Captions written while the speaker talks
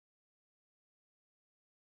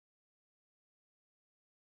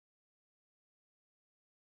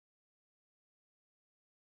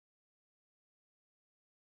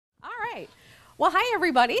right. Well, hi,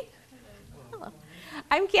 everybody. Hello.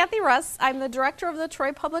 I'm Kathy Russ. I'm the director of the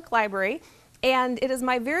Troy Public Library, and it is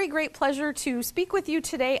my very great pleasure to speak with you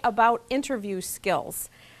today about interview skills.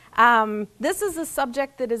 This is a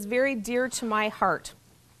subject that is very dear to my heart,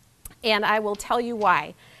 and I will tell you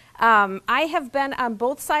why. I have been on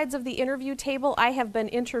both sides of the interview table. I have been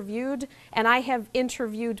interviewed, and I have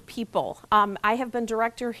interviewed people. I have been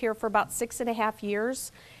director here for about 6.5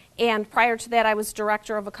 years. And prior to that, I was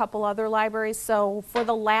director of a couple other libraries. So for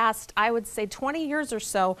the last, I would say 20 years or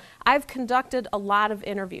so, I've conducted a lot of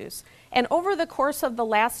interviews. And over the course of the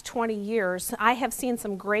last 20 years, I have seen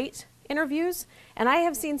some great interviews, and I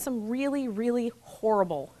have seen some really, really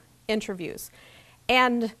horrible interviews.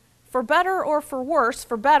 And for better or for worse,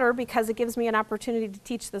 for better because it gives me an opportunity to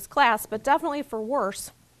teach this class, but definitely for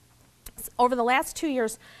worse, over the last 2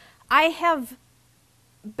 years, I have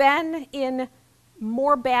been in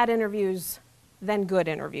more bad interviews than good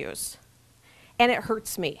interviews. And it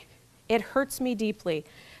hurts me. It hurts me deeply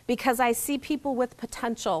because I see people with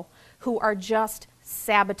potential who are just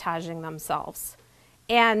sabotaging themselves.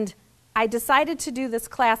 And I decided to do this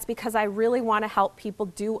class because I really want to help people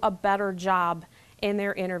do a better job in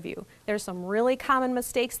their interview. There's some really common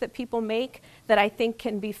mistakes that people make that I think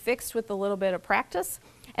can be fixed with a little bit of practice.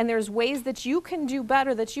 And there's ways that you can do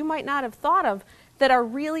better that you might not have thought of that are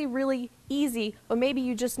really, really easy, but maybe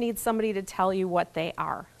you just need somebody to tell you what they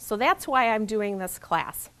are. So that's why I'm doing this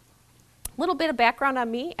class. A little bit of background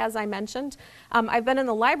on me, as I mentioned. I've been in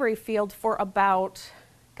the library field for about,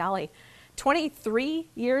 23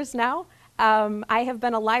 years now. I have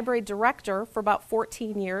been a library director for about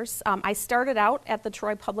 14 years. I started out at the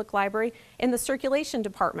Troy Public Library in the circulation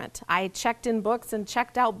department. I checked in books and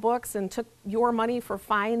checked out books and took your money for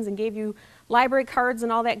fines and gave you library cards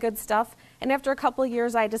and all that good stuff. And after a couple of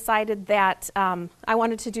years, I decided that I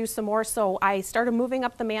wanted to do some more, so I started moving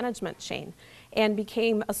up the management chain and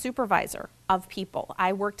became a supervisor of people.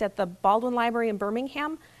 I worked at the Baldwin Library in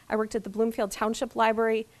Birmingham. I worked at the Bloomfield Township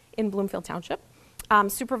Library in Bloomfield Township.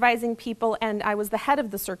 Supervising people, and I was the head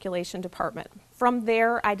of the circulation department. From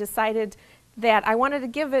there, I decided that I wanted to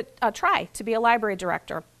give it a try to be a library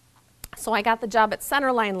director. So I got the job at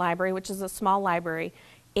Centerline Library, which is a small library,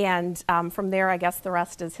 and from there, I guess the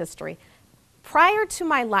rest is history. Prior to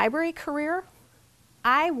my library career,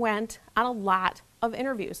 I went on a lot of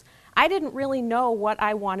interviews. I didn't really know what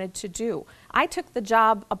I wanted to do. I took the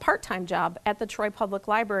job, a part-time job, at the Troy Public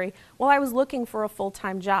Library while I was looking for a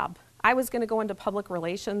full-time job. I was going to go into public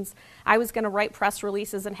relations. I was going to write press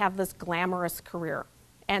releases and have this glamorous career.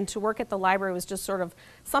 And to work at the library was just sort of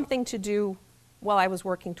something to do while I was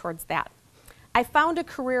working towards that. I found a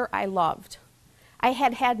career I loved. I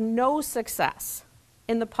had had no success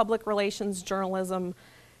in the public relations journalism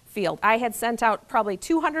field. I had sent out probably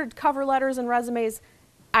 200 cover letters and resumes.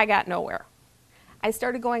 I got nowhere. I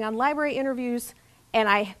started going on library interviews, and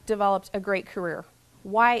I developed a great career.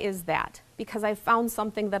 Why is that? Because I found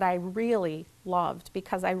something that I really loved,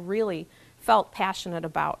 because I really felt passionate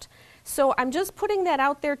about. So I'm just putting that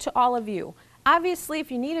out there to all of you. Obviously, if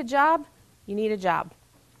you need a job, you need a job.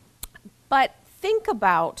 But think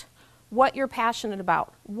about what you're passionate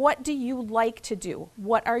about. What do you like to do?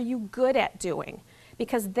 What are you good at doing?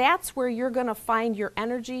 Because that's where you're going to find your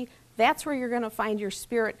energy. That's where you're going to find your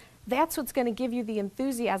spirit. That's what's going to give you the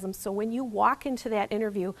enthusiasm. So when you walk into that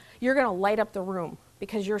interview, you're going to light up the room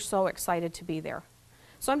because you're so excited to be there.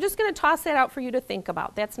 So I'm just going to toss that out for you to think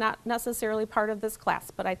about. That's not necessarily part of this class,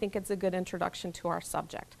 but I think it's a good introduction to our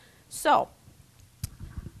subject. So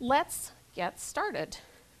let's get started.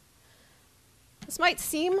 This might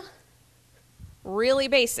seem really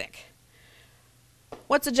basic.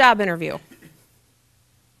 What's a job interview?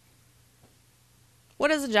 What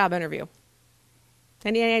is a job interview?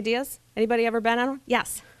 Any ideas? Anybody ever been on one?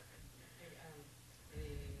 Yes. The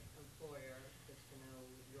employer gets to know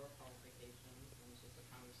your qualifications, and it's just a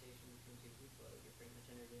conversation between two people. You're pretty much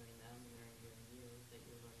interviewing them, and they're interviewing you, that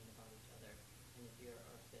you're learning about each other, and if you're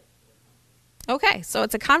a fit for the company. Okay, so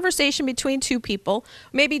it's a conversation between two people,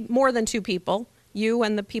 maybe more than two people, you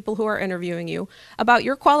and the people who are interviewing you, about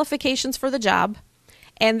your qualifications for the job,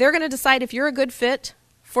 and they're going to decide if you're a good fit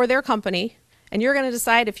for their company, and you're going to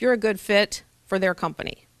decide if you're a good fit for their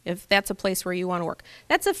company, if that's a place where you want to work.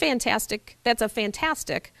 That's a fantastic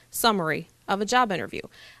summary of a job interview.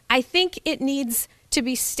 I think it needs to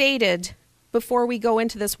be stated before we go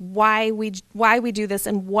into this why we do this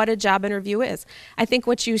and what a job interview is. I think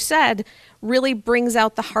what you said really brings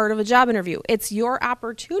out the heart of a job interview. It's your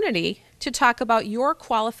opportunity to talk about your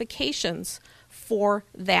qualifications for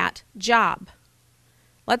that job.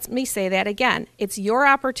 Let me say that again. It's your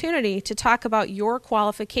opportunity to talk about your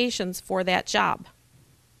qualifications for that job.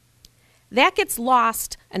 That gets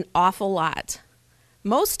lost an awful lot.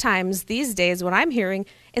 Most times these days what I'm hearing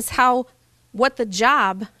is what the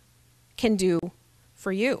job can do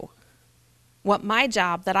for you. What my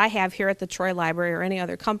job that I have here at the Troy Library or any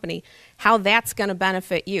other company, how that's going to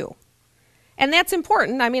benefit you. And that's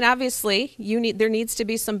important. I mean, obviously, there needs to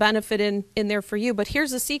be some benefit in there for you. But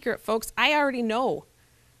here's the secret, folks. I already know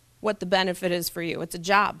what the benefit is for you. It's a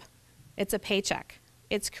job. It's a paycheck.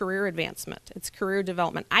 It's career advancement. It's career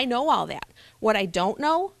development. I know all that. What I don't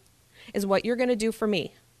know is what you're going to do for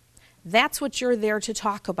me. That's what you're there to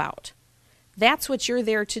talk about. That's what you're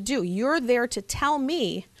there to do. You're there to tell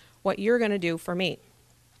me what you're going to do for me.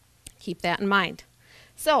 Keep that in mind.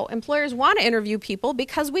 So employers want to interview people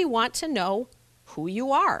because we want to know who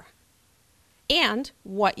you are and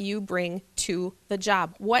what you bring to the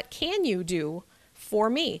job. What can you do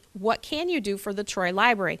for me? What can you do for the Troy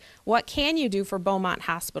Library? What can you do for Beaumont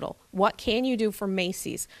Hospital? What can you do for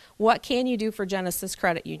Macy's? What can you do for Genesis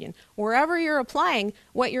Credit Union? Wherever you're applying,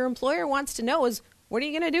 what your employer wants to know is, what are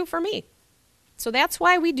you going to do for me? So that's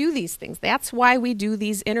why we do these things. That's why we do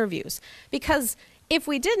these interviews. Because if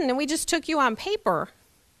we didn't and we just took you on paper,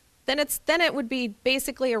 then it would be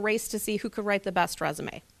basically a race to see who could write the best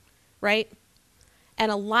resume, right?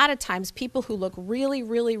 And a lot of times people who look really,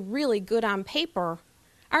 really, really good on paper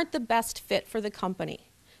aren't the best fit for the company.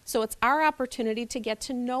 So it's our opportunity to get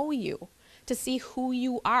to know you, to see who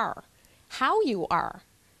you are, how you are.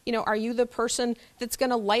 You know, are you the person that's going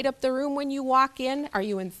to light up the room when you walk in? Are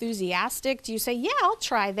you enthusiastic? Do you say, yeah, I'll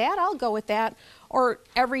try that, I'll go with that? Or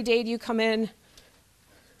every day do you come in,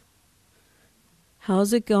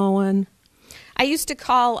 how's it going? I used to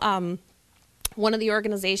call one of the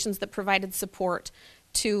organizations that provided support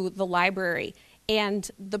to the library, and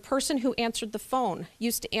the person who answered the phone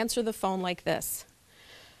used to answer the phone like this.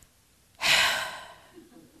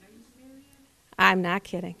 I'm not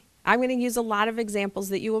kidding. I'm going to use a lot of examples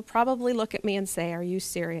that you will probably look at me and say, are you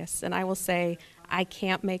serious? And I will say, I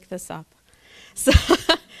can't make this up.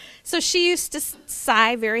 So she used to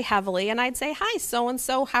sigh very heavily, and I'd say, hi,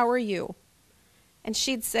 so-and-so, how are you? And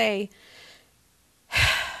she'd say,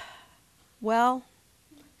 well,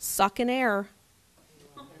 sucking air.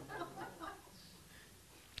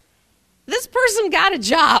 This person got a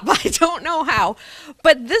job. I don't know how.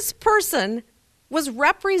 But this person was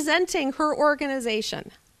representing her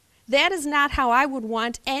organization. That is not how I would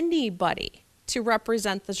want anybody to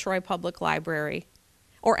represent the Troy Public Library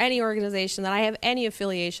or any organization that I have any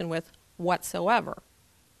affiliation with whatsoever.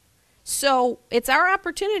 So it's our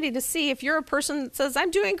opportunity to see if you're a person that says,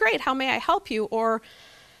 I'm doing great, how may I help you? Or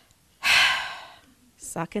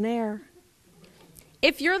sucking air.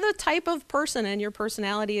 If you're the type of person and your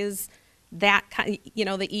personality is that kind, you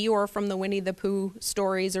know, the Eeyore from the Winnie the Pooh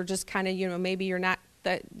stories, or just kind of, you know, maybe you're not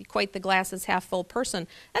quite the glass is half full person,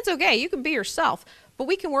 that's okay. You can be yourself. But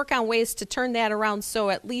we can work on ways to turn that around so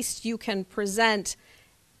at least you can present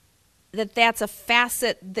that that's a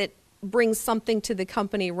facet that brings something to the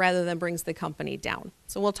company rather than brings the company down.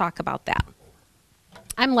 So we'll talk about that.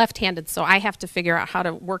 I'm left-handed, so I have to figure out how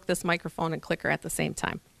to work this microphone and clicker at the same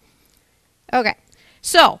time. Okay,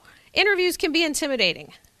 so interviews can be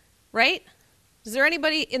intimidating, right? Is there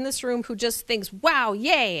anybody in this room who just thinks, wow,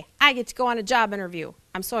 yay, I get to go on a job interview.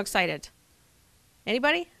 I'm so excited.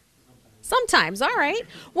 Anybody? Sometimes, all right.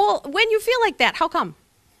 Well, when you feel like that, how come?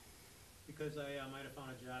 Because I might have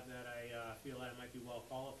found a job that I feel that I might be well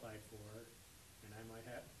qualified for, and I might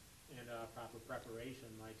have, and proper preparation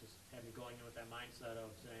might just have me going in with that mindset of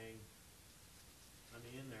saying, let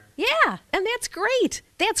me in there. Yeah, and that's great.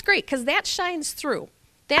 That's great, because that shines through.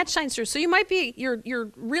 That shines through. So you might be, you're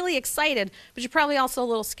really excited, but you're probably also a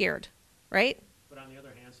little scared, right? But on the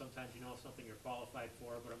other hand, sometimes you know something you're qualified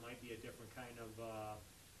for, but it might be a different kind of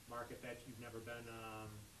market that you've never been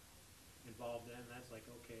involved in. That's like,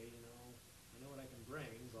 okay, you know, I know what I can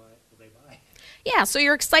bring, but will they buy? Yeah, so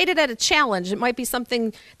you're excited at a challenge. It might be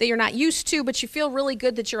something that you're not used to, but you feel really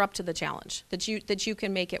good that you're up to the challenge, that you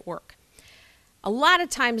can make it work. A lot of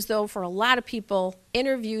times, though, for a lot of people,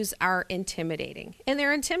 interviews are intimidating. And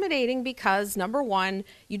they're intimidating because, number one,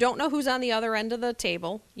 you don't know who's on the other end of the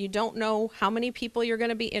table. You don't know how many people you're going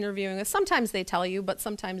to be interviewing with. Sometimes they tell you, but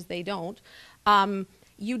sometimes they don't.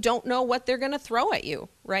 You don't know what they're going to throw at you,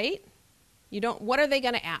 right? What are they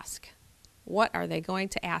going to ask? What are they going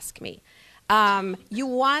to ask me? You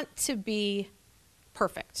want to be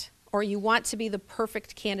perfect, or you want to be the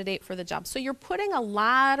perfect candidate for the job. So you're putting a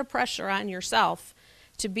lot of pressure on yourself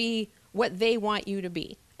to be what they want you to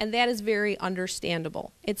be. And that is very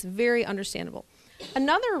understandable. It's very understandable.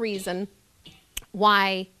 Another reason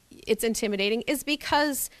why it's intimidating is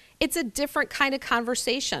because it's a different kind of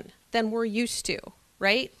conversation than we're used to,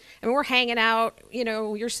 right? And we're hanging out, you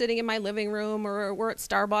know, you're sitting in my living room or we're at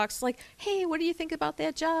Starbucks, like, hey, what do you think about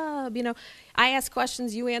that job? You know, I ask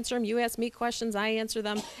questions, you answer them, you ask me questions, I answer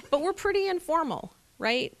them, but we're pretty informal,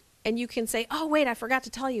 right? And you can say, oh, wait, I forgot to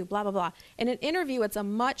tell you, blah, blah, blah. In an interview, it's a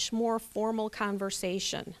much more formal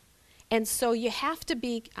conversation. And so you have to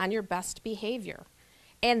be on your best behavior.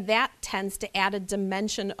 And that tends to add a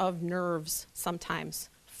dimension of nerves sometimes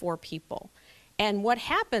for people. And what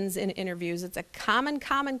happens in interviews, it's a common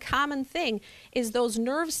thing, is those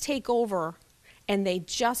nerves take over and they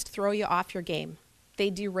just throw you off your game. They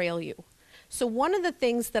derail you. So one of the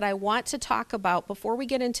things that I want to talk about before we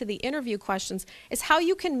get into the interview questions is how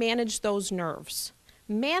you can manage those nerves.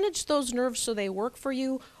 Manage those nerves so they work for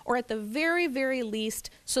you, or at the very, very least,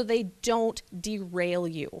 so they don't derail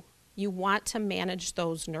you. You want to manage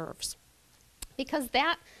those nerves. Because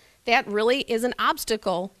that really is an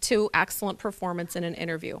obstacle to excellent performance in an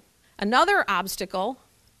interview. Another obstacle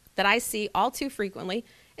that I see all too frequently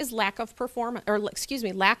is lack of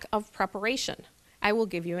preparation. I will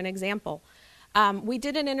give you an example. We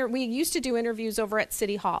used to do interviews over at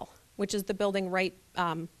City Hall, which is the building right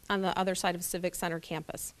on the other side of Civic Center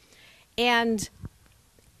campus. And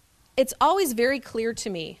it's always very clear to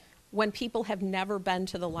me when people have never been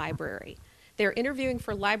to the library. They're interviewing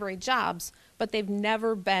for library jobs, but they've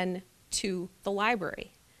never been to the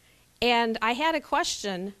library. And I had a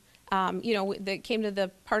question, that came to the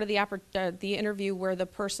part of the interview where the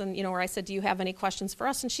person, where I said, do you have any questions for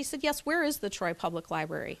us? And she said, yes, where is the Troy Public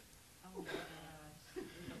Library? Oh,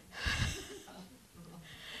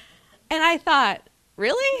 and I thought,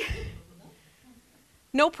 really?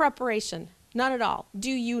 No preparation, none at all.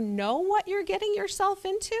 Do you know what you're getting yourself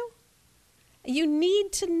into? You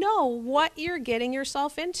need to know what you're getting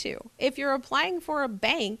yourself into. If you're applying for a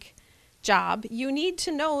bank job, you need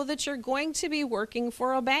to know that you're going to be working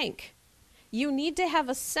for a bank. You need to have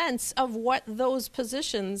a sense of what those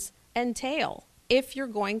positions entail if you're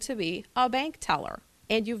going to be a bank teller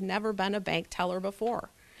and you've never been a bank teller before.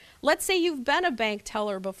 Let's say you've been a bank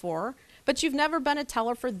teller before, but you've never been a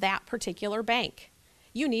teller for that particular bank.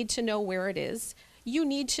 You need to know where it is. You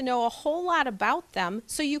need to know a whole lot about them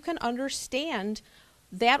so you can understand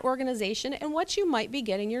that organization and what you might be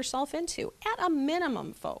getting yourself into, at a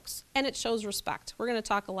minimum, folks. And it shows respect. We're going to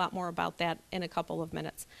talk a lot more about that in a couple of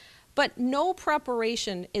minutes. But no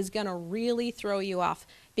preparation is going to really throw you off,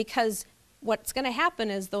 because what's going to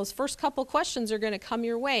happen is those first couple questions are going to come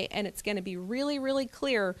your way, and it's going to be really, really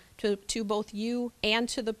clear to both you and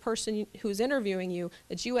to the person who's interviewing you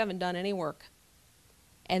that you haven't done any work.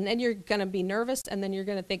 And then you're going to be nervous, and then you're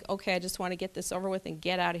going to think, okay, I just want to get this over with and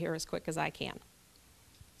get out of here as quick as I can.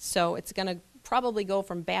 So it's going to probably go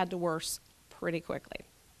from bad to worse pretty quickly.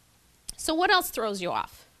 So what else throws you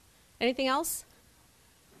off? Anything else?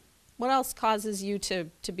 What else causes you to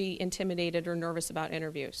be intimidated or nervous about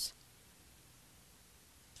interviews?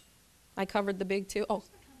 I covered the big two. Oh,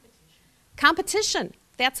 competition.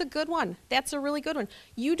 That's a good one. That's a really good one.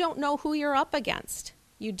 You don't know who you're up against.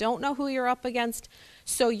 You don't know who you're up against,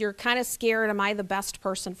 so you're kind of scared, am I the best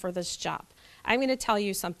person for this job? I'm going to tell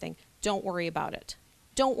you something. Don't worry about it.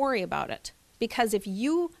 Don't worry about it. Because if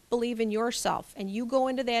you believe in yourself and you go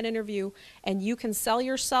into that interview and you can sell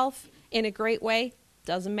yourself in a great way,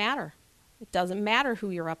 doesn't matter. It doesn't matter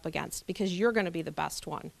who you're up against, because you're going to be the best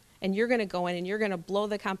one. And you're going to go in and you're going to blow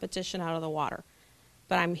the competition out of the water.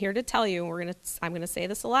 But I'm here to tell you, I'm going to say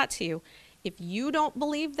this a lot to you, if you don't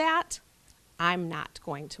believe that, I'm not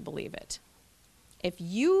going to believe it. If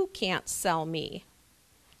you can't sell me,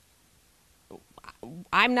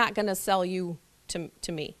 I'm not going to sell you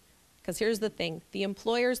to me. Because here's the thing, the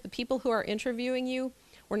employers, the people who are interviewing you,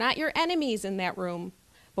 we're not your enemies in that room,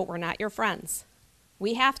 but we're not your friends.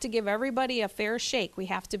 We have to give everybody a fair shake. We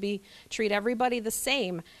have to treat everybody the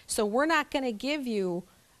same. So we're not going to give you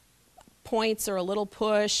points or a little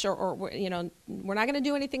push or we're not going to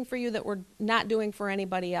do anything for you that we're not doing for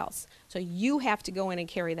anybody else. So you have to go in and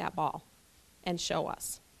carry that ball and show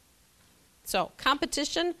us. So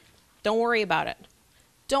competition, don't worry about it.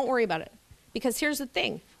 Don't worry about it. Because here's the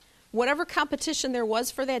thing, whatever competition there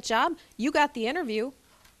was for that job, you got the interview.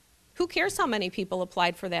 Who cares how many people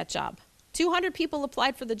applied for that job? 200 people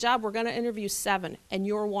applied for the job, we're going to interview 7, and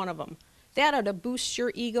you're one of them. That ought to boost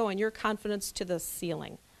your ego and your confidence to the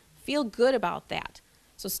ceiling. Feel good about that.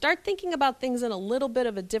 So start thinking about things in a little bit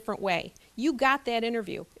of a different way. You got that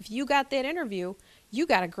interview. If you got that interview, you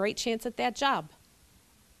got a great chance at that job.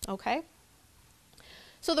 Okay?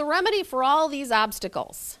 So the remedy for all these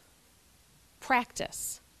obstacles,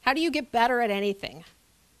 practice. How do you get better at anything?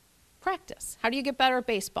 Practice. How do you get better at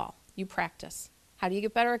baseball? You practice. How do you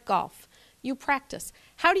get better at golf? You practice.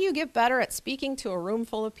 How do you get better at speaking to a room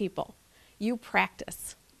full of people? You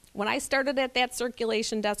practice. When I started at that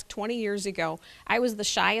circulation desk 20 years ago, I was the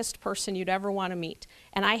shyest person you'd ever want to meet.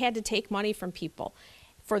 And I had to take money from people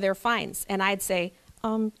for their fines. And I'd say,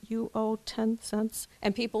 you owe 10 cents.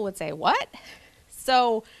 And people would say, what?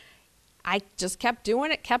 So I just kept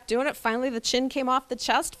doing it. Finally, the chin came off the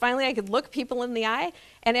chest. Finally, I could look people in the eye.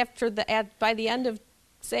 And by the end of,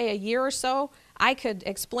 say, a year or so, I could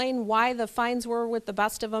explain why the fines were with the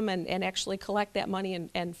best of them and actually collect that money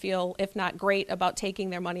and feel, if not great about taking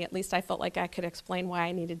their money, at least I felt like I could explain why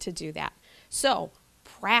I needed to do that. So,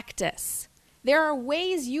 practice. There are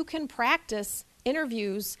ways you can practice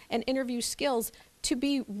interviews and interview skills to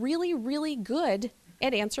be really, really good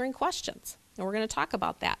at answering questions. And we're going to talk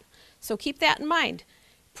about that. So keep that in mind.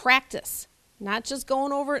 Practice, not just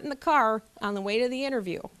going over it in the car on the way to the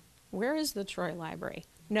interview. Where is the Troy Library?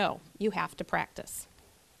 No, you have to practice.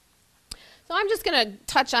 So I'm just going to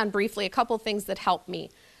touch on briefly a couple things that help me.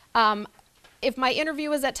 If my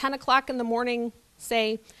interview is at 10 o'clock in the morning,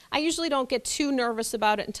 say, I usually don't get too nervous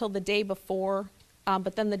about it until the day before,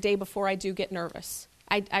 but then the day before I do get nervous.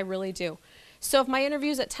 I really do. So if my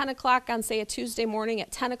interview is at 10 o'clock on, say, a Tuesday morning,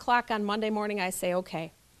 at 10 o'clock on Monday morning, I say,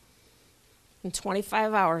 okay, in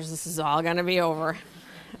 25 hours, this is all going to be over.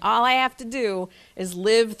 All I have to do is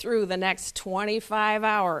live through the next 25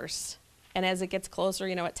 hours. And as it gets closer,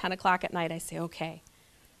 at 10 o'clock at night, I say, okay,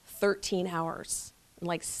 13 hours, and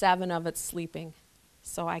like 7 of it sleeping,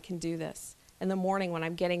 so I can do this. In the morning when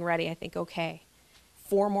I'm getting ready, I think, okay,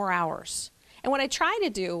 4 more hours. And what I try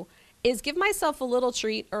to do is give myself a little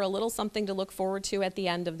treat or a little something to look forward to at the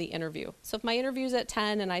end of the interview. So if my interview's at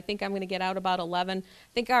 10 and I think I'm going to get out about 11,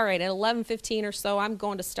 I think, all right, at 11:15 or so, I'm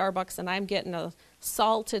going to Starbucks and I'm getting a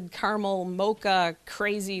salted caramel mocha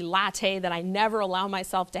crazy latte that I never allow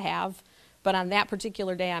myself to have. But on that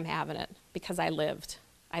particular day, I'm having it because I lived.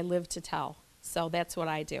 I lived to tell. So that's what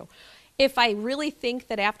I do. If I really think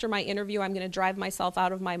that after my interview, I'm going to drive myself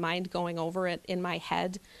out of my mind going over it in my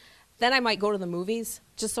head, then I might go to the movies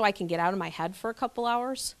just so I can get out of my head for a couple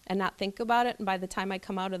hours and not think about it. And by the time I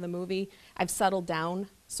come out of the movie, I've settled down,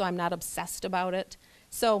 so I'm not obsessed about it.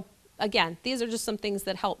 So again, these are just some things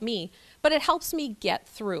that help me. But it helps me get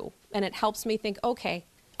through, and it helps me think, okay,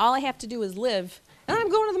 all I have to do is live, and I'm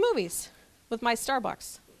going to the movies with my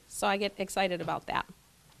Starbucks. So I get excited about that.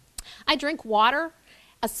 I drink water,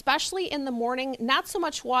 especially in the morning. Not so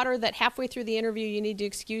much water that halfway through the interview you need to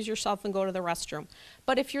excuse yourself and go to the restroom.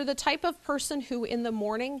 But if you're the type of person who in the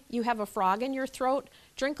morning you have a frog in your throat,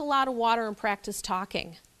 drink a lot of water and practice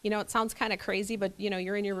talking. It sounds kind of crazy, but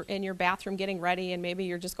you're in your bathroom getting ready and maybe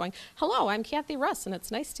you're just going, hello, I'm Kathy Russ and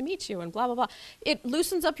it's nice to meet you and blah, blah, blah. It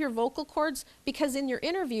loosens up your vocal cords because in your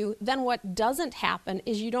interview, then what doesn't happen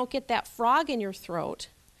is you don't get that frog in your throat,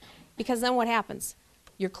 because then what happens?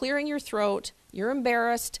 You're clearing your throat, you're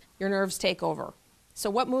embarrassed, your nerves take over. So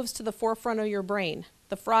what moves to the forefront of your brain?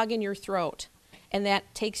 The frog in your throat. And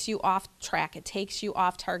that takes you off track. It takes you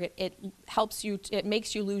off target. It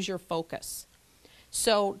makes you lose your focus.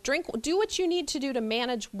 So do what you need to do to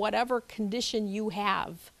manage whatever condition you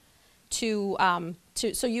have so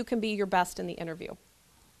you can be your best in the interview.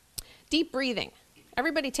 Deep breathing.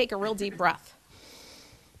 Everybody take a real deep breath.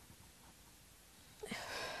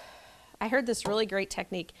 I heard this really great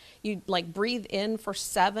technique. You breathe in for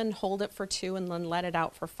 7, hold it for 2, and then let it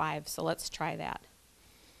out for 5. So let's try that.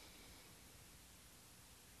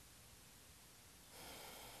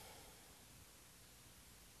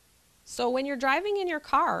 So when you're driving in your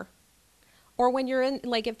car, or when you're in,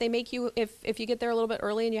 if they make you, if you get there a little bit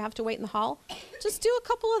early and you have to wait in the hall, just do a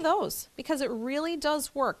couple of those because it really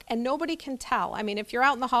does work and nobody can tell. I mean, if you're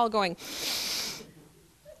out in the hall going,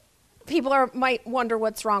 people might wonder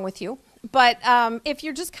what's wrong with you. But if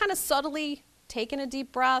you're just kind of subtly taking a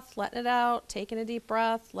deep breath, letting it out, taking a deep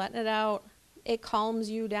breath, letting it out, it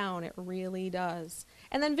calms you down. It really does.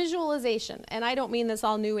 And then visualization. And I don't mean this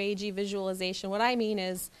all new agey visualization. What I mean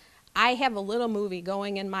is I have a little movie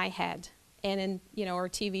going in my head and or a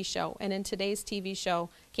TV show. And in today's TV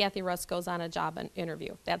show, Kathy Russ goes on a job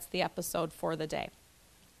interview. That's the episode for the day.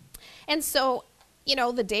 And so,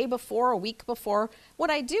 the day before, a week before, what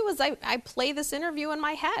I do is I play this interview in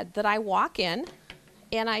my head that I walk in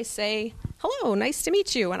and I say, hello, nice to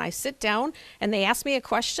meet you. And I sit down and they ask me a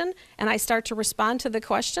question and I start to respond to the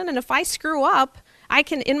question. And if I screw up, I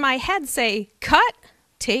can in my head say, cut,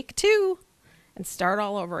 take 2, and start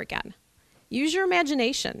all over again. Use your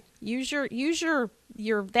imagination. Use your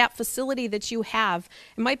that facility that you have.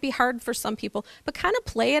 It might be hard for some people, but kind of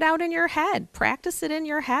play it out in your head. Practice it in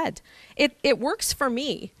your head. It works for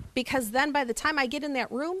me because then by the time I get in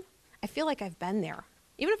that room, I feel like I've been there.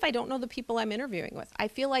 Even if I don't know the people I'm interviewing with, I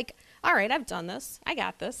feel like, all right, I've done this. I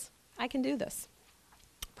got this. I can do this.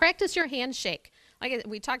 Practice your handshake. Like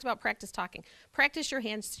we talked about practice talking. Practice your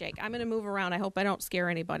handshake. I'm going to move around. I hope I don't scare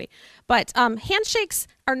anybody. But handshakes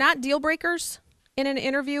are not deal breakers in an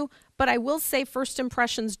interview, but I will say first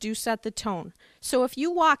impressions do set the tone. So if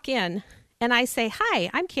you walk in and I say,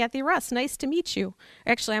 hi, I'm Kathy Russ. Nice to meet you.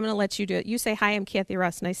 Actually, I'm going to let you do it. You say, hi, I'm Kathy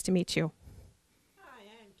Russ. Nice to meet you. Hi,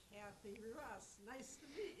 I'm Kathy Russ. Nice to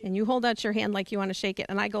meet you. And you hold out your hand like you want to shake it,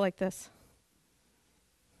 and I go like this.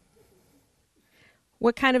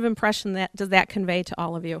 What kind of impression does that convey to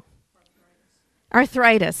all of you?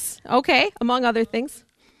 Arthritis. Okay, among other things.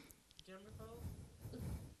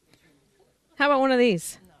 How about one of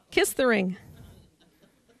these? Kiss the ring.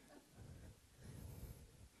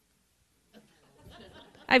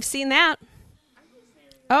 I've seen that.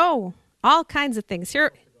 Oh, all kinds of things.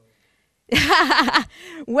 Here.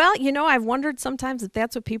 Well, you know, I've wondered sometimes if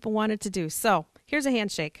that's what people wanted to do. So here's a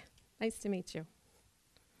handshake. Nice to meet you.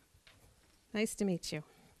 Nice to meet you.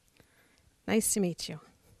 Nice to meet you.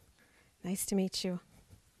 Nice to meet you.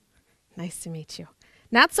 Nice to meet you.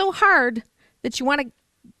 Not so hard that you want to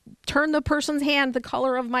turn the person's hand the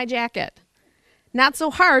color of my jacket. Not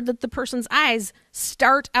so hard that the person's eyes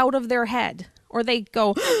start out of their head or they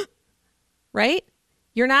go, right?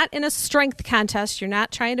 You're not in a strength contest. You're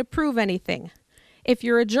not trying to prove anything. If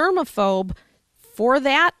you're a germaphobe, for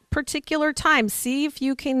that particular time, see if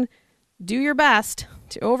you can do your best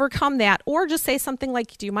to overcome that, or just say something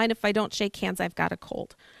like, do you mind if I don't shake hands? I've got a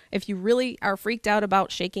cold. If you really are freaked out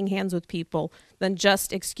about shaking hands with people, then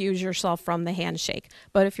just excuse yourself from the handshake.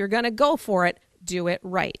 But if you're going to go for it, do it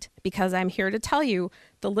right, because I'm here to tell you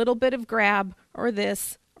the little bit of grab or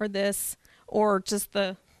this or just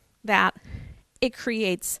that, it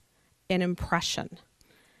creates an impression.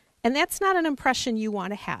 And that's not an impression you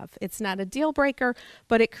want to have. It's not a deal breaker,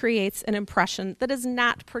 but it creates an impression that is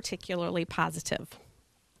not particularly positive.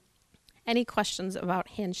 Any questions about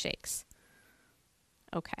handshakes?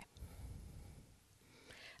 Okay.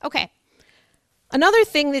 Okay. Another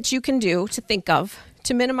thing that you can do to think of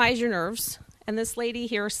to minimize your nerves, and this lady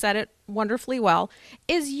here said it wonderfully well,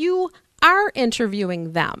 is you are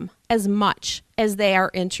interviewing them as much as they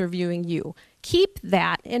are interviewing you. Keep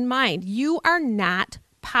that in mind. You are not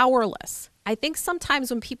powerless. I think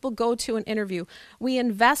sometimes when people go to an interview, we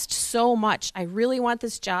invest so much. I really want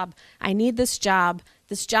this job. I need this job.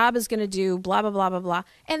 This job is going to do blah, blah, blah, blah, blah.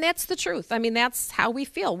 And that's the truth. I mean, that's how we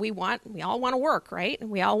feel. We all want to work, right?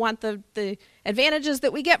 And we all want the advantages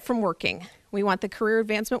that we get from working. We want the career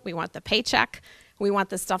advancement. We want the paycheck. We want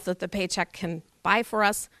the stuff that the paycheck can buy for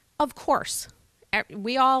us. Of course.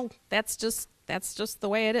 That's just the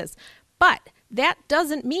way it is. But that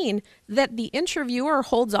doesn't mean that the interviewer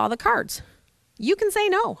holds all the cards. You can say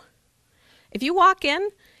no. If you walk in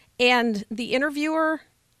and the interviewer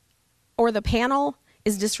or the panel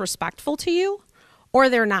is disrespectful to you, or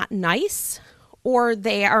they're not nice, or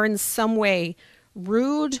they are in some way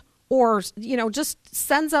rude, or just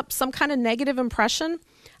sends up some kind of negative impression,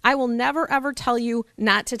 I will never ever tell you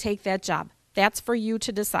not to take that job. That's for you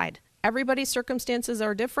to decide. Everybody's circumstances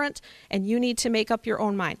are different, and you need to make up your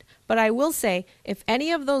own mind. But I will say, if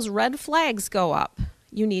any of those red flags go up,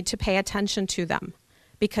 you need to pay attention to them,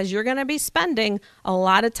 because you're going to be spending a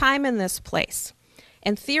lot of time in this place.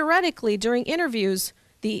 And theoretically, during interviews,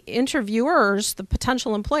 the interviewers, the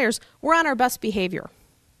potential employers, we're on our best behavior.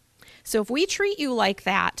 So if we treat you like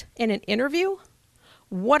that in an interview,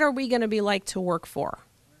 what are we going to be like to work for?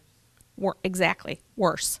 Exactly,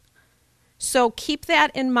 worse. So keep that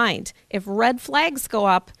in mind. If red flags go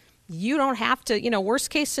up, you don't have to, worst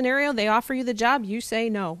case scenario, they offer you the job, you say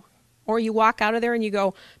no. Or you walk out of there and you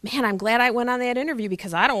go, man, I'm glad I went on that interview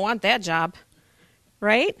because I don't want that job,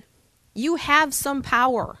 right? You have some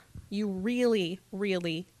power. You really,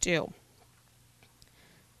 really do.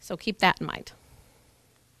 So keep that in mind.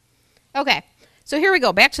 Okay, so here we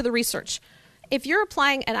go, back to the research. If you're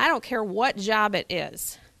applying, and I don't care what job it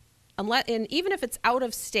is, and even if it's out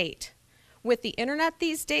of state, with the internet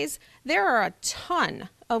these days, there are a ton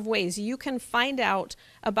of ways you can find out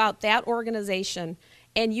about that organization,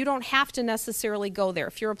 and you don't have to necessarily go there.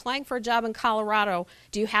 If you're applying for a job in Colorado,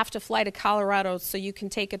 do you have to fly to Colorado so you can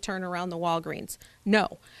take a turn around the Walgreens?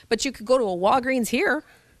 No. But you could go to a Walgreens here,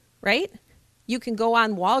 right? You can go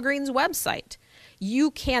on Walgreens' website. You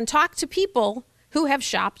can talk to people who have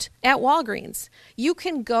shopped at Walgreens. You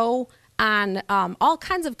can go on all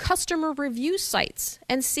kinds of customer review sites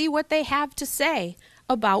and see what they have to say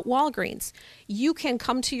about Walgreens. You can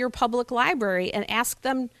come to your public library and ask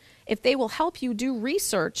them if they will help you do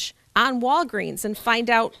research on Walgreens and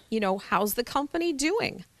find out, how's the company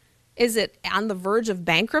doing? Is it on the verge of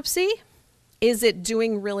bankruptcy? Is it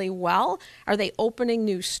doing really well? Are they opening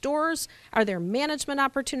new stores? Are there management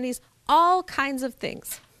opportunities? All kinds of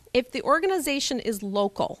things. If the organization is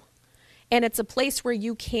local and it's a place where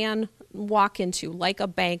you can walk into, like a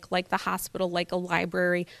bank, like the hospital, like a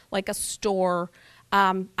library, like a store,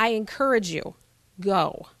 I encourage you,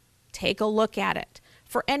 go. Take a look at it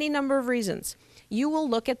for any number of reasons. You will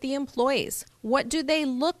look at the employees. What do they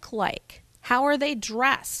look like? How are they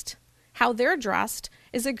dressed? How they're dressed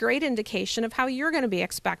is a great indication of how you're going to be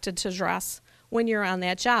expected to dress when you're on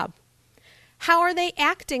that job. How are they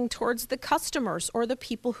acting towards the customers or the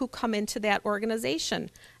people who come into that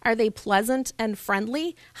organization? Are they pleasant and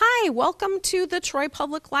friendly? Hi, welcome to the Troy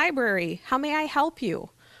Public Library. How may I help you?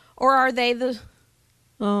 Or are they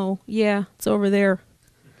oh, yeah, it's over there.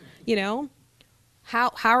 You know,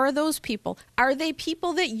 how are those people? Are they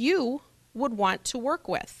people that you would want to work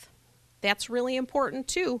with? That's really important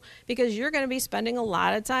too, because you're going to be spending a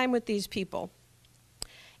lot of time with these people.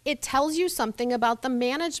 It tells you something about the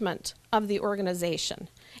management of the organization.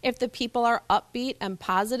 If the people are upbeat and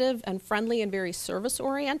positive and friendly and very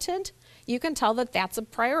service-oriented, you can tell that that's a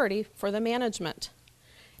priority for the management.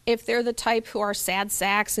 If they're the type who are sad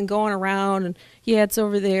sacks and going around and, yeah, it's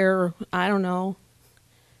over there, or, I don't know,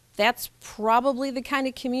 that's probably the kind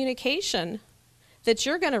of communication that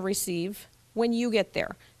you're going to receive when you get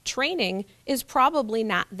there. Training is probably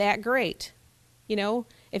not that great. You know,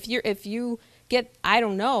 if you get, I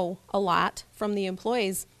don't know, a lot from the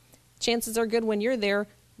employees, chances are good when you're there,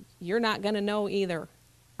 you're not going to know either.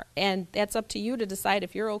 And that's up to you to decide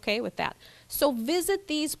if you're okay with that. So visit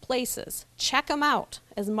these places. Check them out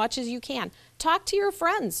as much as you can. Talk to your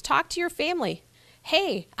friends. Talk to your family.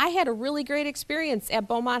 Hey, I had a really great experience at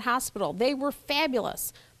Beaumont Hospital. They were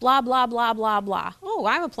fabulous. Blah, blah, blah, blah, blah. Oh,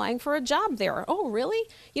 I'm applying for a job there. Oh, really?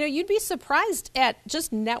 You know, you'd be surprised at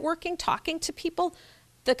just networking, talking to people,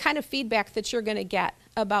 the kind of feedback that you're going to get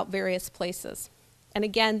about various places. And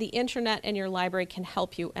again, the internet and your library can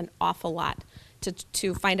help you an awful lot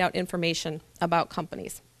to find out information about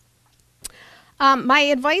companies. My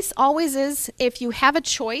advice always is, if you have a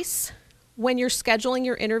choice when you're scheduling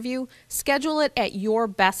your interview, schedule it at your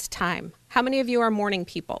best time. How many of you are morning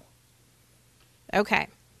people? Okay,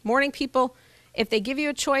 morning people, if they give you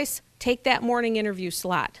a choice, take that morning interview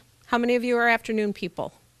slot. How many of you are afternoon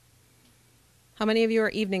people? How many of you are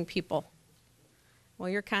evening people? Well,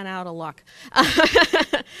 you're kind of out of luck.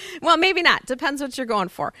 Well, maybe not. Depends what you're going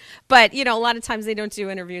for. But, you know, a lot of times they don't do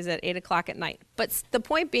interviews at 8 o'clock at night. But the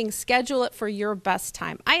point being, schedule it for your best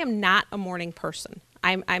time. I am not a morning person.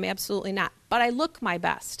 I'm absolutely not. But I look my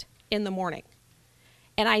best in the morning.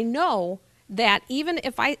 And I know that even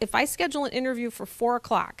if I schedule an interview for 4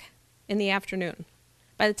 o'clock in the afternoon,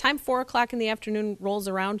 by the time 4 o'clock in the afternoon rolls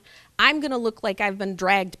around, I'm going to look like I've been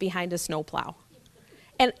dragged behind a snowplow.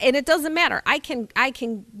 And it doesn't matter. I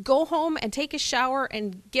can go home and take a shower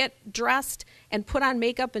and get dressed and put on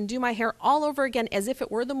makeup and do my hair all over again as if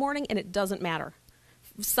it were the morning, and it doesn't matter.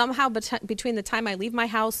 Somehow between the time I leave my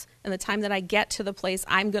house and the time that I get to the place,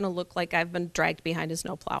 I'm going to look like I've been dragged behind a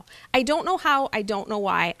snowplow. I don't know how. I don't know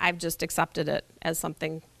why. I've just accepted it as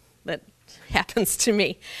something that happens to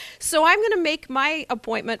me. So I'm going to make my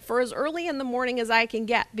appointment for as early in the morning as I can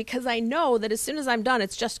get, because I know that as soon as I'm done,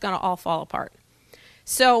 it's just going to all fall apart.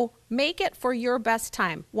 So make it for your best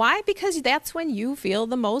time. Why? Because that's when you feel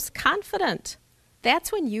the most confident.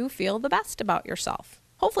 That's when you feel the best about yourself.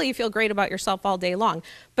 Hopefully you feel great about yourself all day long.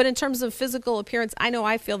 But in terms of physical appearance, I know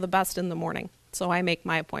I feel the best in the morning. So I make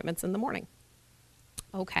my appointments in the morning.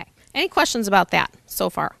 Okay. Any questions about that so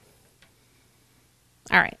far?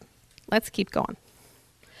 All right. Let's keep going.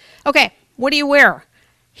 Okay. What do you wear?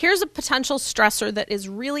 Here's a potential stressor that is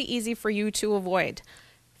really easy for you to avoid.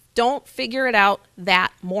 Don't figure it out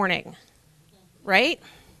that morning, right?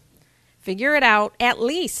 Figure it out at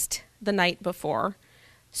least the night before.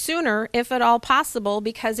 Sooner, if at all possible,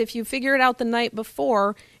 because if you figure it out the night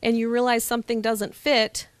before and you realize something doesn't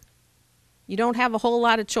fit, you don't have a whole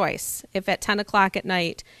lot of choice. If at 10 o'clock at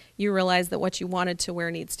night you realize that what you wanted to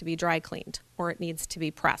wear needs to be dry cleaned, or it needs to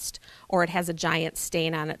be pressed, or it has a giant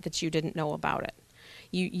stain on it that you didn't know about it.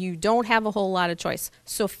 You don't have a whole lot of choice.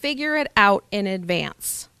 So figure it out in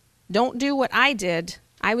advance. Don't do what I did.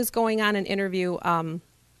 I was going on an interview,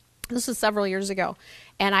 this was several years ago,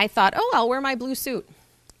 and I thought, oh, I'll wear my blue suit.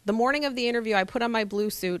 The morning of the interview, I put on my blue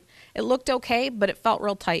suit. It looked okay, but it felt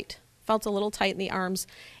real tight. Felt a little tight in the arms.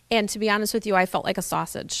 And to be honest with you, I felt like a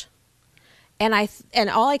sausage. And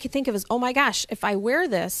all I could think of is, oh my gosh, if I wear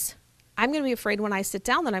this, I'm going to be afraid when I sit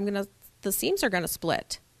down that the seams are going to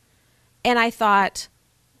split. And I thought,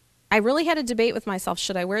 I really had a debate with myself.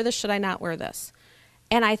 Should I wear this? Should I not wear this?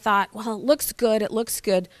 And I thought, well, it looks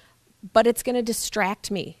good, but it's going to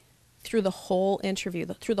distract me through the whole interview.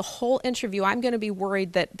 Through the whole interview, I'm going to be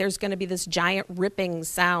worried that there's going to be this giant ripping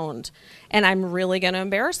sound, and I'm really going to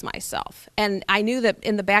embarrass myself. And I knew that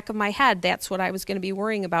in the back of my head, that's what I was going to be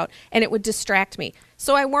worrying about, and it would distract me.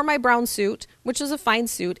 So I wore my brown suit, which was a fine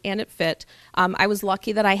suit, and it fit. I was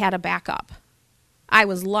lucky that I had a backup. I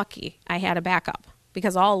was lucky I had a backup,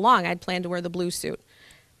 because all along I'd planned to wear the blue suit.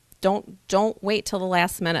 Don't wait till the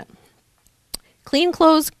last minute. Clean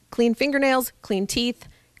clothes, clean fingernails, clean teeth,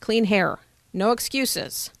 clean hair. No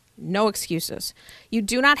excuses. No excuses. You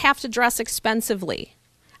do not have to dress expensively.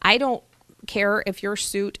 I don't care if your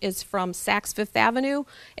suit is from Saks Fifth Avenue,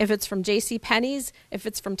 if it's from JCPenney's, if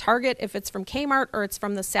it's from Target, if it's from Kmart, or it's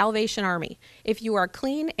from the Salvation Army. If you are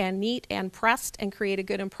clean and neat and pressed and create a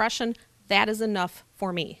good impression, that is enough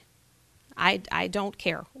for me. I don't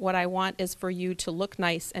care. What I want is for you to look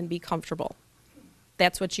nice and be comfortable.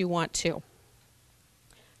 That's what you want too.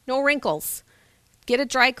 No wrinkles. Get it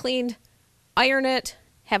dry cleaned, iron it,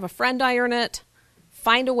 have a friend iron it,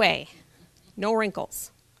 find a way. No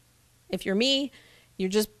wrinkles. If you're me, you're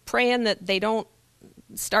just praying that they don't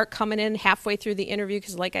start coming in halfway through the interview,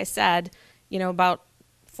 because like I said, about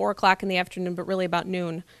 4 o'clock in the afternoon, but really about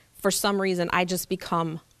noon, for some reason, I just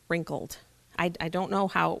become wrinkled. I don't know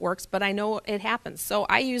how it works, but I know it happens. So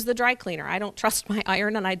I use the dry cleaner. I don't trust my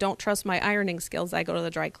iron, and I don't trust my ironing skills. I go to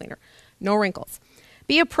the dry cleaner. No wrinkles.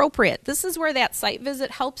 Be appropriate. This is where that site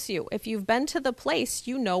visit helps you. If you've been to the place,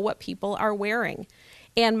 you know what people are wearing.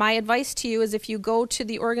 And my advice to you is, if you go to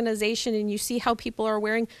the organization and you see how people are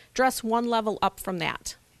wearing, dress one level up from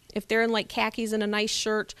that. If they're in like khakis and a nice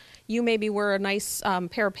shirt, you maybe wear a nice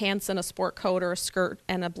pair of pants and a sport coat or a skirt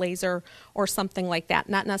and a blazer or something like that.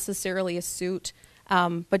 Not necessarily a suit,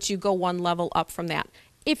 but you go one level up from that.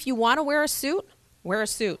 If you want to wear a suit, wear a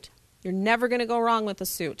suit. You're never going to go wrong with a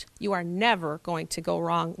suit. You are never going to go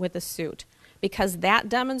wrong with a suit, because that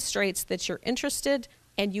demonstrates that you're interested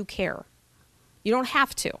and you care. You don't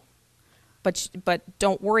have to, but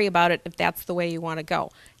don't worry about it if that's the way you want to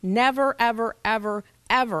go. Never, ever, ever,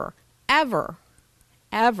 ever, ever,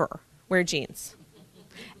 ever wear jeans.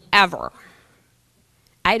 Ever.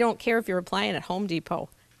 I don't care if you're applying at Home Depot.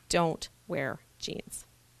 Don't wear jeans.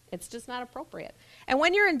 It's just not appropriate. And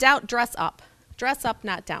when you're in doubt, dress up. Dress up,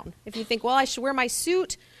 not down. If you think, well, I should wear my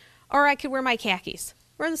suit or I could wear my khakis,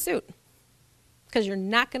 wear the suit, because you're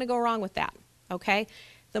not going to go wrong with that, okay?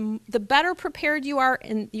 The better prepared you are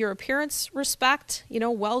in your appearance respect,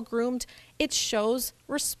 well-groomed, it shows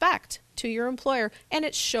respect to your employer, and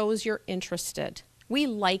it shows you're interested. We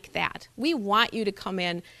like that. We want you to come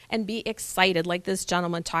in and be excited, like this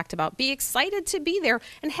gentleman talked about. Be excited to be there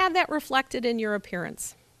and have that reflected in your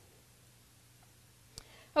appearance.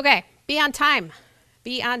 Okay, be on time.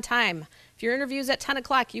 Be on time. If your interview's at 10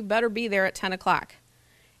 o'clock, you better be there at 10 o'clock.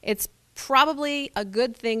 It's probably a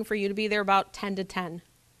good thing for you to be there about 10 to 10,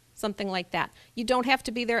 something like that. You don't have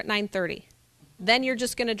to be there at 9:30. Then you're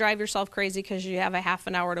just going to drive yourself crazy because you have a half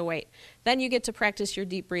an hour to wait. Then you get to practice your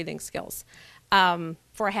deep breathing skills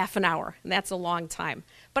for a half an hour, and that's a long time.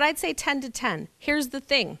 But I'd say 10 to 10. Here's the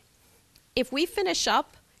thing. If we finish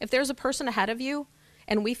up, if there's a person ahead of you,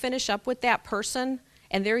 and we finish up with that person,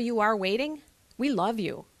 and there you are waiting, we love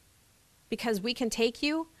you, because we can take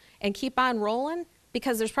you and keep on rolling,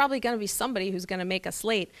 because there's probably going to be somebody who's going to make us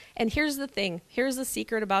late. And here's the thing. Here's the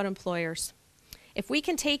secret about employers. If we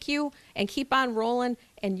can take you and keep on rolling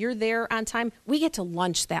and you're there on time, we get to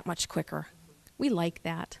lunch that much quicker. We like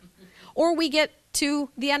that. Or we get to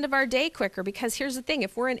the end of our day quicker, because here's the thing.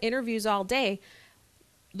 If we're in interviews all day,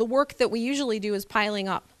 the work that we usually do is piling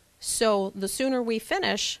up. So the sooner we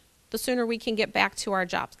finish, the sooner we can get back to our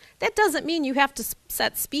jobs. That doesn't mean you have to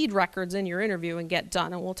set speed records in your interview and get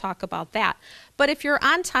done, and we'll talk about that. But if you're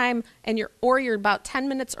on time and you're about 10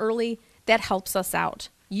 minutes early, that helps us out.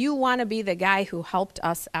 You want to be the guy who helped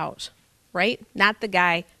us out, right? Not the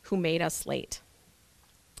guy who made us late.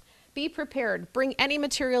 Be prepared. Bring any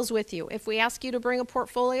materials with you. If we ask you to bring a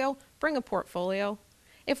portfolio, bring a portfolio.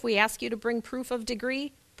 If we ask you to bring proof of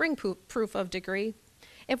degree, bring proof of degree.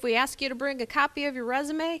 If we ask you to bring a copy of your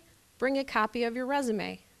resume, bring a copy of your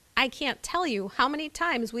resume. I can't tell you how many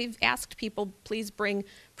times we've asked people, please bring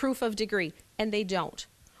proof of degree, and they don't.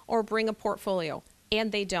 Or bring a portfolio,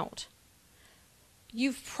 and they don't.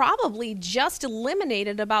 You've probably just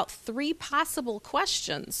eliminated about 3 possible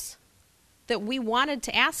questions that we wanted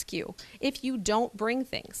to ask you if you don't bring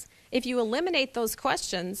things. If you eliminate those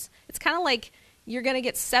questions, it's kind of like you're going to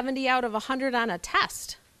get 70 out of 100 on a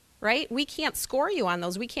test, right? We can't score you on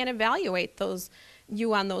those. We can't evaluate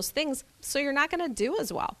you on those things, so you're not going to do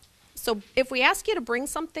as well. So if we ask you to bring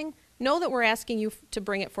something, know that we're asking you to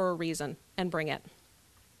bring it for a reason, and bring it.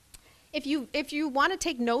 If you want to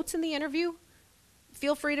take notes in the interview,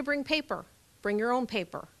 feel free to bring paper. Bring your own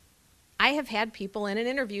paper. I have had people in an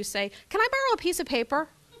interview say, "Can I borrow a piece of paper?"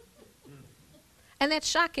 And that's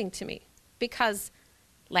shocking to me because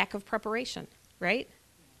lack of preparation, right?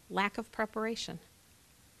 Lack of preparation.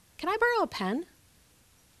 "Can I borrow a pen?"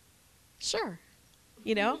 Sure.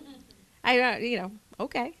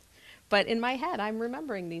 Okay. But in my head, I'm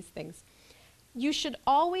remembering these things. You should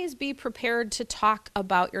always be prepared to talk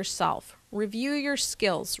about yourself. Review your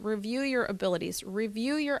skills, review your abilities,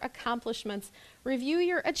 review your accomplishments, review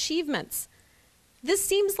your achievements. This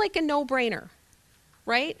seems like a no-brainer,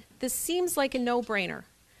 right? This seems like a no-brainer.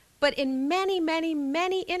 But in many, many,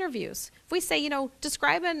 many interviews, if we say,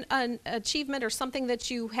 describe an achievement or something that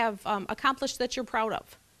you have accomplished that you're proud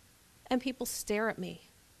of, and people stare at me.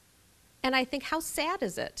 And I think, how sad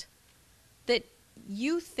is it that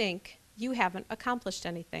you think you haven't accomplished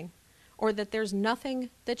anything, or that there's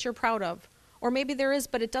nothing that you're proud of, or maybe there is,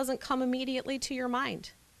 but it doesn't come immediately to your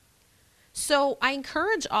mind. So I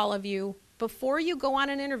encourage all of you, before you go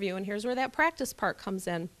on an interview, and here's where that practice part comes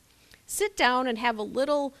in, sit down and have a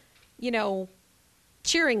little,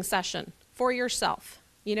 cheering session for yourself.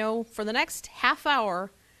 For the next half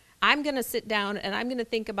hour, I'm going to sit down and I'm going to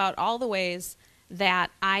think about all the ways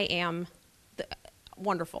that I am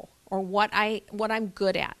wonderful, or what I'm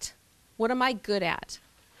good at. What am I good at?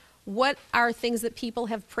 What are things that people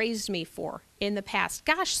have praised me for in the past?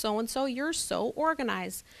 "Gosh, so-and-so, you're so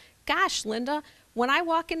organized. Gosh, Linda, when I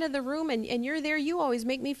walk into the room and you're there, you always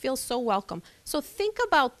make me feel so welcome." So think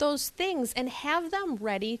about those things and have them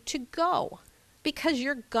ready to go, because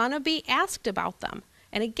you're going to be asked about them.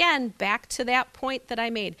 And again, back to that point that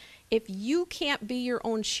I made. If you can't be your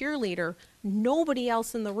own cheerleader, nobody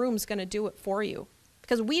else in the room is going to do it for you,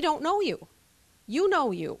 because we don't know you. You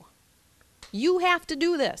know you. You have to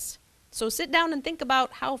do this. So sit down and think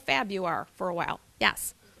about how fab you are for a while.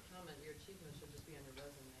 Yes? Just a comment, your achievements should just be on your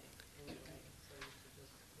resume anyway, so you should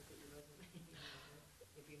just look at your resume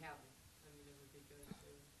if you haven't. It would be good to have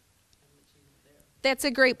an achievement there. That's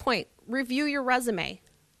a great point. Review your resume.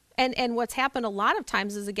 And what's happened a lot of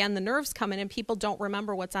times is, again, the nerves come in and people don't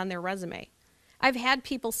remember what's on their resume. I've had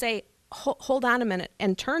people say, hold on a minute,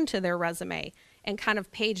 and turn to their resume and kind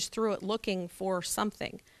of page through it looking for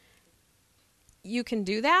something. You can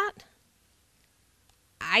do that.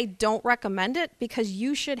 I don't recommend it, because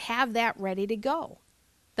you should have that ready to go.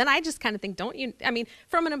 Then I just kind of think,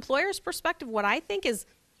 from an employer's perspective, what I think is,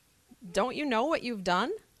 don't you know what you've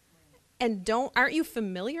done? And aren't you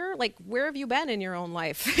familiar? Like, where have you been in your own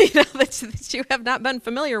life? That you have not been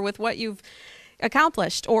familiar with what you've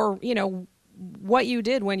accomplished, or, what you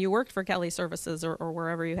did when you worked for Kelly Services or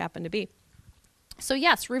wherever you happen to be. So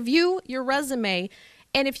yes, review your resume.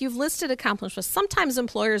 And if you've listed accomplishments, sometimes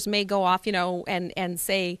employers may go off, and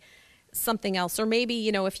say something else. Or maybe,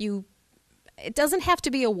 it doesn't have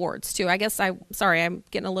to be awards too. I guess I'm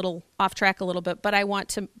getting a little off track a little bit, but I want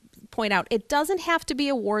to point out, it doesn't have to be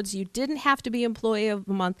awards. You didn't have to be Employee of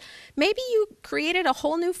the Month. Maybe you created a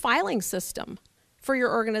whole new filing system for your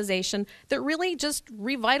organization that really just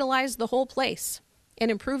revitalized the whole place and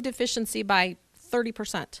improved efficiency by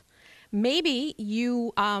 30%. Maybe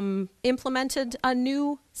you implemented a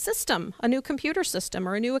new system, a new computer system,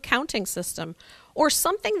 or a new accounting system, or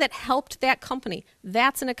something that helped that company.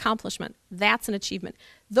 That's an accomplishment. That's an achievement.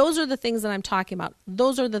 Those are the things that I'm talking about.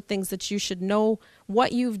 Those are the things that you should know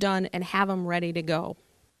what you've done and have them ready to go.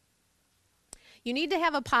 You need to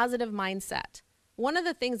have a positive mindset. One of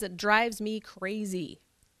the things that drives me crazy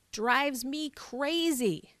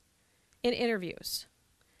in interviews,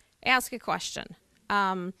 ask a question.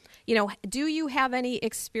 Do you have any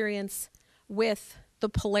experience with the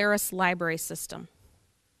Polaris library system?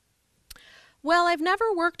 Well, I've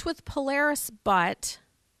never worked with Polaris, but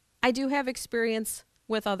I do have experience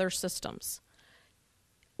with other systems.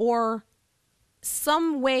 Or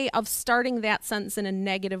some way of starting that sentence in a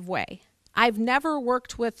negative way. I've never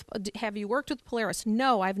worked with, have you worked with Polaris?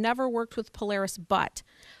 No, I've never worked with Polaris, but.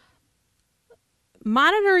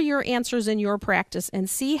 Monitor your answers in your practice and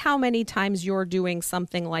see how many times you're doing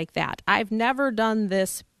something like that. I've never done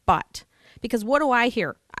this, but. Because what do I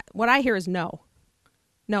hear? What I hear is no.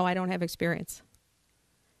 No, I don't have experience.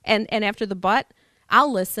 And after the but,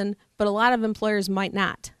 I'll listen, but a lot of employers might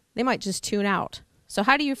not. They might just tune out. So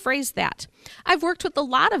how do you phrase that? I've worked with a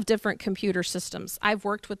lot of different computer systems. I've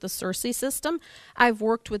worked with the Cersei system. I've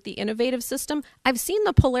worked with the Innovative system. I've seen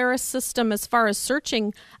the Polaris system as far as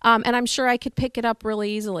searching, and I'm sure I could pick it up really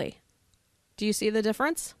easily. Do you see the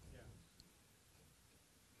difference?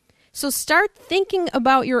 So start thinking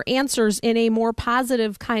about your answers in a more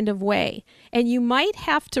positive kind of way. And you might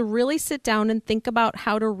have to really sit down and think about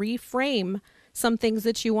how to reframe some things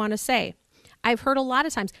that you want to say. I've heard a lot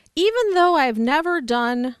of times, even though I've never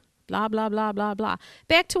done blah, blah, blah, blah, blah.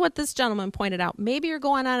 Back to what this gentleman pointed out. Maybe you're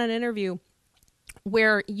going on an interview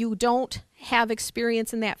where you don't have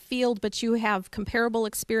experience in that field, but you have comparable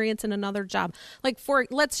experience in another job. Like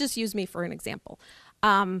let's just use me for an example.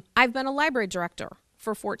 I've been a library director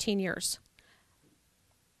for 14 years.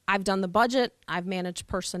 I've done the budget. I've managed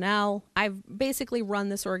personnel. I've basically run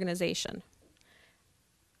this organization.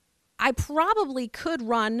 I probably could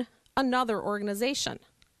run another organization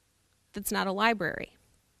that's not a library.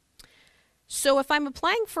 So if I'm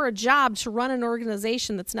applying for a job to run an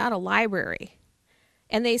organization that's not a library,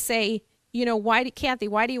 and they say, you know, Kathy,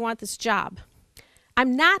 why do you want this job?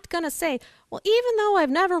 I'm not going to say, well, even though I've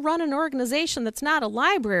never run an organization that's not a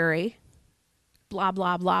library, blah,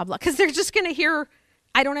 blah, blah, blah, because they're just going to hear,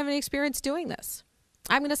 I don't have any experience doing this.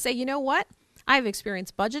 I'm going to say, you know what? I have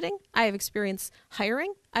experience budgeting. I have experience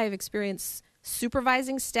hiring. I have experience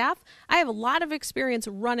supervising staff. I have a lot of experience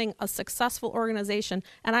running a successful organization,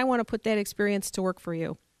 and I want to put that experience to work for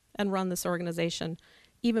you and run this organization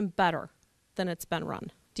even better than it's been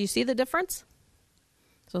run. Do you see the difference?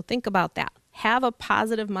 So think about that. Have a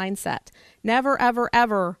positive mindset. Never, ever,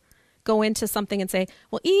 ever go into something and say,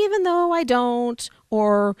 well, even though I don't,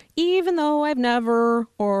 or even though I've never,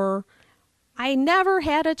 or I never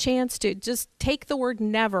had a chance to. Just take the word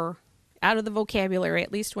never out of the vocabulary,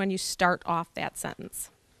 at least when you start off that sentence.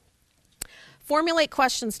 Formulate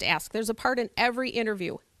questions to ask. There's a part in every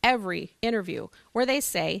interview, where they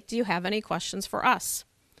say, do you have any questions for us?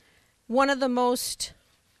 One of the most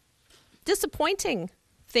disappointing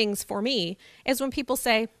things for me is when people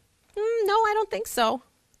say, no, I don't think so.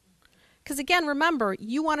 Because again, remember,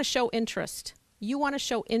 you want to show interest. You want to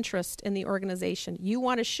show interest in the organization. You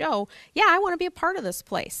want to show, yeah, I want to be a part of this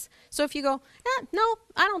place. So if you go, no,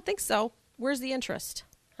 I don't think so, where's the interest,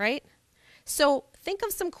 right? So think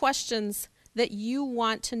of some questions that you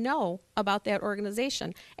want to know about that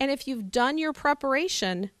organization. And if you've done your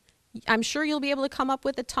preparation, I'm sure you'll be able to come up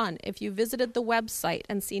with a ton. If you visited the website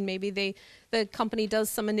and seen maybe the company does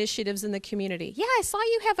some initiatives in the community. Yeah, I saw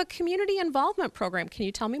you have a community involvement program. Can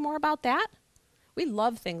you tell me more about that? We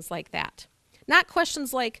love things like that. Not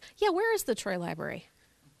questions like, yeah, where is the Troy Library?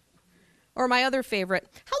 Or my other favorite,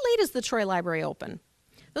 how late is the Troy Library open?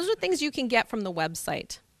 Those are things you can get from the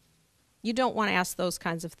website. You don't want to ask those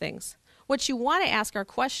kinds of things. What you want to ask are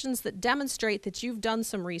questions that demonstrate that you've done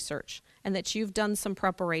some research and that you've done some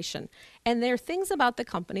preparation. And there are things about the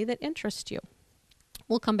company that interest you.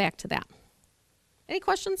 We'll come back to that. Any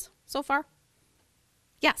questions so far?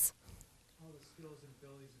 Yes? All the skills and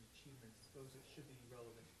abilities and achievements, those that should be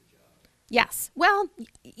relevant to the job. Yes. Well,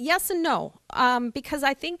 yes and no. Because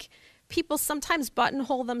I think people sometimes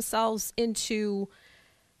buttonhole themselves into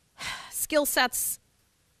skill sets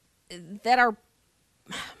that are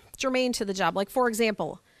germane to the job. Like, for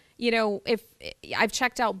example, you know, if I've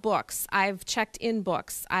checked out books, I've checked in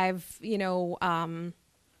books, I've, done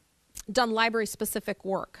library-specific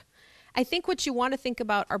work. I think what you want to think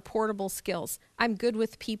about are portable skills. I'm good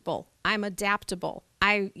with people. I'm adaptable.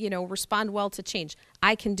 I, respond well to change.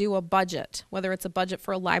 I can do a budget, whether it's a budget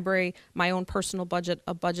for a library, my own personal budget,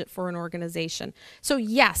 a budget for an organization. So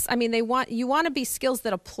yes, I mean, you want to be skills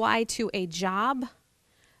that apply to a job,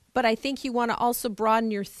 but I think you want to also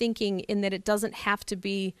broaden your thinking in that it doesn't have to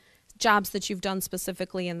be jobs that you've done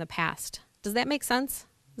specifically in the past. Does that make sense?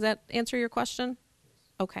 Does that answer your question?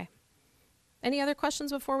 Okay. Any other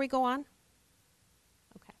questions before we go on?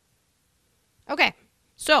 Okay,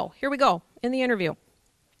 so here we go in the interview.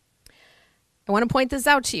 I want to point this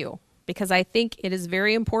out to you because I think it is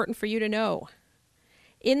very important for you to know.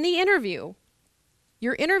 In the interview,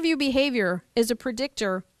 your interview behavior is a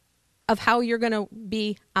predictor of how you're going to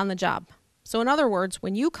be on the job. So in other words,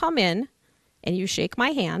 when you come in and you shake my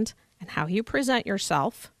hand and how you present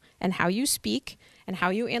yourself and how you speak and how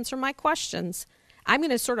you answer my questions, I'm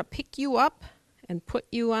going to sort of pick you up and put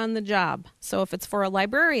you on the job. So if it's for a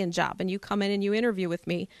librarian job and you come in and you interview with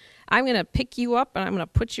me, I'm going to pick you up and I'm going to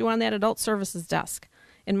put you on that adult services desk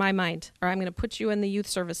in my mind, or I'm going to put you in the youth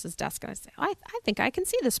services desk. And I say, I think I can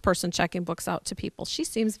see this person checking books out to people. She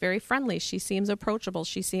seems very friendly. She seems approachable.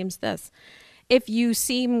 She seems this. If you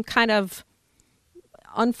seem kind of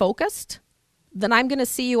unfocused, then I'm going to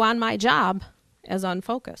see you on my job as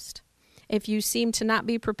unfocused. If you seem to not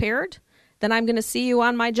be prepared, then I'm going to see you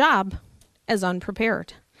on my job as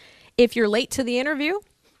unprepared. If you're late to the interview,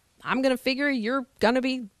 I'm going to figure you're going to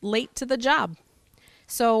be late to the job.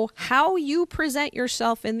 So how you present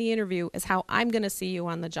yourself in the interview is how I'm going to see you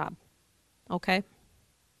on the job. Okay?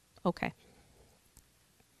 Okay.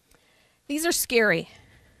 These are scary.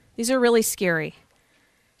 These are really scary.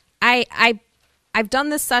 I've done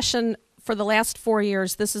this session for the last 4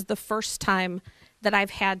 years. This is the first time that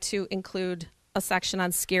I've had to include a section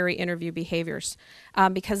on scary interview behaviors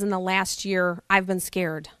because in the last year I've been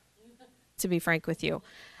scared, to be frank with you.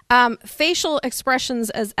 Facial expressions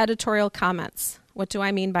as editorial comments. What do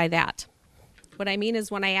I mean by that? What I mean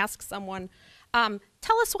is when I ask someone,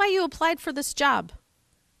 tell us why you applied for this job.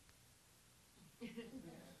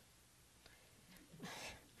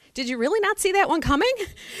 Did you really not see that one coming?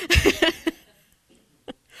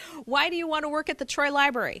 Why do you want to work at the Troy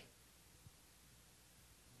Library?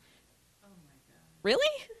 Oh my God.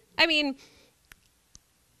 Really? I mean,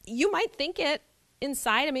 you might think it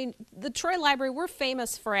inside. I mean, the Troy Library, we're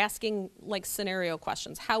famous for asking like scenario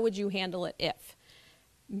questions. How would you handle it if?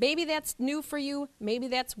 Maybe that's new for you. Maybe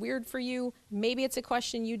that's weird for you. Maybe it's a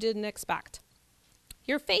question you didn't expect.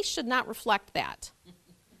 Your face should not reflect that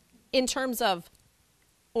in terms of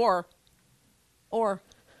or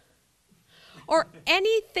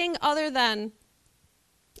anything other than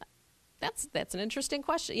that's an interesting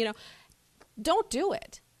question. You know, don't do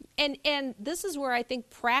it. And this is where I think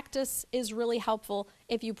practice is really helpful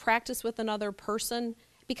if you practice with another person,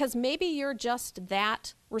 because maybe you're just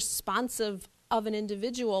that responsive of an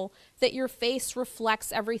individual that your face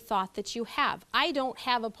reflects every thought that you have. I don't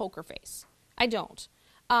have a poker face. I don't.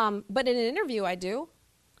 But in an interview I do,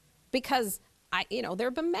 because there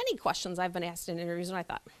have been many questions I've been asked in interviews and I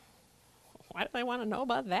thought, why do I want to know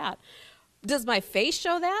about that? Does my face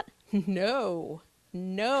show that? No.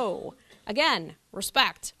 Again,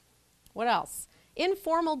 respect. What else?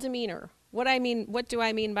 Informal demeanor. What do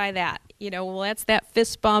I mean by that? Well, that's that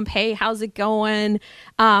fist bump. Hey, how's it going?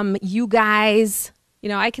 You guys,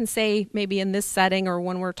 I can say maybe in this setting or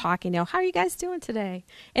when we're talking how are you guys doing today?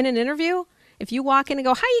 In an interview, if you walk in and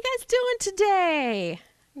go, how are you guys doing today?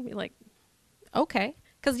 I'd be like, okay.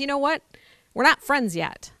 Because you know what? We're not friends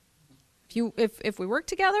yet. If we work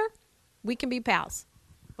together, we can be pals.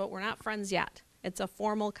 But we're not friends yet. It's a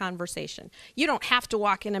formal conversation. You don't have to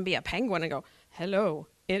walk in and be a penguin and go, hello,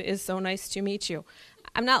 it is so nice to meet you.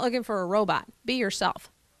 I'm not looking for a robot. Be yourself,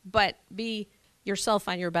 but be yourself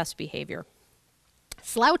on your best behavior.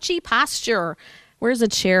 Slouchy posture. Where's a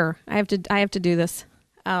chair? I have to do this.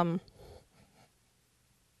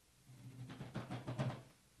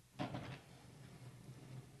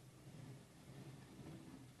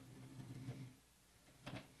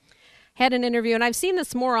 Had an interview, and I've seen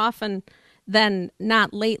this more often than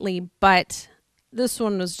not lately, but this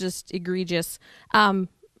one was just egregious.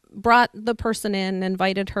 Brought the person in,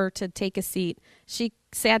 invited her to take a seat. She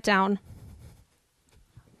sat down.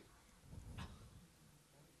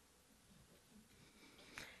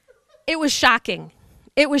 It was shocking.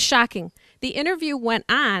 The interview went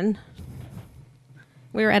on.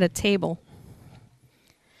 We were at a table.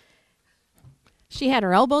 She had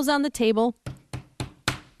her elbows on the table,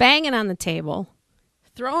 banging on the table,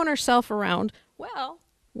 throwing herself around. Well,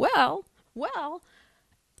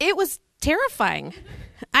 it was terrifying.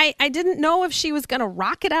 I didn't know if she was going to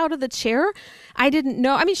rocket out of the chair. I didn't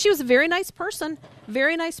know. I mean, she was a very nice person,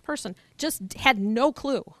 just had no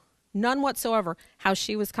clue, none whatsoever, how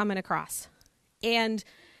she was coming across. And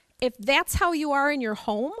if that's how you are in your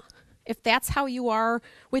home, if that's how you are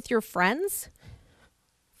with your friends,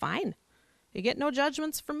 fine. You get no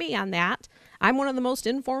judgments from me on that. I'm one of the most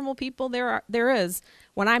informal people there is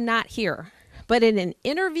when I'm not here. But in an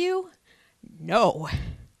interview, no.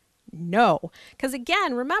 Because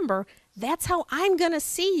again, remember, that's how I'm going to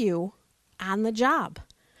see you on the job.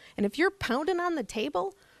 And if you're pounding on the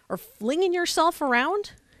table or flinging yourself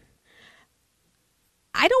around,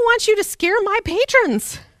 I don't want you to scare my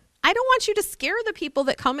patrons. I don't want you to scare the people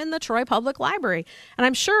that come in the Troy Public Library. And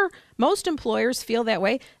I'm sure most employers feel that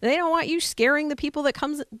way. They don't want you scaring the people that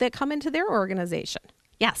come into their organization.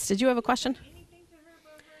 Yes, did you have a question? Anything to her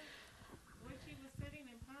about what she was sitting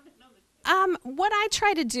and pounding on the What I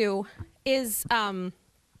try to do is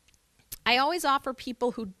I always offer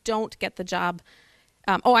people who don't get the job.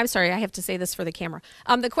 I'm sorry, I have to say this for the camera.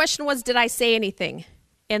 The question was, did I say anything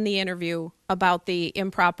in the interview about the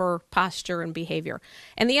improper posture and behavior?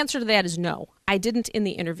 And the answer to that is no, I didn't in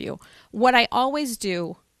the interview. What I always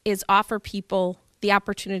do is offer people the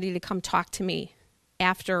opportunity to come talk to me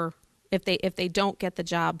after, if they don't get the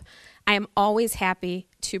job. I am always happy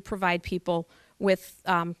to provide people with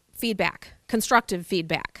feedback, constructive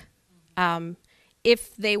feedback,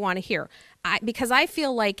 if they want to hear. Because I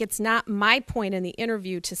feel like it's not my point in the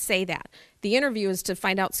interview to say that. The interview is to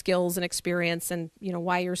find out skills and experience and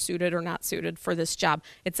why you're suited or not suited for this job.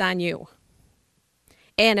 It's on you.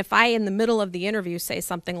 And if I, in the middle of the interview, say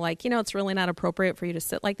something like, it's really not appropriate for you to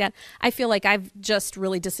sit like that, I feel like I've just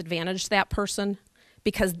really disadvantaged that person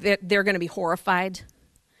because they're going to be horrified.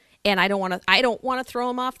 And I don't want to throw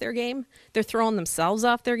them off their game. They're throwing themselves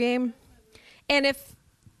off their game. And I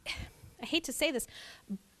hate to say this,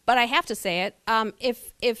 but I have to say it,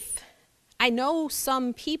 if I know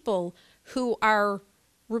some people who are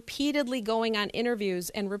repeatedly going on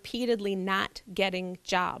interviews and repeatedly not getting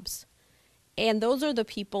jobs. And those are the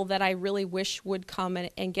people that I really wish would come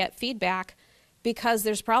and get feedback, because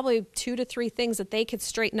there's probably 2 to 3 things that they could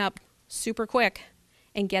straighten up super quick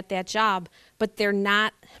and get that job, but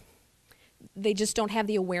they just don't have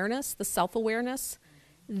the awareness, the self-awareness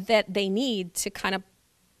that they need to kind of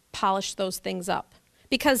polish those things up.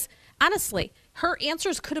 Because honestly, her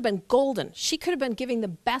answers could have been golden. She could have been giving the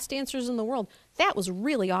best answers in the world. That was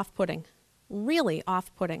really off-putting, really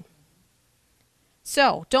off-putting.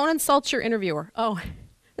 So don't insult your interviewer. Oh,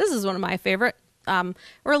 this is one of my favorite. We're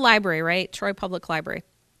a library, right? Troy Public Library.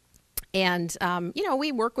 And,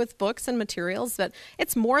 we work with books and materials, but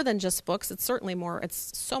it's more than just books. It's certainly more.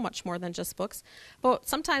 It's so much more than just books. But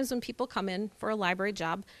sometimes when people come in for a library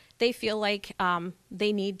job, they feel like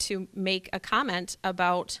they need to make a comment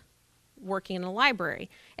about working in a library.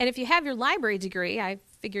 And if you have your library degree, I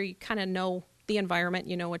figure you kind of know the environment,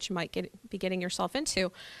 you know what you might be getting yourself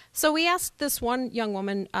into. So we asked this one young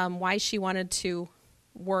woman why she wanted to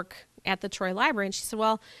work at the Troy Library. And she said,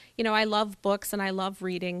 well, I love books and I love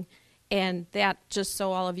reading. And that, just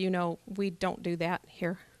so all of you know, we don't do that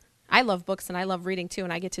here. I love books and I love reading too,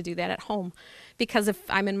 and I get to do that at home. Because if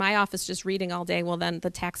I'm in my office just reading all day, well, then the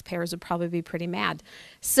taxpayers would probably be pretty mad.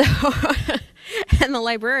 So, and the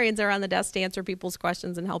librarians are on the desk to answer people's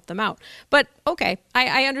questions and help them out. But okay,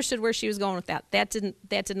 I understood where she was going with that. That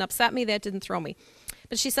didn't upset me. That didn't throw me.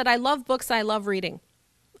 But she said, I love books. I love reading.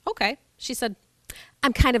 Okay. She said,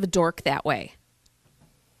 I'm kind of a dork that way.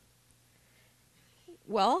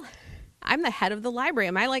 Well, I'm the head of the library.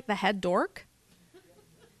 Am I like the head dork?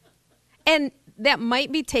 And that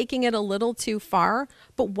might be taking it a little too far,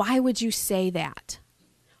 but why would you say that?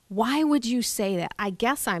 Why would you say that? I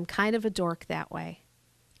guess I'm kind of a dork that way.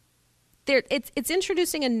 It's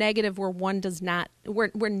introducing a negative where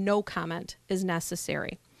where no comment is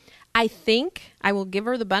necessary. I think, I will give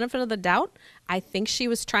her the benefit of the doubt, I think she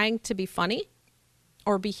was trying to be funny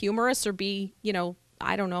or be humorous or be,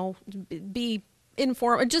 I don't know, be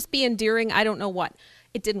informal, just be endearing, I don't know what.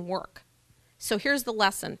 It didn't work. So here's the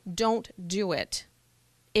lesson. Don't do it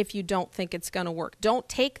if you don't think it's going to work. Don't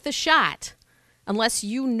take the shot unless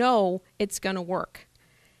you know it's going to work.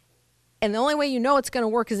 And the only way you know it's going to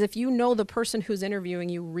work is if you know the person who's interviewing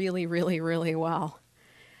you really, really, really well.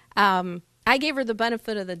 I gave her the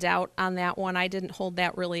benefit of the doubt on that one. I didn't hold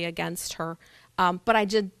that really against her. But I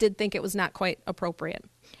did think it was not quite appropriate.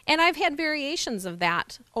 And I've had variations of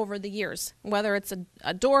that over the years, whether it's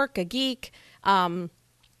a dork, a geek.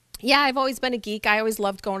 Yeah, I've always been a geek. I always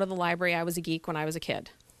loved going to the library. I was a geek when I was a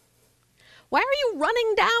kid. Why are you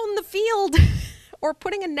running down the field or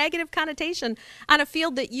putting a negative connotation on a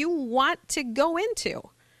field that you want to go into?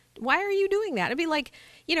 Why are you doing that? It'd be like,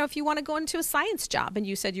 if you want to go into a science job and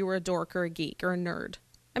you said you were a dork or a geek or a nerd.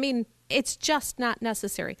 I mean, it's just not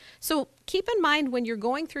necessary. So keep in mind when you're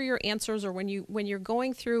going through your answers or when you're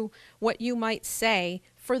going through what you might say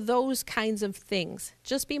for those kinds of things,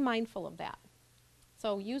 just be mindful of that.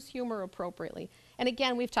 So use humor appropriately. And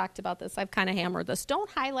again, we've talked about this. I've kind of hammered this. Don't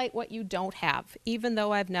highlight what you don't have, even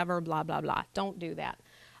though I've never blah, blah, blah. Don't do that.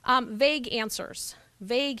 Vague answers.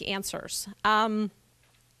 Vague answers.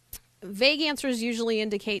 Vague answers usually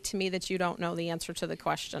indicate to me that you don't know the answer to the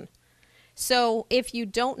question. So if you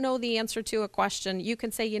don't know the answer to a question, you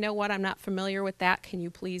can say, you know what, I'm not familiar with that. Can you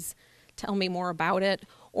please tell me more about it?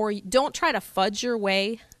 Or don't try to fudge your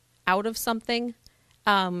way out of something.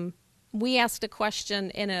 We asked a question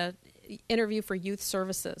in an interview for youth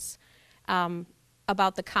services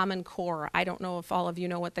about the Common Core. I don't know if all of you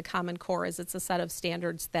know what the Common Core is. It's a set of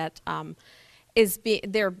standards that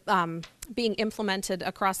they're being implemented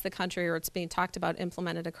across the country, or it's being talked about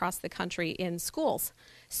implemented across the country in schools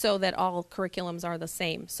so that all curriculums are the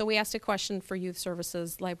same. So we asked a question for youth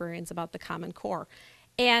services librarians about the Common Core.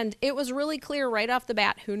 And it was really clear right off the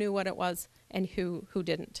bat who knew what it was and who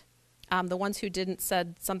didn't. The ones who didn't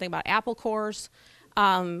said something about apple cores,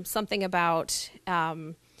 something about,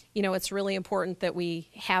 it's really important that we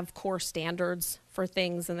have core standards for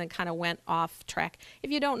things, and then kind of went off track.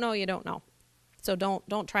 If you don't know, you don't know. So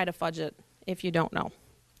don't try to fudge it if you don't know.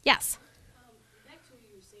 Yes? Back to what you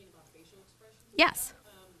were saying about facial expressions. Yes.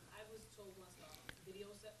 I was told once about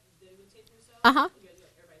videotape yourself. Uh-huh.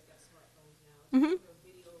 Everybody's got smartphones now. Mm-hmm.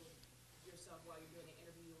 Video yourself while you're doing an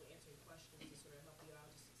interview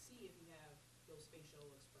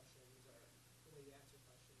facial expressions or the way you answer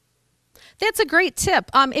questions. That's a great tip.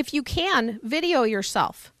 If you can, video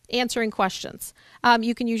yourself answering questions.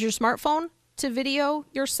 You can use your smartphone to video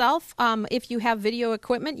yourself. If you have video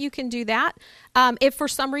equipment, you can do that. If for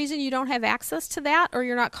some reason you don't have access to that, or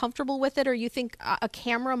you're not comfortable with it, or you think a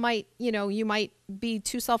camera might, you might be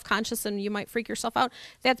too self-conscious and you might freak yourself out,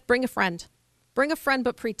 bring a friend. Bring a friend,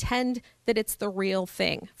 but pretend that it's the real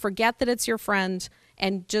thing. Forget that it's your friend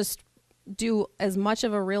and just do as much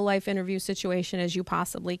of a real life interview situation as you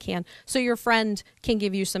possibly can so your friend can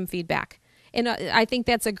give you some feedback. And I think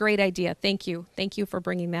that's a great idea. Thank you. Thank you for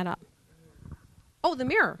bringing that up. Oh, the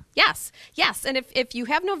mirror. Yes. Yes. And if you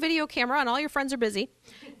have no video camera and all your friends are busy,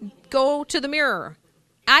 go to the mirror.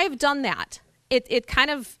 I've done that.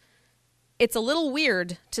 It's a little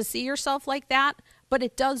weird to see yourself like that, but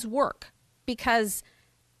it does work because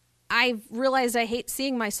I've realized I hate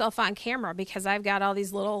seeing myself on camera because I've got all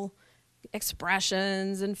these little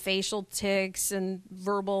expressions and facial tics and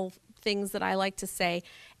verbal things that I like to say.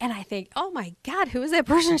 And I think, oh my God, who is that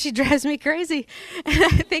person? She drives me crazy. And I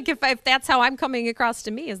think if that's how I'm coming across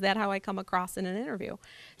to me, is that how I come across in an interview?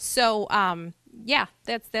 So yeah,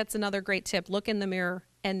 that's another great tip. Look in the mirror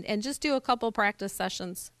and just do a couple practice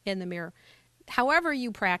sessions in the mirror. However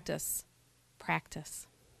you practice.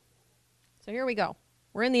 So here we go.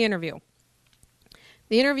 We're in the interview.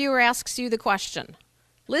 The interviewer asks you the question.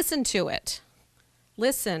 Listen to it.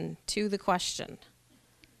 Listen to the question.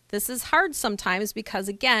 This is hard sometimes because,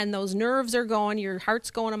 again, those nerves are going, your heart's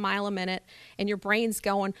going a mile a minute, and your brain's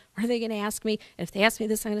going, what are they going to ask me? And if they ask me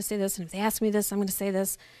this, I'm going to say this. And if they ask me this, I'm going to say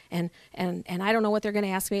this. And I don't know what they're going to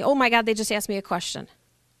ask me. Oh, my God, they just asked me a question.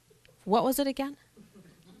 What was it again?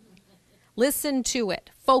 Listen to it.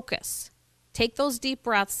 Focus. Take those deep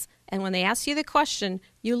breaths, and when they ask you the question,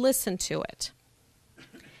 you listen to it.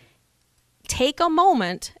 Take a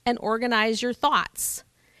moment and organize your thoughts.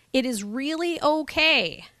 It is really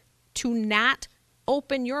okay to not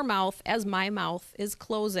open your mouth as my mouth is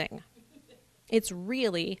closing. It's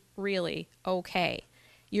really, really okay.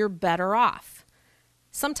 You're better off.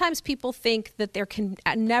 Sometimes people think that there can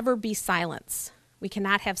never be silence. We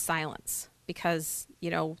cannot have silence because,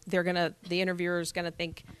 the interviewer is going to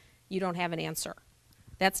think you don't have an answer.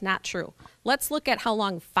 That's not true. Let's look at how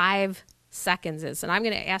long 5 seconds is. And I'm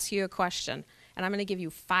going to ask you a question, and I'm going to give you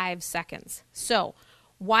 5 seconds. So,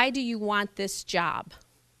 why do you want this job?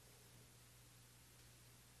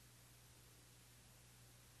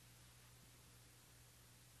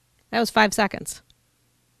 That was 5 seconds.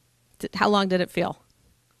 How long did it feel?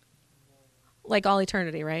 Like all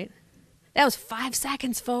eternity, right? That was 5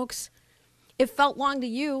 seconds, folks. It felt long to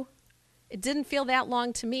you. It didn't feel that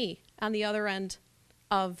long to me on the other end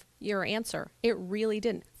of your answer. It really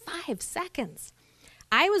didn't. 5 seconds.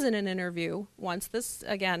 I was in an interview once. This,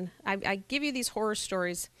 again, I give you these horror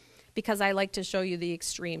stories because I like to show you the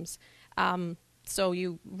extremes. So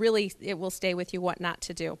it will stay with you what not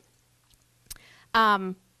to do.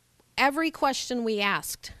 Every question we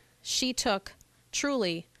asked, she took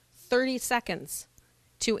truly 30 seconds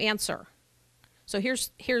to answer. So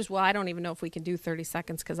here's well, I don't even know if we can do 30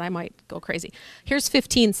 seconds because I might go crazy. Here's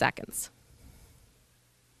 15 seconds.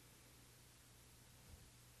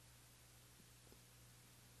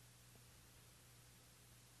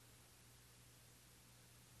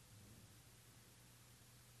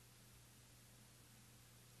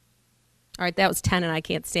 All right, that was 10 and I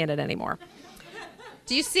can't stand it anymore.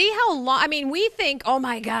 Do you see how long? I mean, we think, oh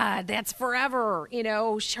my God, that's forever.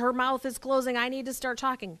 Her mouth is closing. I need to start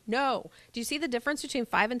talking. No. Do you see the difference between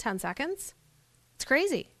 5 and 10 seconds? It's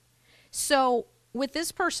crazy. So with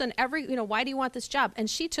this person, why do you want this job? And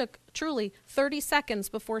she took truly 30 seconds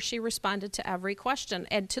before she responded to every question.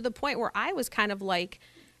 And to the point where I was kind of like,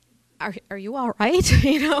 are you all right?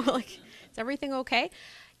 Is everything okay?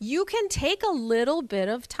 You can take a little bit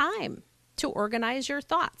of time to organize your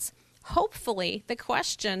thoughts. Hopefully, the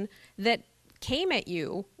question that came at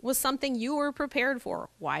you was something you were prepared for.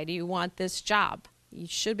 Why do you want this job? You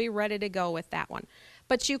should be ready to go with that one.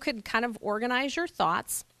 But you could kind of organize your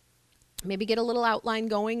thoughts, maybe get a little outline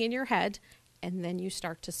going in your head, and then you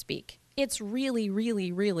start to speak. It's really,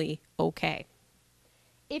 really, really okay.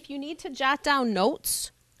 If you need to jot down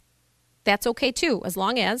notes, that's okay too, as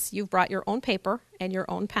long as you've brought your own paper and your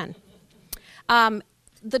own pen.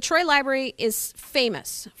 The Troy Library is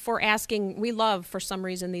famous for asking, we love for some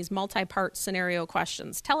reason these multi-part scenario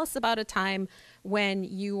questions. Tell us about a time when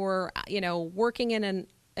you were, working in an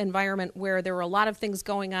environment where there were a lot of things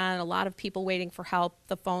going on, a lot of people waiting for help,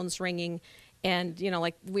 the phone's ringing, and,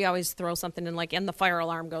 we always throw something in and the fire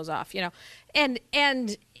alarm goes off,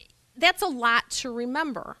 and that's a lot to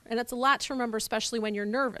remember, and it's a lot to remember, especially when you're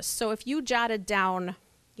nervous. So if you jotted down,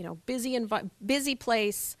 busy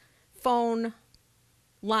place, phone,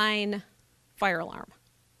 line, fire alarm,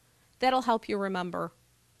 that'll help you remember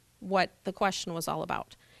what the question was all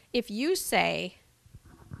about. If you say,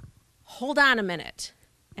 hold on a minute,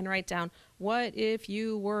 and write down, what if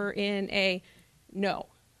you were in a no?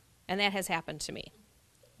 And that has happened to me.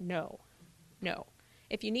 No.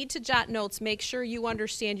 If you need to jot notes, make sure you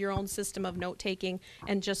understand your own system of note-taking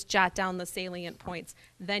and just jot down the salient points.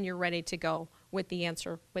 Then you're ready to go with the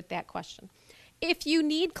answer with that question. If you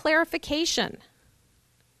need clarification,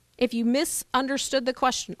 if you misunderstood the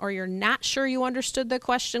question or you're not sure you understood the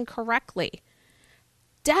question correctly,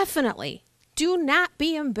 definitely do not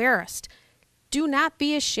be embarrassed. Do not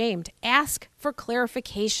be ashamed. Ask for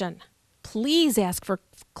clarification. Please ask for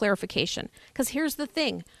clarification. Because here's the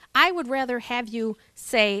thing. I would rather have you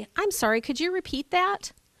say, I'm sorry, could you repeat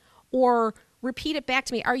that? Or repeat it back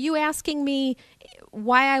to me. Are you asking me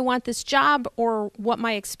why I want this job or what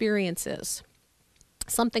my experience is?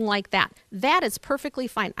 Something like that. That is perfectly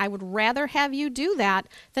fine. I would rather have you do that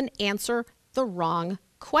than answer the wrong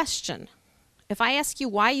question. If I ask you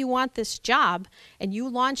why you want this job and you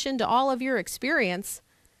launch into all of your experience,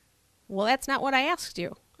 well, that's not what I asked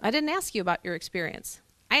you. I didn't ask you about your experience.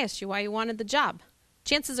 I asked you why you wanted the job.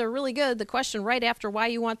 Chances are really good the question right after why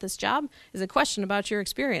you want this job is a question about your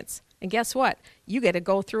experience. And guess what? You get to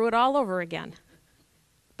go through it all over again.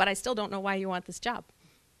 But I still don't know why you want this job.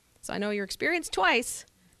 So I know your experience twice,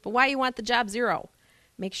 but why you want the job 0.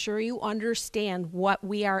 Make sure you understand what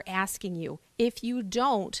we are asking you. If you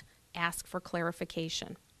don't, ask for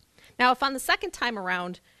clarification. Now, if on the second time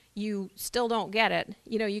around you still don't get it,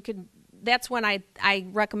 that's when I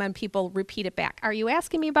recommend people repeat it back. Are you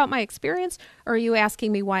asking me about my experience, or are you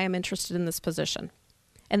asking me why I'm interested in this position?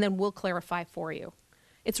 And then we'll clarify for you.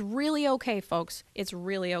 It's really okay, folks. It's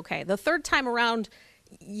really okay. The third time around,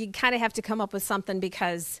 you kind of have to come up with something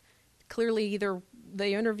because clearly either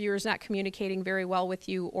the interviewer is not communicating very well with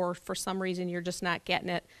you or for some reason you're just not getting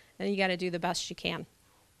it, and you got to do the best you can.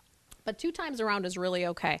 But 2 times around is really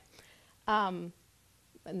okay. And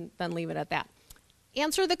then leave it at that.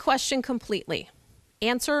 Answer the question completely.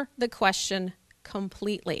 Answer the question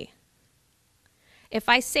completely. If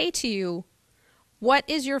I say to you, what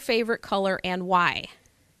is your favorite color and why?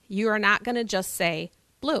 You are not going to just say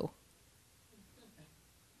blue.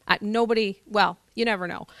 You never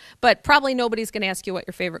know. But probably nobody's going to ask you what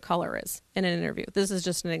your favorite color is in an interview. This is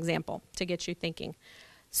just an example to get you thinking.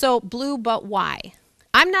 So blue, but why?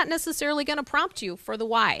 I'm not necessarily going to prompt you for the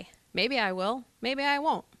why. Maybe I will. Maybe I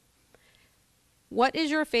won't. What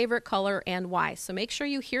is your favorite color and why? So make sure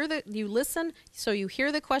you listen so you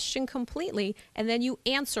hear the question completely and then you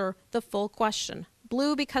answer the full question.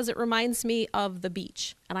 Blue because it reminds me of the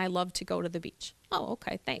beach and I love to go to the beach. Oh,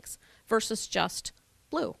 okay, thanks. Versus just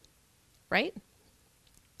blue, right?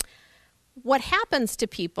 What happens to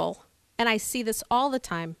people, and I see this all the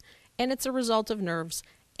time, and it's a result of nerves,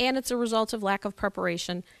 and it's a result of lack of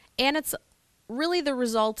preparation, and it's really the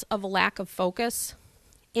result of a lack of focus,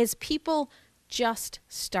 is people just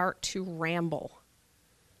start to ramble.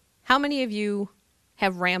 How many of you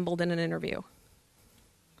have rambled in an interview?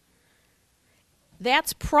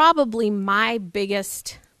 That's probably my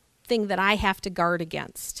biggest thing that I have to guard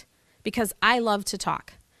against because I love to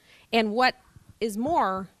talk. And what is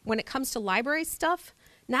more, when it comes to library stuff,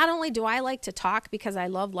 not only do I like to talk because I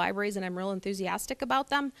love libraries and I'm real enthusiastic about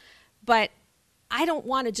them, but I don't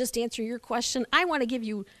want to just answer your question. I want to give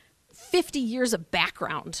you 50 years of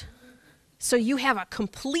background so you have a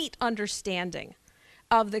complete understanding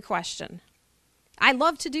of the question. I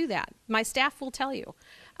love to do that. My staff will tell you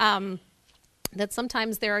that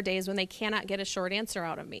sometimes there are days when they cannot get a short answer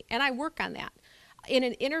out of me, and I work on that. In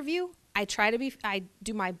an interview, I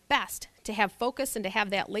do my best to have focus and to have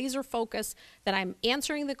that laser focus that I'm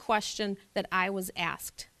answering the question that I was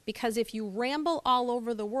asked. Because if you ramble all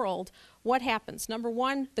over the world, what happens? Number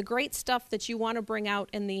one, the great stuff that you want to bring out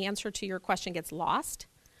in the answer to your question gets lost.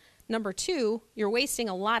 Number two, you're wasting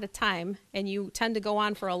a lot of time and you tend to go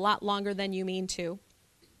on for a lot longer than you mean to.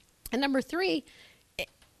 And number three,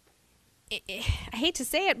 I hate to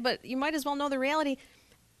say it, but you might as well know the reality,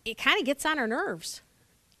 it kind of gets on our nerves.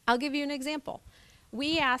 I'll give you an example.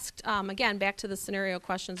 We asked, again, back to the scenario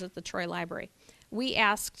questions at the Troy Library, we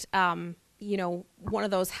asked, one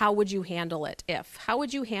of those, how would you handle it if? How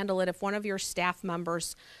would you handle it if one of your staff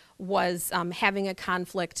members was having a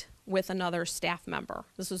conflict with another staff member?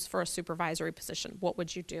 This was for a supervisory position. What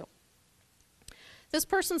would you do? This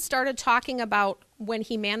person started talking about when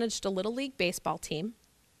he managed a Little League baseball team.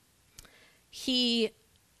 He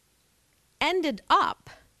ended up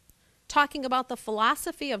talking about the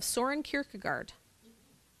philosophy of Soren Kierkegaard.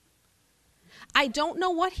 I don't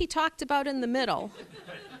know what he talked about in the middle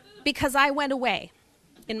because I went away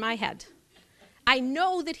in my head. I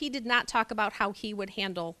know that he did not talk about how he would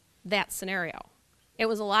handle that scenario. It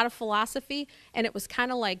was a lot of philosophy, and it was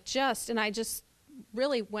kind of like and I just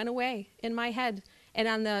really went away in my head. And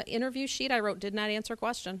on the interview sheet, I wrote, did not answer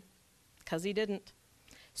question, because he didn't.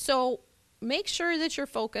 So make sure that you're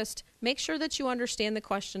focused. Make sure that you understand the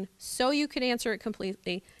question so you can answer it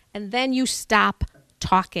completely, and then you stop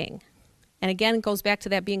talking. And again, it goes back to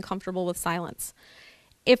that being comfortable with silence.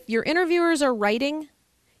 If your interviewers are writing,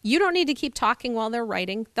 you don't need to keep talking while they're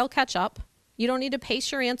writing. They'll catch up. You don't need to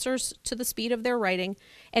pace your answers to the speed of their writing.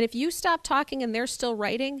 And if you stop talking and they're still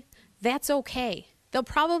writing, that's okay. They'll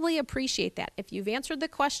probably appreciate that. If you've answered the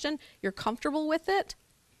question, you're comfortable with it,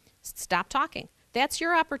 stop talking. That's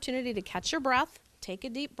your opportunity to catch your breath, take a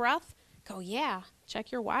deep breath, go, yeah,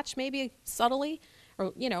 check your watch maybe subtly,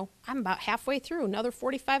 or, I'm about halfway through, another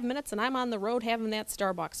 45 minutes, and I'm on the road having that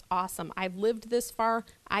Starbucks. Awesome. I've lived this far.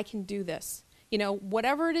 I can do this.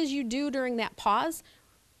 Whatever it is you do during that pause,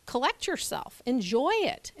 collect yourself. Enjoy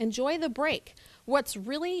it. Enjoy the break. What's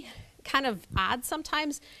really kind of odd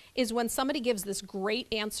sometimes is when somebody gives this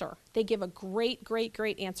great answer. They give a great, great,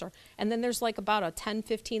 great answer. And then there's like about a 10,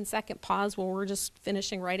 15 second pause where we're just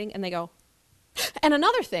finishing writing, and they go, and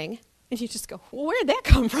another thing, and you just go, well, where'd that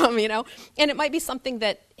come from, And it might be something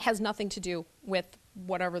that has nothing to do with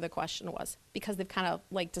whatever the question was, because they've kind of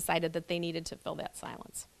like decided that they needed to fill that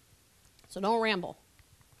silence. So don't ramble.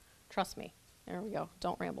 Trust me. There we go.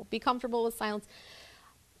 Don't ramble. Be comfortable with silence.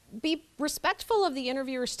 Be respectful of the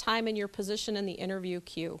interviewer's time and your position in the interview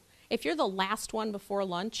queue. If you're the last one before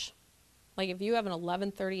lunch, like if you have an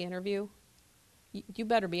 11:30 interview, you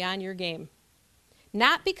better be on your game.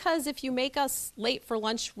 Not because if you make us late for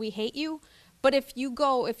lunch, we hate you, but if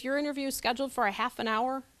your interview is scheduled for a half an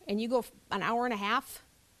hour and you go an hour and a half,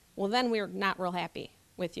 well, then we're not real happy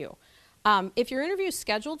with you. If your interview is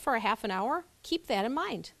scheduled for a half an hour, keep that in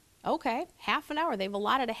mind. Okay, half an hour. They've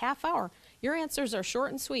allotted a half hour. Your answers are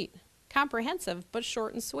short and sweet. Comprehensive, but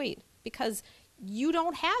short and sweet. Because you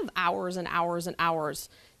don't have hours and hours and hours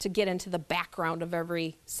to get into the background of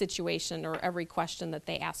every situation or every question that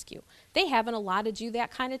they ask you. They haven't allotted you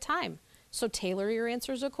that kind of time. So tailor your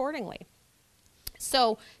answers accordingly.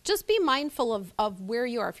 So just be mindful of where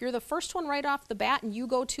you are. If you're the first one right off the bat and you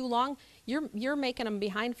go too long, you're making them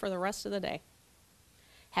behind for the rest of the day.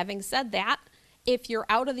 Having said that, if you're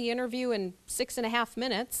out of the interview in 6.5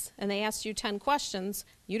 minutes and they asked you 10 questions,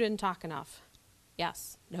 you didn't talk enough.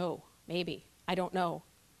 Yes, no, maybe, I don't know.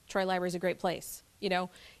 Troy Library is a great place.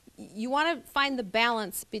 You want to find the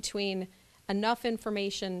balance between enough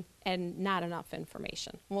information and not enough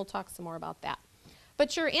information. And we'll talk some more about that.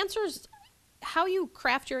 But your answers, how you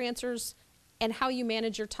craft your answers and how you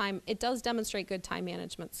manage your time, it does demonstrate good time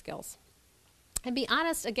management skills. And be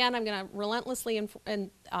honest, again, I'm going to relentlessly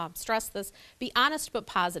stress this, be honest but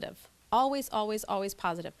positive. Always, always, always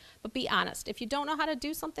positive. But be honest. If you don't know how to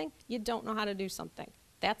do something, you don't know how to do something.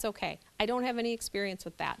 That's okay. I don't have any experience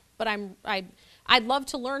with that, but I'd love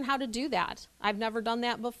to learn how to do that. I've never done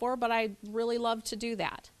that before, but I'd really love to do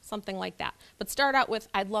that, something like that. But start out with,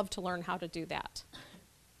 I'd love to learn how to do that,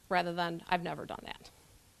 rather than, I've never done that.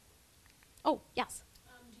 Oh, yes?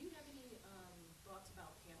 Do you have any thoughts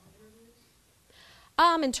about panel interviews?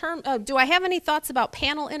 Do I have any thoughts about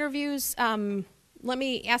panel interviews? Let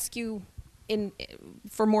me ask you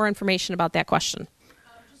for more information about that question.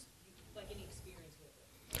 Just like any experience with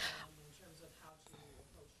it, in terms of how to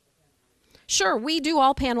approach a panel interview. Sure, we do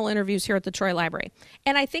all panel interviews here at the Troy Library.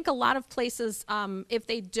 And I think a lot of places, if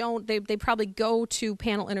they don't, they probably go to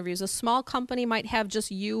panel interviews. A small company might have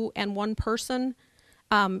just you and one person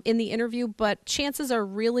in the interview, but chances are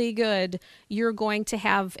really good you're going to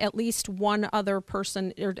have at least one other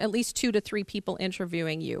person, or at least 2 to 3 people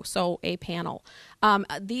interviewing you, so a panel.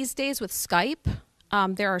 These days with Skype,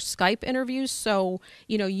 there are Skype interviews, so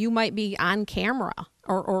you might be on camera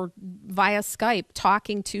or via Skype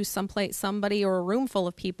talking to somebody or a room full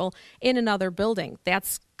of people in another building.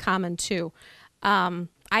 That's common too.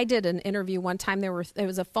 I did an interview one time. It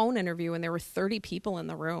was a phone interview, and there were 30 people in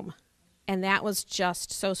the room. And that was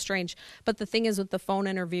just so strange. But the thing is, with the phone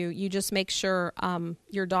interview, you just make sure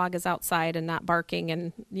your dog is outside and not barking,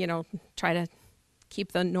 and, try to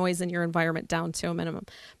keep the noise in your environment down to a minimum.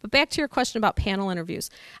 But back to your question about panel interviews.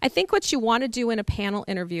 I think what you want to do in a panel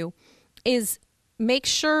interview is make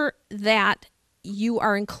sure that you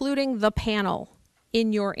are including the panel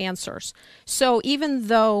in your answers. So even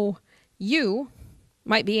though you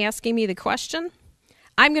might be asking me the question,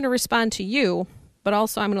 I'm going to respond to you, but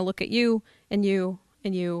also I'm going to look at you and you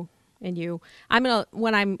and you and you. I'm gonna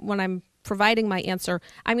when I'm providing my answer,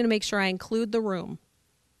 I'm gonna make sure I include the room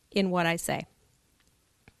in what I say.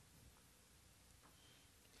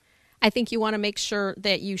 I think you want to make sure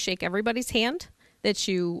that you shake everybody's hand, that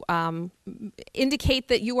you indicate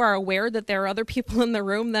that you are aware that there are other people in the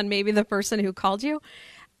room than maybe the person who called you.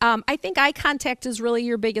 I think eye contact is really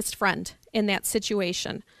your biggest friend in that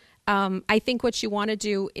situation. I think what you want to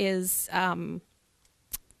do is,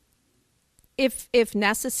 if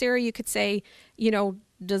necessary, you could say,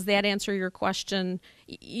 does that answer your question,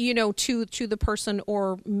 to the person,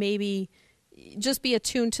 or maybe just be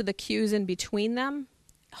attuned to the cues in between them.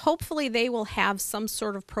 Hopefully they will have some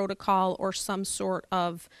sort of protocol or some sort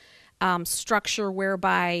of structure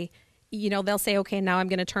whereby, they'll say, okay, now I'm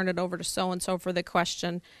going to turn it over to so-and-so for the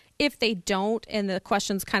question. If they don't, and the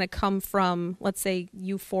questions kind of come from, let's say,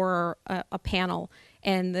 you for a panel,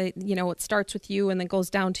 and it starts with you and then goes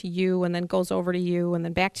down to you and then goes over to you and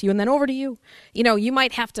then back to you and then over to you, you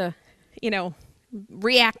might have to,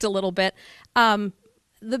 react a little bit. The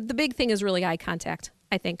big thing is really eye contact,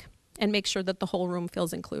 I think, and make sure that the whole room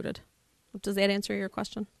feels included. Does that answer your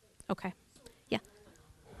question? Okay. Yeah.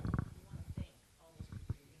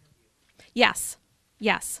 Yes.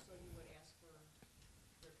 Yes.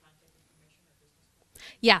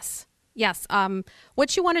 Yes. Yes.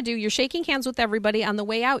 What you want to do, you're shaking hands with everybody. On the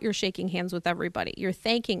way out, you're shaking hands with everybody. You're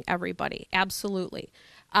thanking everybody. Absolutely.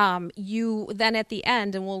 You then at the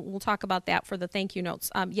end, and we'll talk about that for the thank you notes.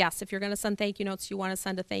 Yes, if you're going to send thank you notes, you want to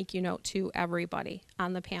send a thank you note to everybody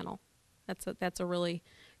on the panel. That's a really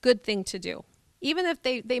good thing to do. Even if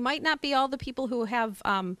they might not be all the people who have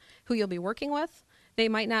who you'll be working with. They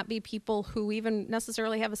might not be people who even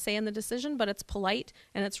necessarily have a say in the decision, but it's polite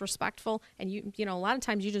and it's respectful, and a lot of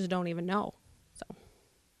times you just don't even know. So.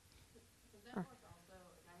 Does that work also?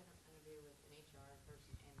 I had an interview with an HR person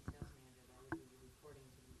and a sales manager that would be reporting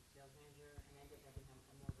to the sales manager, and I think I can have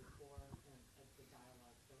a more rapport and the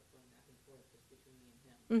dialogue going back and forth just between me and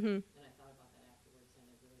him. Mm-hmm. And I thought about that afterwards, and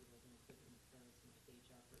it really wasn't equipping for the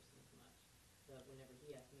HR person as much. But whenever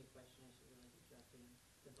he asked me a question, I should really be directing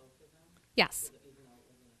to both of them. Yes. Even though it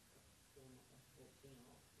wasn't a full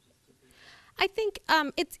panel, just two people. I think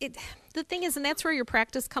the thing is, and that's where your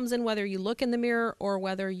practice comes in, whether you look in the mirror or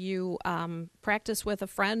whether you practice with a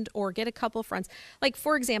friend or get a couple of friends. Like,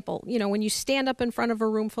 for example, when you stand up in front of a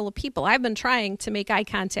room full of people, I've been trying to make eye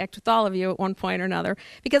contact with all of you at one point or another,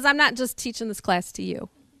 because I'm not just teaching this class to you,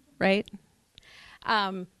 right?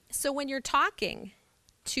 So when you're talking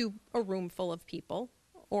to a room full of people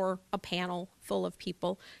or a panel full of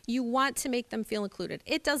people, you want to make them feel included.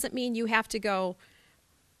 It doesn't mean you have to go,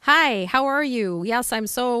 hi, how are you? Yes, I'm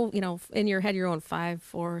so, in your head, you're going 5,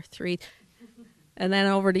 4, 3, and then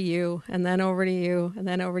over to you, and then over to you, and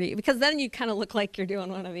then over to you, because then you kind of look like you're doing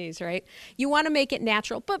one of these, right? You want to make it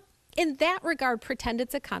natural, but in that regard, pretend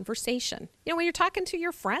it's a conversation. When you're talking to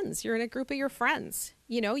your friends, you're in a group of your friends,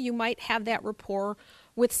 you might have that rapport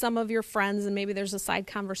with some of your friends, and maybe there's a side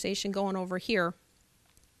conversation going over here.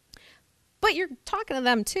 But you're talking to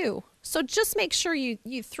them too. So just make sure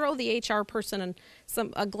you throw the HR person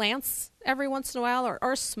a glance every once in a while,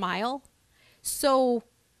 or a smile. So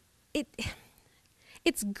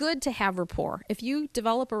it's good to have rapport. If you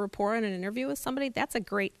develop a rapport in an interview with somebody, that's a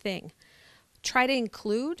great thing. Try to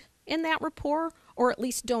include in that rapport, or at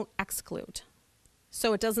least don't exclude.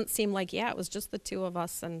 So it doesn't seem like, it was just the two of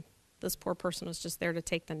us and this poor person was just there to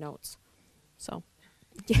take the notes. So,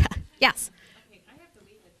 yeah, yes. Okay, I have to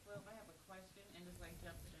leave at 12. I have a question, and it's like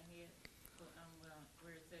jumping ahead. So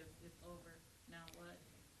where it says it's over. Now what?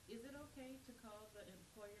 Is it okay to call the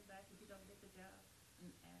employer back if you don't get the job and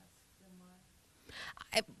ask them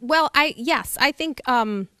why? Yes, I think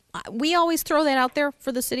we always throw that out there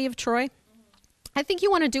for the city of Troy. I think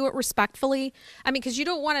you want to do it respectfully. because you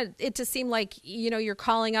don't want it to seem like, you're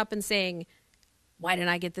calling up and saying, why didn't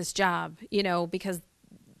I get this job? Because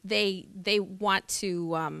they want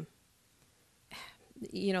to,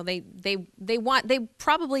 they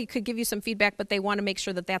probably could give you some feedback, but they want to make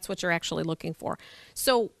sure that that's what you're actually looking for.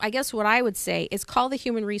 So I guess what I would say is call the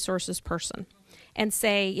human resources person and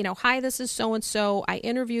say, hi, this is so-and-so. I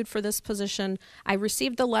interviewed for this position. I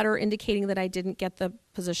received a letter indicating that I didn't get the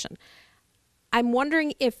position. I'm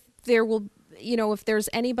wondering if there will, if there's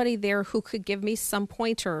anybody there who could give me some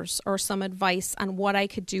pointers or some advice on what I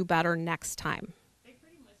could do better next time. They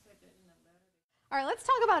pretty much said that in the letter. All right, let's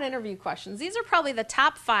talk about interview questions. These are probably the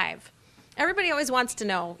top 5. Everybody always wants to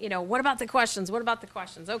know, what about the questions? What about the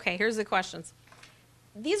questions? Okay, here's the questions.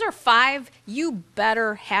 These are 5 you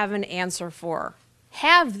better have an answer for.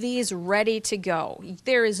 Have these ready to go.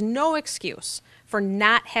 There is no excuse for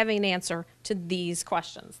not having an answer to these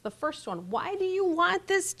questions. The first one, why do you want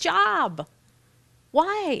this job?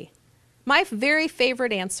 Why? My very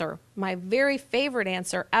favorite answer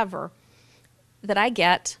ever that I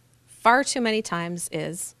get far too many times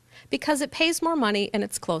is because it pays more money and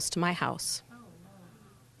it's close to my house.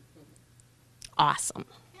 Awesome.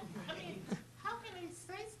 I mean, how can they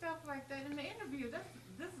say stuff like that in the interview?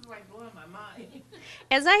 This is like blowing my mind.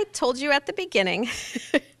 As I told you at the beginning,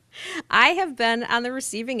 I have been on the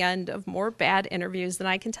receiving end of more bad interviews than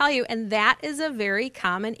I can tell you, and that is a very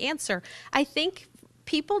common answer. I think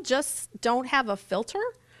people just don't have a filter,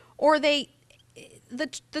 or the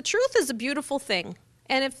truth is a beautiful thing.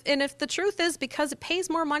 And if the truth is because it pays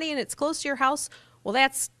more money and it's close to your house, well,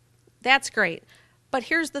 that's great. But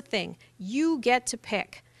here's the thing, you get to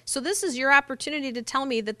pick. So this is your opportunity to tell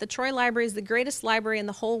me that the Troy Library is the greatest library in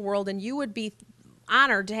the whole world, and you would be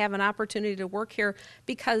honored to have an opportunity to work here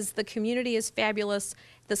because the community is fabulous,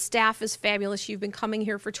 the staff is fabulous, you've been coming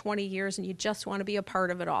here for 20 years and you just want to be a part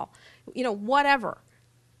of it all. You know, whatever.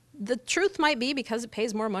 The truth might be because it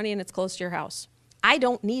pays more money and it's close to your house. I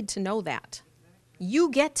don't need to know that. You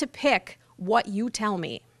get to pick what you tell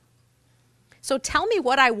me. So tell me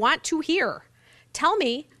what I want to hear. Tell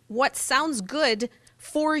me what sounds good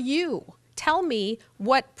for you. Tell me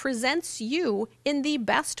what presents you in the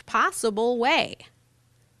best possible way.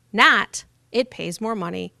 Not, it pays more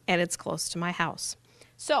money and it's close to my house.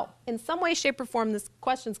 So, in some way, shape, or form, this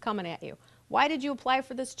question's coming at you. Why did you apply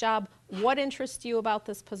for this job? What interests you about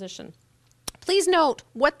this position? Please note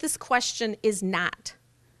what this question is not.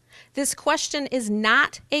 This question is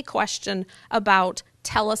not a question about,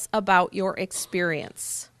 tell us about your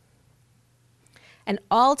experience. An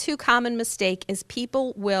all too common mistake is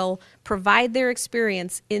people will provide their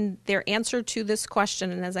experience in their answer to this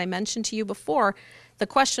question. And as I mentioned to you before, the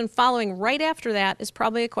question following right after that is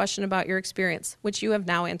probably a question about your experience, which you have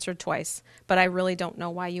now answered twice. But I really don't know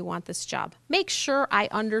why you want this job. Make sure I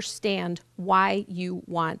understand why you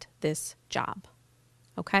want this job.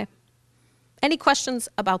 Okay? Any questions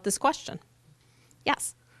about this question?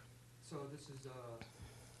 Yes? So this is,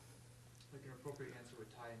 like an appropriate answer would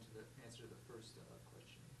tie into the answer to the first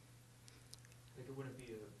question. Like it wouldn't be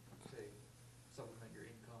say, supplement your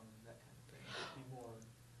income, that kind of thing. It'd be more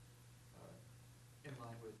in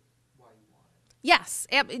line with why you want it. Yes,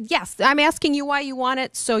 yes. I'm asking you why you want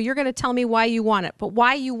it, so you're going to tell me why you want it. But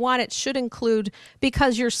why you want it should include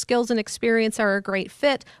because your skills and experience are a great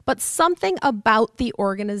fit, but something about the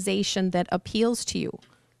organization that appeals to you.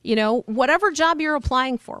 You know, whatever job you're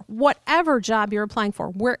applying for, wherever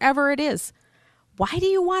it is, why do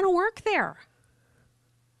you want to work there?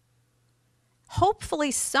 Hopefully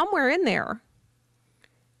somewhere in there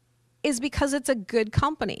is because it's a good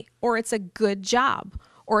company, or it's a good job,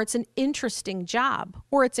 or it's an interesting job,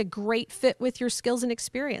 or it's a great fit with your skills and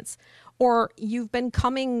experience, or you've been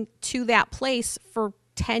coming to that place for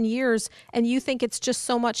 10 years and you think it's just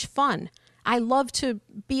so much fun. I love to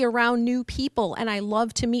be around new people and I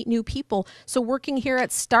love to meet new people. So working here at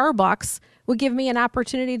Starbucks would give me an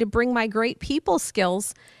opportunity to bring my great people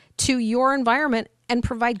skills to your environment and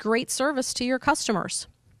provide great service to your customers.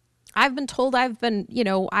 I've been told I'm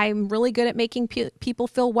really good at making people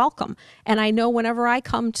feel welcome. And I know whenever I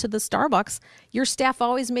come to the Starbucks, your staff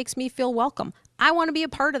always makes me feel welcome. I want to be a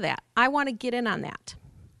part of that. I want to get in on that.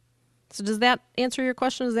 So does that answer your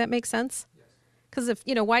question? Does that make sense? Because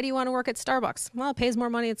why do you want to work at Starbucks? Well, it pays more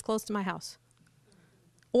money. It's close to my house.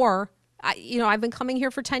 Or, I've been coming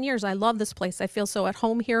here for 10 years. I love this place. I feel so at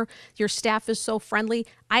home here. Your staff is so friendly.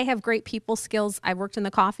 I have great people skills. I worked in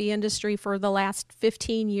the coffee industry for the last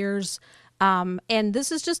 15 years. And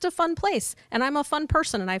this is just a fun place. And I'm a fun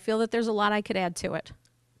person. And I feel that there's a lot I could add to it.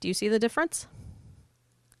 Do you see the difference?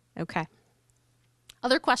 Okay.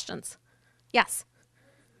 Other questions? Yes.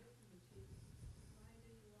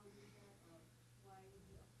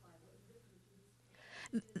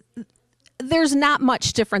 There's not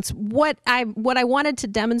much difference. What I wanted to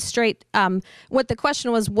demonstrate, what the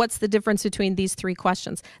question was, what's the difference between these three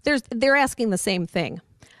questions? They're asking the same thing.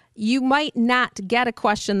 You might not get a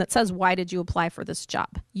question that says, why did you apply for this job?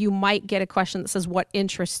 You might get a question that says, what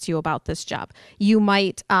interests you about this job? You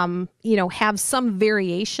might, have some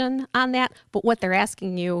variation on that, but what they're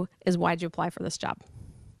asking you is, why did you apply for this job?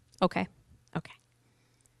 Okay.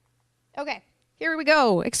 Here we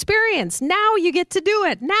go. Experience. Now you get to do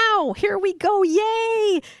it. Now, here we go.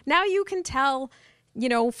 Yay. Now you can tell,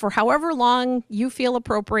 for however long you feel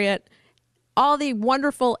appropriate, all the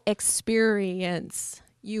wonderful experience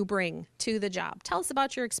you bring to the job. Tell us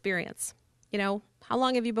about your experience. How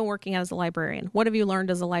long have you been working as a librarian? What have you learned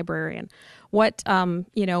as a librarian? What,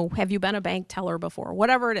 have you been a bank teller before?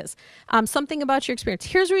 Whatever it is. Something about your experience.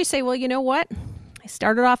 Here's where you say, well, you know what? I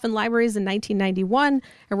started off in libraries in 1991.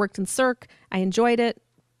 I worked in Cirque. I enjoyed it.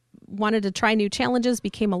 Wanted to try new challenges,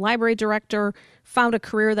 became a library director, found a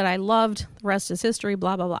career that I loved. The rest is history,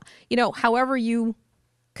 blah, blah, blah. However you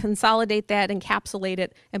consolidate that, encapsulate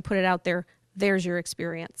it, and put it out there, there's your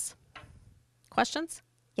experience. Questions?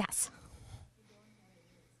 Yes.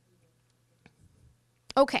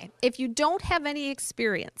 Okay, if you don't have any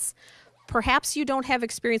experience, perhaps you don't have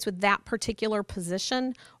experience with that particular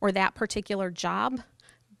position or that particular job,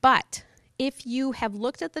 but if you have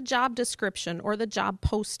looked at the job description or the job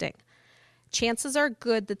posting, chances are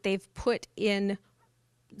good that they've put in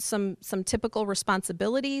some typical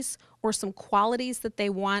responsibilities or some qualities that they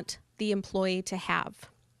want the employee to have.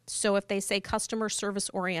 So if they say customer service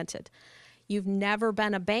oriented, you've never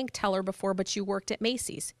been a bank teller before, but you worked at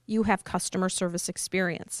Macy's, you have customer service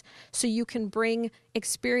experience. So you can bring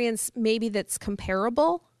experience maybe that's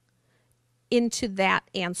comparable into that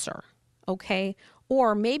answer, okay?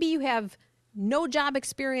 Or maybe you have no job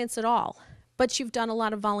experience at all, but you've done a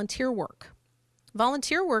lot of volunteer work.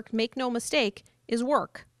 Volunteer work, make no mistake, is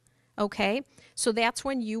work, okay? So that's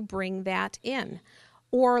when you bring that in.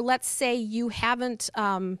 Or let's say you haven't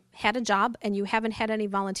had a job and you haven't had any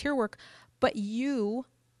volunteer work, but you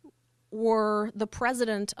were the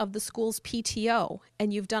president of the school's PTO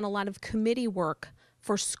and you've done a lot of committee work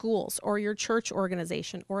for schools or your church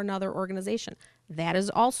organization or another organization. That is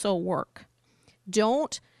also work.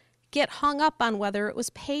 Don't get hung up on whether it was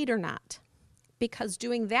paid or not, because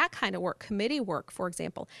doing that kind of work, committee work, for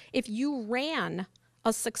example, if you ran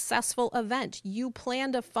a successful event, you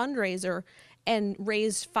planned a fundraiser and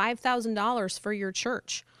raised $5,000 for your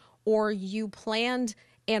church, or you planned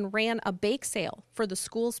and ran a bake sale for the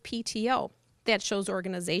school's PTO, that shows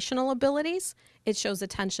organizational abilities, it shows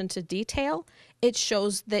attention to detail, it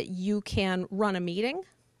shows that you can run a meeting,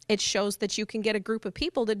 it shows that you can get a group of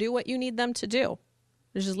people to do what you need them to do.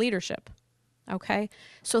 This is leadership, okay?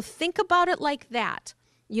 So think about it like that.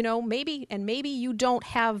 Maybe you don't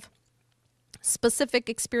have specific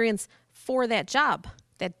experience for that job.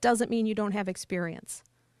 That doesn't mean you don't have experience,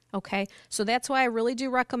 okay? So that's why I really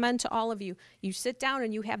do recommend to all of you, you sit down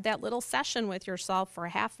and you have that little session with yourself for a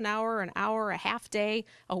half an hour, a half day,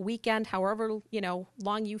 a weekend, however,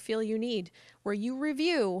 long you feel you need, where you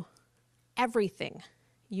review everything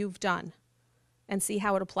you've done and see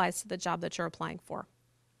how it applies to the job that you're applying for.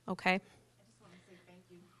 Okay? I just want to say thank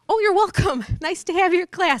you. Oh, you're welcome. Nice to have you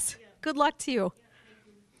at class. Good luck to you.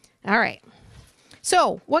 All right.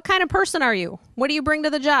 So, what kind of person are you? What do you bring to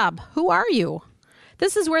the job? Who are you?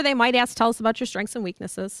 This is where they might ask, tell us about your strengths and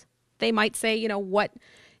weaknesses. They might say,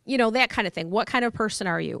 that kind of thing. What kind of person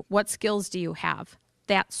are you? What skills do you have?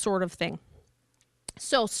 That sort of thing.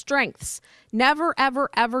 So, strengths. Never,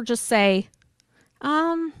 ever, ever just say,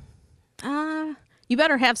 you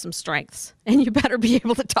better have some strengths and you better be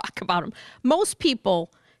able to talk about them. Most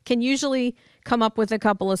people can usually come up with a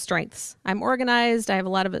couple of strengths. I'm organized. I have a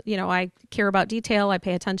lot of, I care about detail. I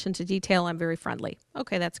pay attention to detail. I'm very friendly.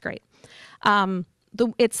 Okay, that's great.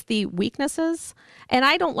 It's the weaknesses. And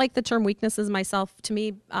I don't like the term weaknesses myself. To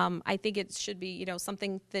me, I think it should be,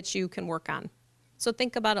 something that you can work on. So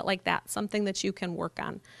think about it like that, something that you can work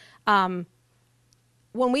on.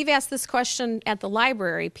 When we've asked this question at the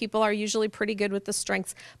library, people are usually pretty good with the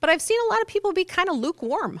strengths, but I've seen a lot of people be kind of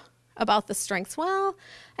lukewarm about the strengths. Well,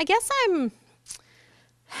 I guess I'm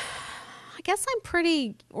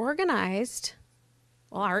pretty organized.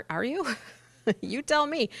 Well, are you? You tell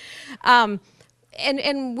me.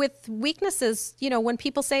 And with weaknesses, when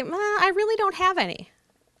people say, I really don't have any,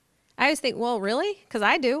 I always think, well, really? Because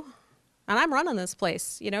I do. And I'm running this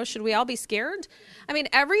place. Should we all be scared? I mean,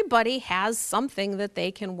 everybody has something that they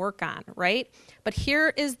can work on, right? But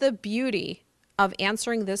here is the beauty of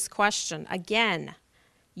answering this question. Again,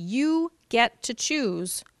 you get to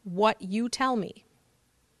choose what you tell me,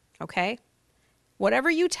 okay? Whatever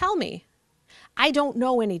you tell me, I don't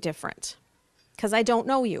know any different because I don't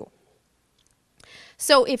know you.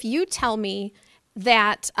 So if you tell me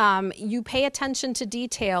that you pay attention to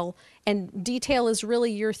detail and detail is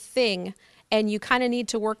really your thing and you kind of need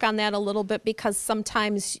to work on that a little bit because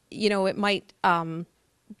sometimes, it might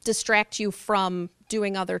distract you from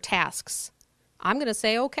doing other tasks. I'm going to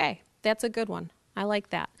say, okay, that's a good one. I like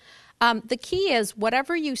that. The key is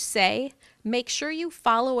whatever you say, make sure you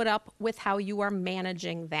follow it up with how you are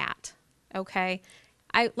managing that, okay?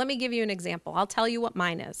 Let me give you an example. I'll tell you what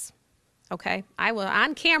mine is, okay? I will,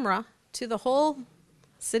 on camera, to the whole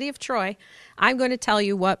city of Troy, I'm going to tell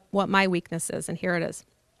you what my weakness is, and here it is.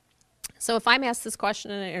 So if I'm asked this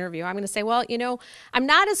question in an interview, I'm going to say, well, you know, I'm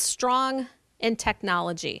not as strong in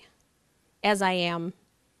technology as I am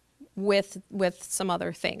with some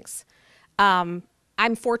other things. I'm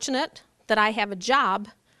fortunate that I have a job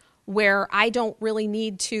where I don't really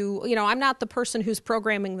need to, you know, I'm not the person who's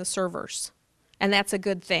programming the servers. And that's a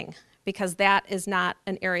good thing because that is not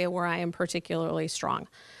an area where I am particularly strong.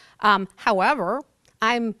 However,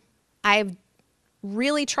 I've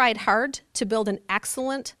really tried hard to build an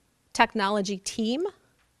excellent technology team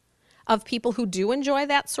of people who do enjoy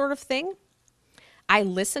that sort of thing. I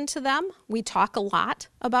listen to them. We talk a lot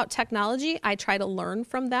about technology. I try to learn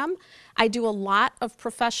from them. I do a lot of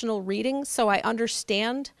professional reading so I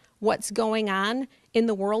understand what's going on in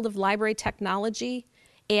the world of library technology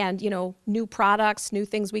and, you know, new products, new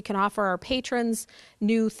things we can offer our patrons,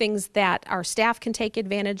 new things that our staff can take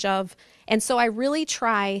advantage of. And so I really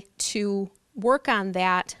try to work on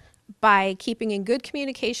that by keeping in good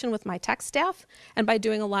communication with my tech staff and by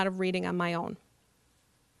doing a lot of reading on my own.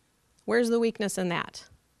 Where's the weakness in that?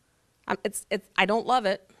 I don't love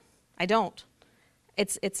it. I don't.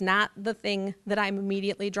 It's not the thing that I'm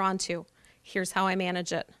immediately drawn to. Here's how I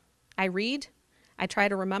manage it. I read, I try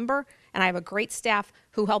to remember, and I have a great staff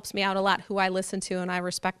who helps me out a lot, who I listen to, and I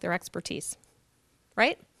respect their expertise.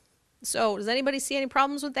 Right? So does anybody see any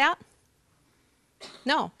problems with that?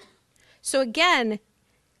 No. So again,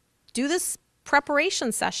 do this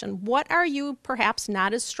preparation session. What are you perhaps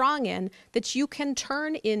not as strong in that you can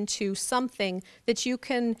turn into something that you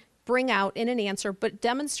can bring out in an answer but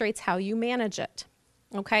demonstrates how you manage it?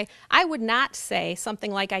 Okay? I would not say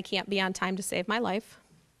something like I can't be on time to save my life.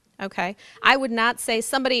 Okay? I would not say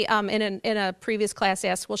somebody in a previous class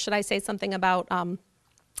asked, well, should I say something about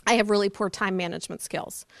I have really poor time management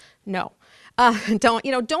skills? No. Don't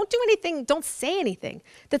do anything, don't say anything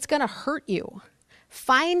that's going to hurt you.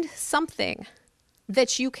 Find something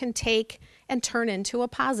that you can take and turn into a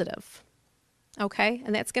positive, okay?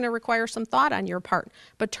 And that's going to require some thought on your part,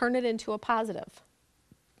 but turn it into a positive.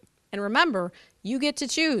 And remember, you get to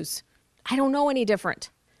choose. I don't know any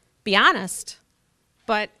different. Be honest,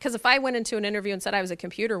 but because if I went into an interview and said I was a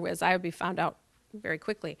computer whiz, I would be found out very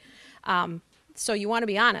quickly. So you want to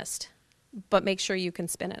be honest, but make sure you can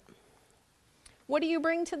spin it. What do you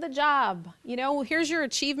bring to the job? You know, here's your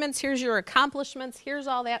achievements, here's your accomplishments, here's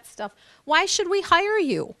all that stuff. Why should we hire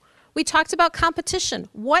you? We talked about competition.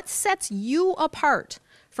 What sets you apart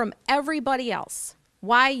from everybody else?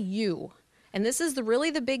 Why you? And this is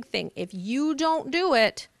really the big thing. If you don't do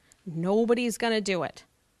it, nobody's going to do it.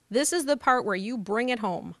 This is the part where you bring it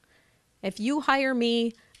home. If you hire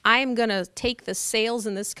me, I'm going to take the sales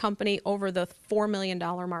in this company over the $4 million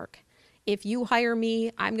mark. If you hire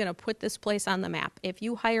me, I'm going to put this place on the map. If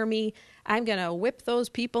you hire me, I'm going to whip those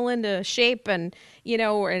people into shape and, you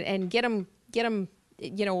know, and get them,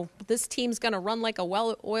 you know, this team's going to run like a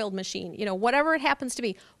well-oiled machine. You know, whatever it happens to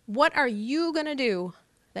be, what are you going to do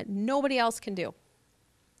that nobody else can do?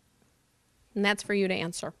 And that's for you to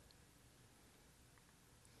answer.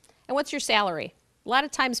 And what's your salary? A lot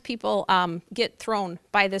of times people get thrown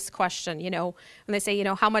by this question, you know, when they say, you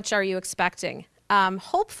know, how much are you expecting?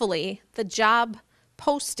 Hopefully the job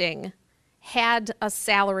posting had a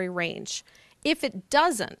salary range. If it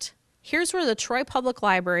doesn't, here's where the Troy Public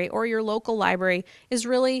Library or your local library is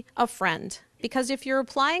really a friend. Because if you're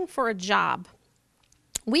applying for a job,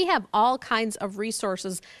 we have all kinds of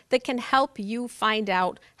resources that can help you find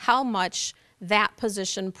out how much that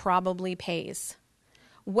position probably pays.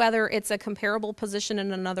 Whether it's a comparable position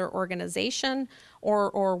in another organization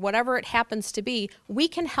or whatever it happens to be, we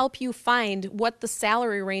can help you find what the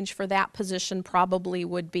salary range for that position probably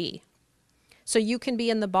would be. So you can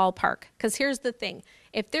be in the ballpark. Because here's the thing.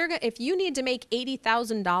 If you need to make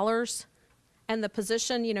 $80,000 and the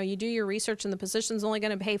position, you know, you do your research and the position's only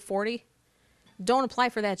going to pay $40,000, don't apply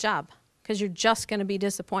for that job because you're just going to be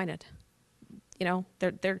disappointed. You know,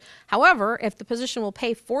 however, if the position will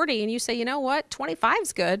pay $40,000 and you say, you know what, $25,000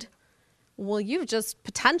 is good, well, you've just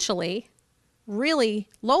potentially really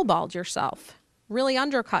lowballed yourself, really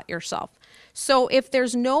undercut yourself. So if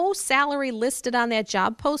there's no salary listed on that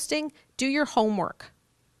job posting, do your homework.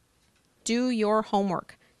 Do your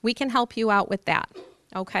homework. We can help you out with that,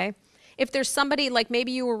 okay? If there's somebody, like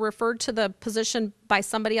maybe you were referred to the position by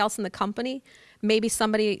somebody else in the company, maybe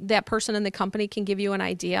that person in the company can give you an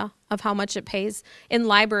idea of how much it pays. In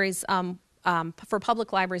libraries, for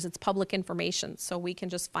public libraries, it's public information, so we can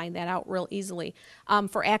just find that out real easily.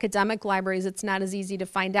 For academic libraries, it's not as easy to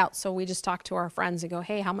find out, so we just talk to our friends and go,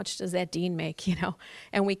 hey, how much does that dean make, you know?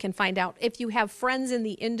 And we can find out. If you have friends in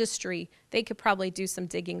the industry, they could probably do some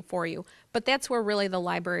digging for you. But that's where really the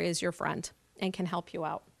library is your friend and can help you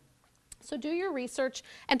out. So do your research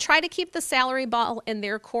and try to keep the salary ball in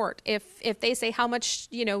their court. If they say how much,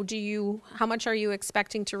 how much are you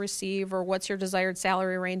expecting to receive, or what's your desired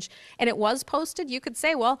salary range, and it was posted, you could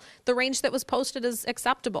say, well, the range that was posted is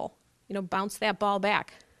acceptable. Bounce that ball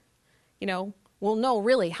back. Well, no,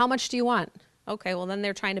 really, how much do you want? Okay, well, then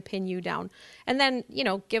they're trying to pin you down. And then,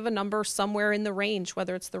 give a number somewhere in the range,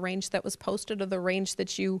 whether it's the range that was posted or the range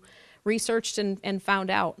that you researched and found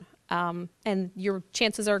out. And your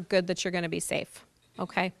chances are good that you're going to be safe.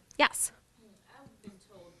 Okay? Yes? I've been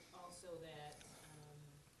told also that,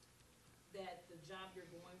 that the job you're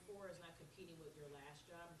going for is not competing with your last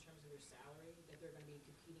job in terms of your salary, that they're going to be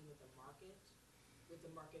competing with the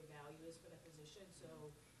market value is for that position. So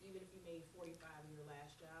even if you made 45 in your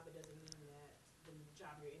last job, it doesn't mean that the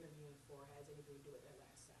job you're interviewing for has anything to do with that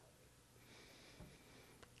last salary.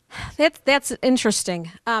 That's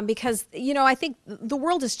interesting because, I think the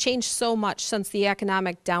world has changed so much since the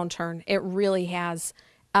economic downturn. It really has.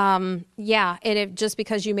 And just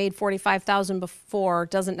because you made $45,000 before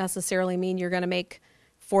doesn't necessarily mean you're going to make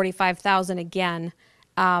 $45,000 again.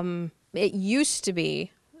 It used to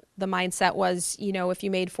be, the mindset was, if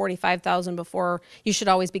you made $45,000 before, you should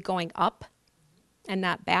always be going up and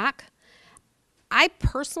not back. I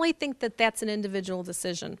personally think that that's an individual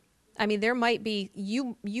decision. I mean, there might be,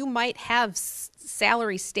 you might have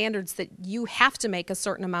salary standards that you have to make a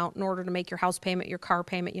certain amount in order to make your house payment, your car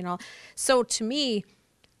payment, So to me,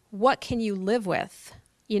 what can you live with?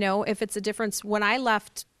 If it's a difference. When I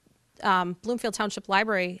left Bloomfield Township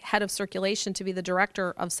Library head of circulation to be the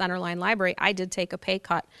director of Centerline Library, I did take a pay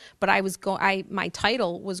cut, but my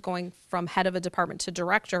title was going from head of a department to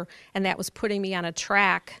director, and that was putting me on a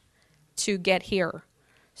track to get here.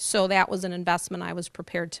 So that was an investment I was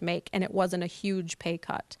prepared to make, and it wasn't a huge pay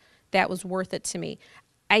cut. That was worth it to me.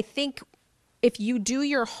 I think if you do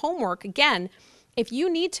your homework, again, if you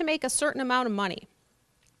need to make a certain amount of money,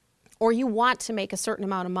 or you want to make a certain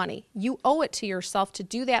amount of money, you owe it to yourself to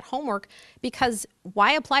do that homework, because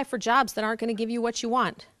why apply for jobs that aren't going to give you what you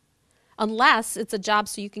want? Unless it's a job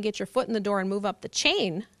so you can get your foot in the door and move up the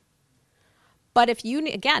chain. But if you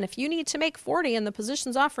need to make 40 and the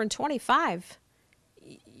position's offering 25,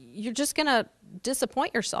 you're just going to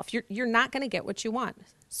disappoint yourself. You're not going to get what you want.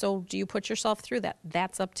 So do you put yourself through that?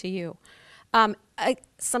 That's up to you.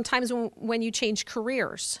 Sometimes when you change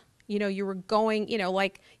careers, you were going,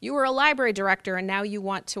 like you were a library director and now you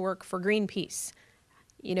want to work for Greenpeace.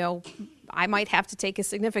 I might have to take a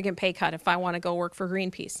significant pay cut if I want to go work for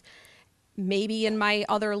Greenpeace. Maybe in my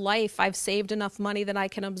other life, I've saved enough money that I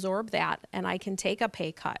can absorb that and I can take a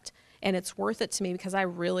pay cut and it's worth it to me because I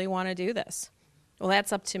really want to do this. Well,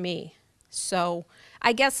 that's up to me. So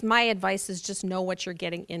I guess my advice is just know what you're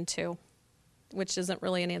getting into, which isn't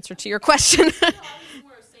really an answer to your question. No, I was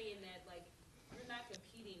more saying that, like, you're not going to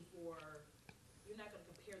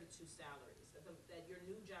compare the two salaries. That your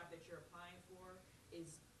new job that you're applying for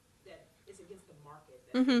is against the market.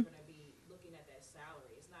 That you're going to be looking at that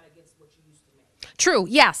salary. It's not against what you used to make. True.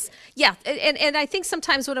 Yes. Yeah. And I think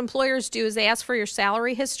sometimes what employers do is they ask for your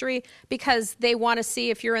salary history because they want to see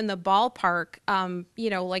if you're in the ballpark,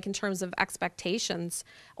 like in terms of expectations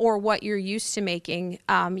or what you're used to making.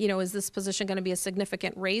 Is this position going to be a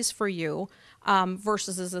significant raise for you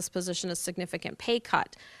versus is this position a significant pay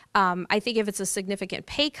cut? I think if it's a significant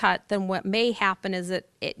pay cut, then what may happen is it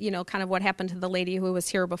kind of what happened to the lady who was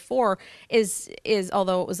here before is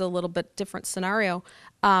although it was a little bit different scenario,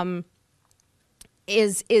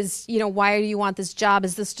 why do you want this job?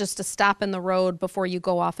 Is this just a stop in the road before you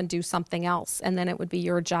go off and do something else? And then it would be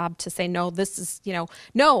your job to say, no, this is,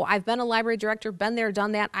 no, I've been a library director, been there,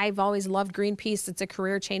 done that. I've always loved Greenpeace. It's a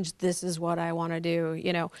career change. This is what I want to do.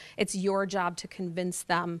 It's your job to convince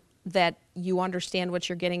them that you understand what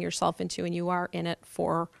you're getting yourself into and you are in it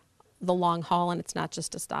for the long haul and it's not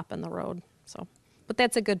just a stop in the road. So. But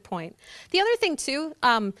that's a good point. The other thing too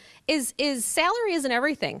is salary isn't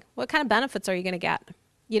everything. What kind of benefits are you going to get?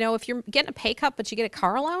 If you're getting a pay cut but you get a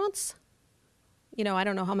car allowance, I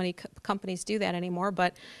don't know how many companies do that anymore,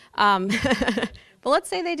 but but let's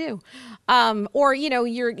say they do. Or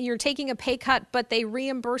you're taking a pay cut but they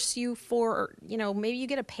reimburse you for maybe you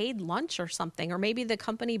get a paid lunch or something, or maybe the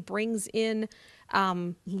company brings in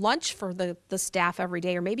lunch for the staff every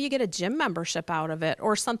day, or maybe you get a gym membership out of it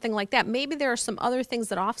or something like that. Maybe there are some other things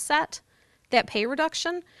that offset that pay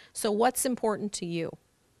reduction. So what's important to you?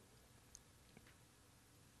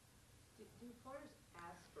 Do employers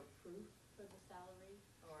ask for proof for the salary,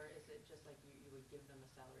 or is it just like you would give them a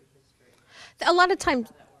salary history? A lot of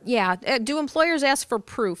times, yeah. Do employers ask for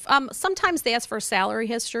proof? Sometimes they ask for a salary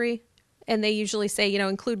history, and they usually say,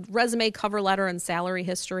 include resume, cover letter, and salary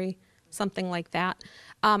history. something like that.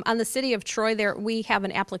 On the City of Troy, there we have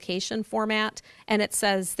an application format, and it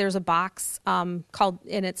says there's a box called,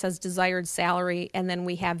 and it says desired salary, and then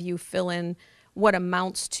we have you fill in what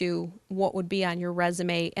amounts to what would be on your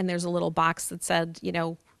resume, and there's a little box that said,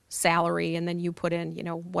 salary, and then you put in,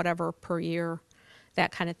 whatever per year,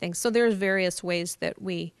 that kind of thing. So there's various ways that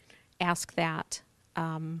we ask that.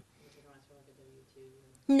 No,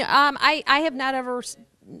 I have not ever,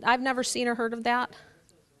 I've never seen or heard of that.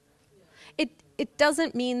 It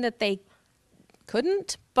doesn't mean that they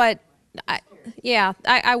couldn't, but I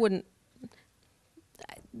wouldn't.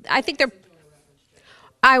 I think they're,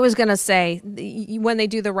 I was going to say, when they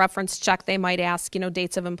do the reference check, they might ask,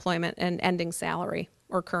 dates of employment and ending salary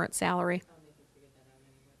or current salary.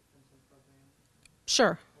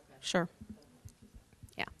 Sure, sure.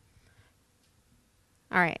 Yeah.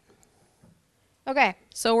 All right. Okay,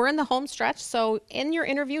 so we're in the home stretch. So in your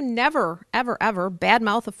interview, never, ever, ever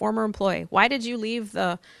badmouth a former employee. Why did you leave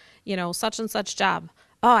the, such and such job?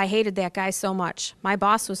 Oh, I hated that guy so much. My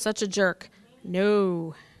boss was such a jerk.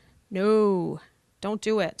 No, don't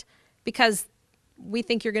do it. Because we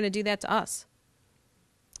think you're going to do that to us.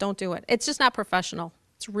 Don't do it. It's just not professional.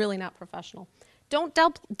 It's really not professional. Don't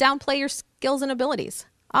downplay your skills and abilities.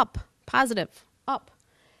 Up, positive, up.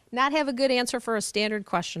 Not have a good answer for a standard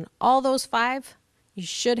question. All those 5, you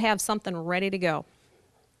should have something ready to go.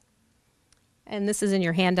 And this is in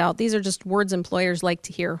your handout. These are just words employers like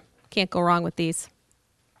to hear. Can't go wrong with these.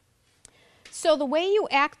 So the way you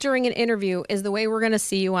act during an interview is the way we're going to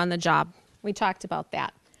see you on the job. We talked about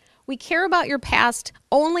that. We care about your past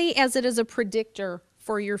only as it is a predictor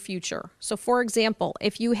for your future. So for example,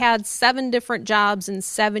 if you had 7 different jobs in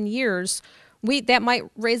 7 years, that might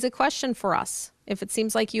raise a question for us. If it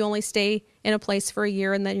seems like you only stay in a place for a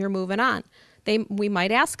year and then you're moving on, we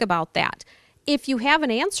might ask about that. If you have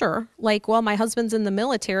an answer like, well, my husband's in the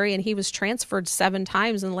military and he was transferred 7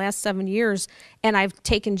 times in the last 7 years, and I've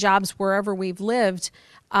taken jobs wherever we've lived,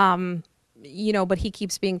 but he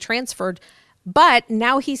keeps being transferred. But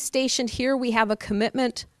now he's stationed here. We have a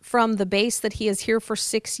commitment from the base that he is here for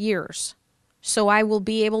 6 years. So I will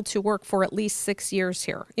be able to work for at least 6 years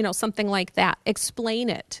here, something like that. Explain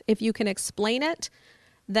it. If you can explain it,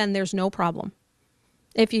 then there's no problem.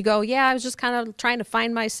 If you go, I was just kind of trying to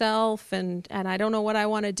find myself and I don't know what I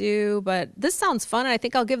want to do, but this sounds fun and I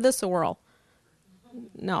think I'll give this a whirl.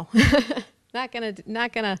 No, not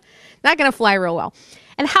gonna fly real well.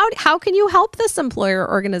 And how can you help this employer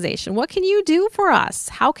organization? What can you do for us?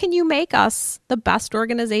 How can you make us the best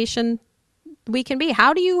organization we can be?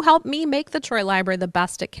 How do you help me make the Troy Library the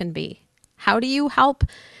best it can be? How do you help,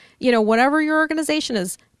 whatever your organization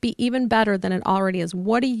is, be even better than it already is?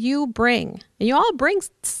 What do you bring? And you all bring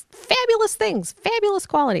fabulous things, fabulous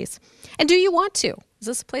qualities. And do you want to? Is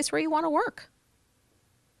this a place where you want to work?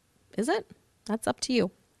 Is it? That's up to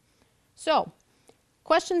you. So,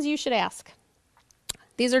 questions you should ask.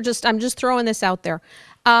 These are I'm just throwing this out there.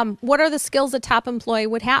 What are the skills a top employee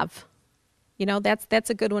would have? That's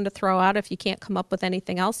a good one to throw out. If you can't come up with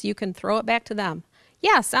anything else, you can throw it back to them.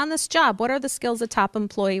 Yes, on this job, what are the skills a top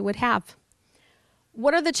employee would have?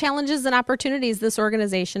 What are the challenges and opportunities this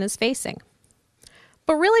organization is facing?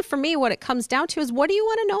 But really, for me, what it comes down to is, what do you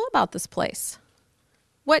want to know about this place?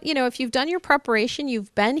 If you've done your preparation,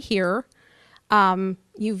 you've been here,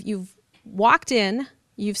 you've walked in,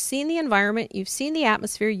 you've seen the environment, you've seen the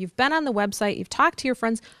atmosphere, you've been on the website, you've talked to your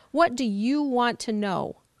friends. What do you want to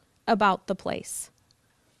know about the place?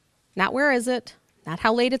 Not where is it, not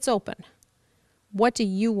how late it's open. What do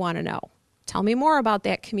you want to know? Tell me more about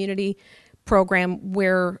that community program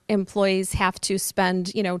where employees have to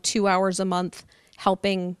spend, 2 hours a month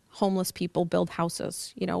helping homeless people build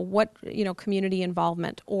houses. Community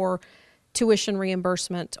involvement or tuition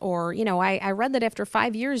reimbursement, or, I read that after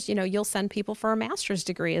 5 years, you'll send people for a master's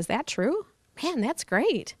degree. Is that true? Man, that's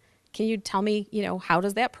great. Can you tell me, how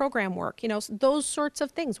does that program work? Those sorts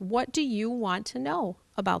of things. What do you want to know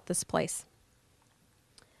about this place?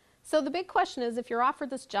 So the big question is, if you're offered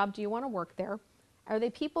this job, do you want to work there? Are they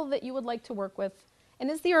people that you would like to work with? And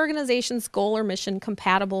is the organization's goal or mission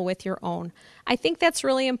compatible with your own? I think that's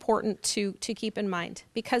really important to keep in mind,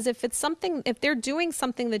 because if they're doing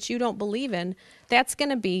something that you don't believe in, that's going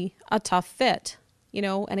to be a tough fit,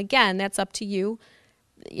 and again, that's up to you.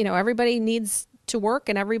 Everybody needs to work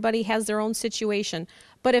and everybody has their own situation.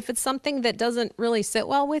 But if it's something that doesn't really sit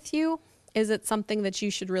well with you, is it something that you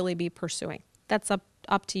should really be pursuing? That's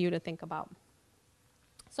up to you to think about.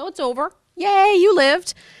 So it's over. Yay, you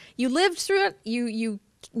lived. You lived through it. You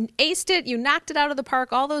aced it. You knocked it out of the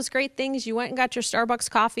park. All those great things. You went and got your Starbucks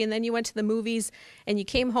coffee, and then you went to the movies, and you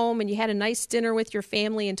came home and you had a nice dinner with your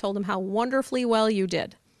family and told them how wonderfully well you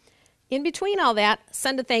did. In between all that,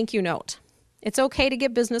 send a thank you note. It's okay to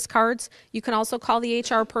get business cards. You can also call the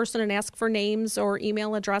HR person and ask for names or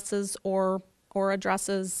email addresses or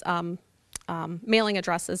addresses, mailing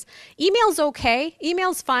addresses. Email's okay.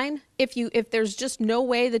 Email's fine. If there's just no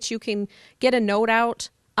way that you can get a note out,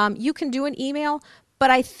 you can do an email.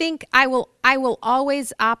 But I think I will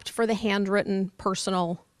always opt for the handwritten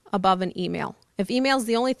personal above an email. If email's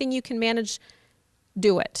the only thing you can manage,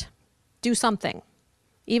 do it. Do something,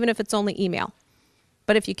 even if it's only email.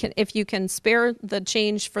 But if you can spare the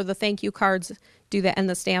change for the thank you cards, do that, and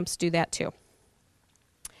the stamps, do that too.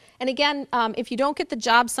 And again, if you don't get the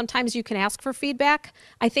job, sometimes you can ask for feedback.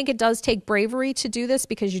 I think it does take bravery to do this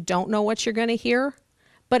because you don't know what you're going to hear.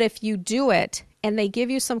 But if you do it and they give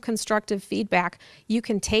you some constructive feedback, you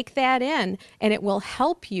can take that in and it will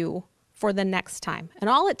help you for the next time. And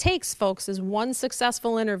all it takes, folks, is one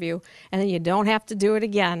successful interview, and then you don't have to do it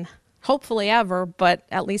again. Hopefully ever, but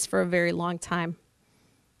at least for a very long time.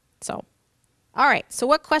 So, all right. So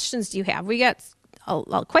what questions do you have? We got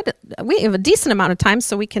we have a decent amount of time,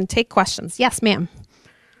 so we can take questions. Yes, ma'am.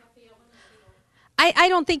 I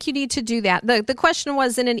don't think you need to do that. The question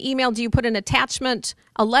was, in an email, do you put an attachment,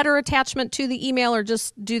 a letter attachment to the email, or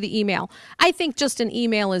just do the email? I think just an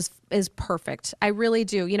email is perfect. I really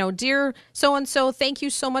do. You know, dear so-and-so, thank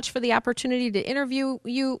you so much for the opportunity to interview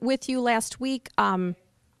with you last week. No,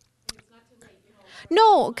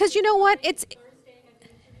 because you know what?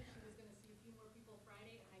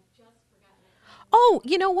 Oh,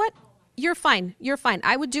 you know what? You're fine. You're fine.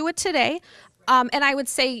 I would do it today. And I would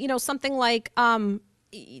say, you know, something like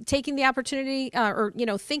taking the opportunity or, you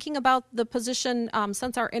know, thinking about the position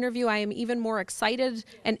since our interview, I am even more excited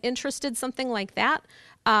and interested, something like that.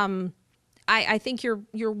 I think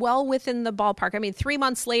you're well within the ballpark. I mean, 3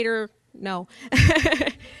 months later, no.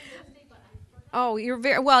 Oh, you're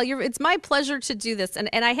very well. It's my pleasure to do this. And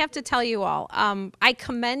I have to tell you all, I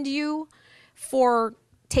commend you for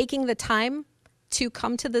taking the time to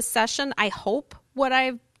come to this session. I hope what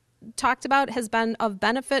I've talked about has been of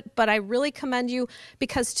benefit, but I really commend you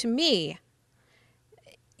because to me,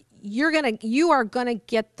 you are gonna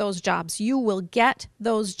get those jobs. You will get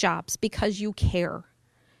those jobs because you care.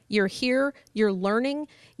 You're here, you're learning,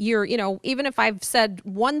 you know, even if I've said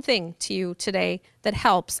one thing to you today that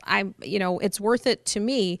helps, it's worth it to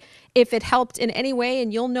me. If it helped in any way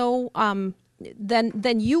and you'll know,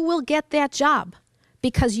 then you will get that job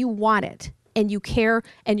because you want it. And you care,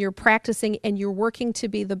 and you're practicing, and you're working to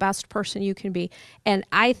be the best person you can be. And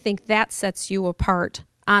I think that sets you apart,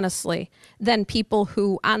 honestly, than people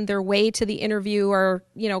who on their way to the interview are,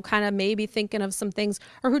 you know, kind of maybe thinking of some things,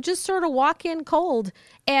 or who just sort of walk in cold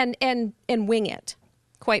and wing it,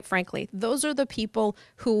 quite frankly. Those are the people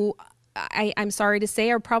who, I'm sorry to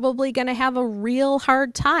say, are probably going to have a real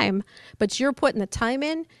hard time, but you're putting the time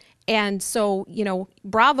in, and so, you know,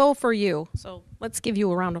 bravo for you. So let's give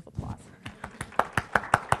you a round of applause.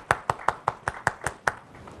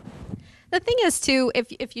 The thing is, too,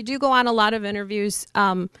 if you do go on a lot of interviews,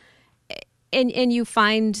 and you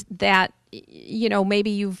find that, you know,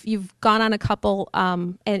 maybe you've gone on a couple,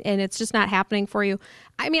 and it's just not happening for you.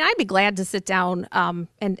 I mean, I'd be glad to sit down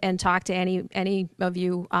and talk to any of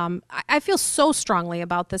you. I feel so strongly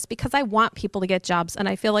about this because I want people to get jobs, and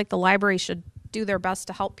I feel like the library should do their best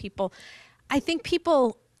to help people. I think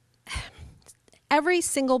every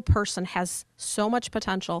single person has so much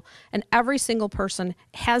potential, and every single person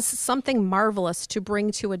has something marvelous to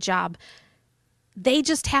bring to a job. They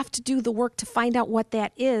just have to do the work to find out what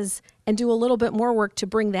that is and do a little bit more work to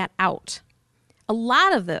bring that out. A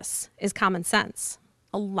lot of this is common sense.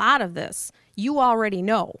 A lot of this you already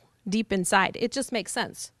know deep inside. It just makes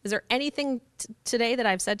sense. Is there anything today that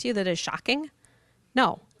I've said to you that is shocking?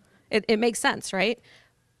 No. It makes sense, right?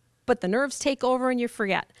 But the nerves take over and you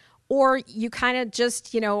forget. Or you kind of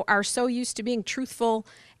just, you know, are so used to being truthful.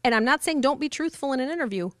 And I'm not saying don't be truthful in an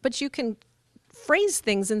interview, but you can phrase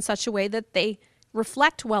things in such a way that they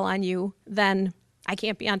reflect well on you. Then I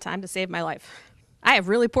can't be on time to save my life. I have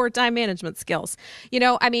really poor time management skills. You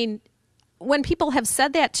know, I mean, when people have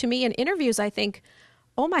said that to me in interviews, I think,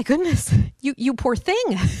 oh my goodness, you poor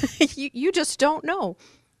thing. you just don't know.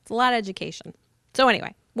 It's a lot of education. So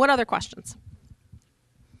anyway, what other questions?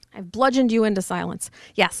 I've bludgeoned you into silence.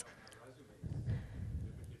 Yes.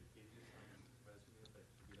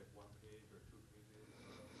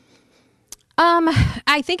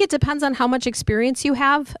 I think it depends on how much experience you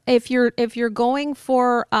have. If you're going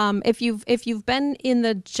for if you've been in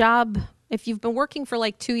the job, if you've been working for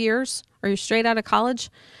like 2 years or you're straight out of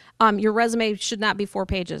college, your resume should not be 4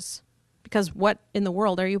 pages because what in the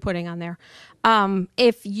world are you putting on there?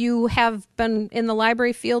 If you have been in the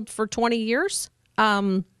library field for 20 years,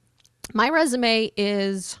 My resume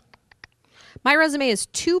is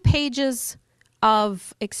 2 pages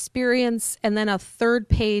of experience, and then a third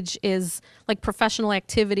page is like professional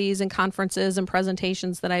activities and conferences and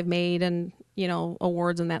presentations that I've made, and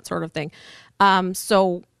awards and that sort of thing.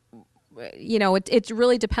 So it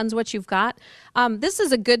really depends what you've got. This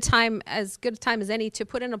is a good time as any to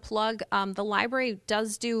put in a plug. The library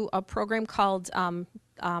does do a program called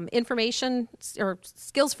Information or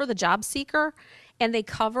Skills for the Job Seeker, and they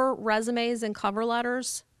cover resumes and cover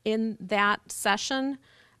letters in that session.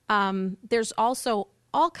 There's also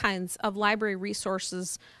all kinds of library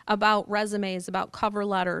resources about resumes, about cover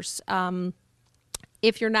letters.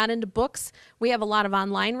 If you're not into books, we have a lot of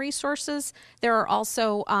online resources. There are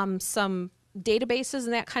also some databases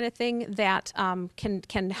and that kind of thing that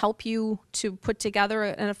can help you to put together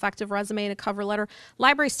an effective resume and a cover letter.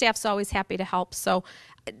 Library staff's always happy to help. So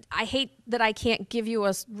I hate that I can't give you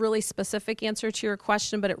a really specific answer to your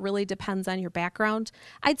question, but it really depends on your background.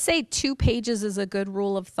 I'd say 2 pages is a good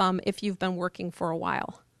rule of thumb if you've been working for a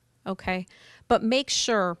while, okay? But make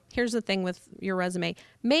sure, here's the thing with your resume,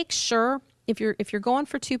 make sure if you're going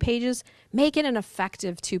for 2 pages, make it an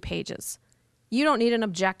effective 2 pages. You don't need an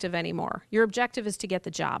objective anymore. Your objective is to get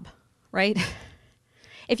the job, right?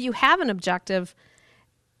 If you have an objective,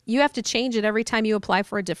 you have to change it every time you apply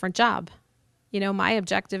for a different job. My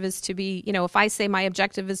objective is to be, if I say my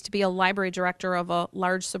objective is to be a library director of a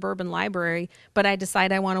large suburban library, but I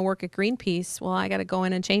decide I want to work at Greenpeace, well, I got to go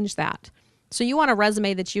in and change that. So you want a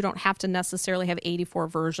resume that you don't have to necessarily have 84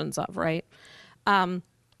 versions of, right?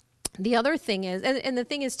 The other thing is, and the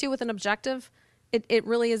thing is too with an objective, it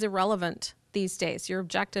really is irrelevant these days. Your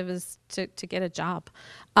objective is to get a job.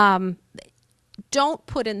 Don't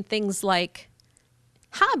put in things like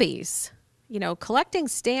hobbies, collecting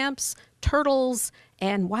stamps, turtles,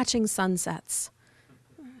 and watching sunsets.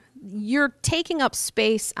 You're taking up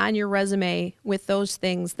space on your resume with those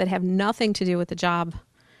things that have nothing to do with the job.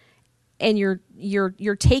 And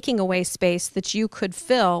you're taking away space that you could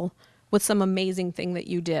fill with some amazing thing that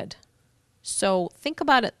you did. So think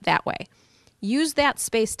about it that way. Use that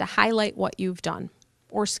space to highlight what you've done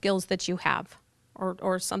or skills that you have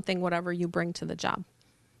or something, whatever you bring to the job.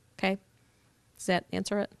 Okay? Does that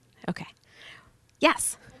answer it? Okay.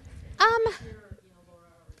 Yes.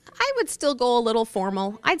 I would still go a little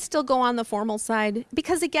formal. I'd still go on the formal side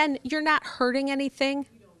because, again, you're not hurting anything.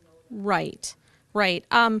 Right. Right.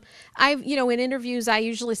 I've, in interviews, I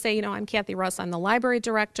usually say, I'm Kathy Russ. I'm the library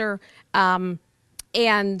director. And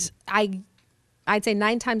I'd say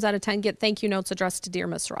 9 times out of 10 get thank you notes addressed to Dear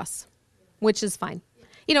Miss Russ, which is fine.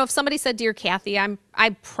 If somebody said Dear Kathy, I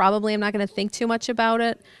probably am not going to think too much about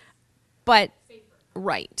it, but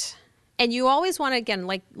right. And you always want to, again,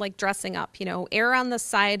 like dressing up, err on the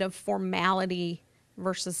side of formality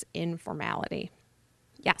versus informality.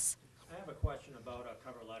 Yes. I have a question about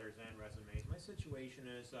cover letters and resumes. My situation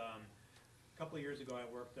is a couple of years ago I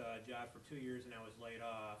worked a job for 2 years and I was laid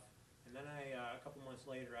off. And then a couple months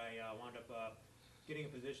later, I wound up getting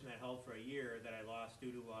a position that held for a year that I lost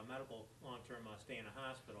due to medical long-term stay in a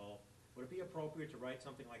hospital. Would it be appropriate to write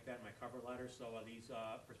something like that in my cover letter so these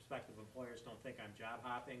prospective employers don't think I'm job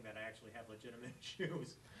hopping, that I actually have legitimate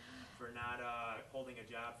issues for not holding a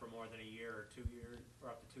job for more than a year or 2 years or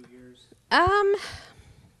up to 2 years?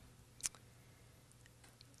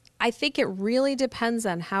 I think it really depends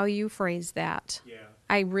on how you phrase that. Yeah.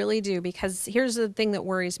 I really do, because here's the thing that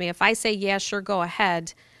worries me. If I say, yeah, sure, go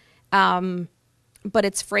ahead, but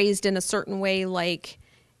it's phrased in a certain way, like,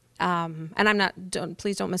 and I'm not,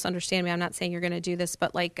 please don't misunderstand me. I'm not saying you're going to do this,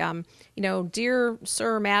 but like, dear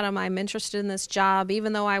sir, madam, I'm interested in this job,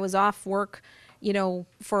 even though I was off work,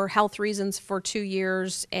 for health reasons for 2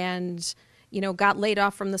 years and, got laid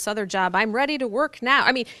off from this other job. I'm ready to work now.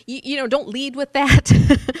 I mean, don't lead with that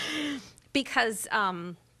because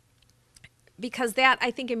that,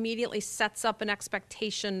 I think, immediately sets up an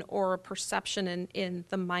expectation or a perception in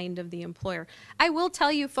the mind of the employer. I will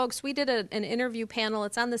tell you, folks, we did an interview panel.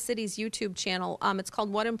 It's on the city's YouTube channel. It's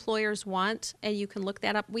called What Employers Want, and you can look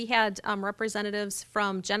that up. We had representatives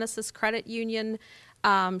from Genesis Credit Union,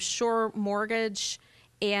 Shore Mortgage,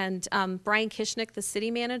 and Brian Kishnick, the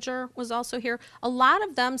city manager, was also here. A lot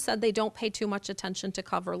of them said they don't pay too much attention to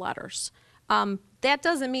cover letters. That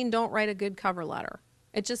doesn't mean don't write a good cover letter.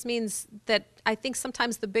 It just means that I think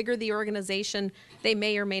sometimes the bigger the organization, they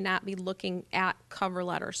may or may not be looking at cover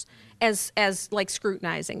letters as like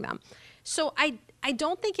scrutinizing them. So I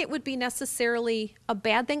don't think it would be necessarily a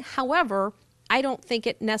bad thing. However, I don't think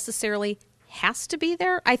it necessarily has to be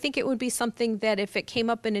there. I think it would be something that if it came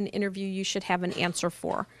up in an interview, you should have an answer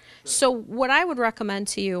for. So what I would recommend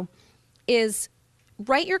to you is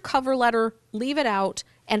write your cover letter, leave it out,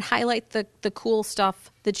 and highlight the cool stuff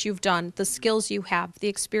that you've done, the skills you have, the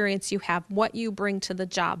experience you have, what you bring to the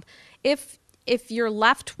job. If you're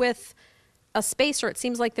left with a space, or it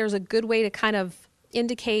seems like there's a good way to kind of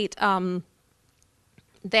indicate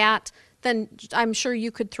that, then I'm sure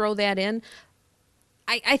you could throw that in.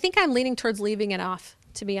 I think I'm leaning towards leaving it off,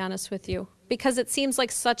 to be honest with you, because it seems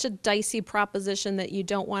like such a dicey proposition that you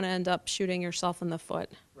don't want to end up shooting yourself in the foot.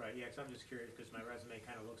 Right, yeah, 'cause I'm just curious, because my resume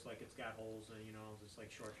kind of looks like it's got holes and, just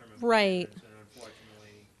like short-term Right. employments, and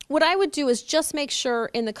unfortunately, What I would do is just make sure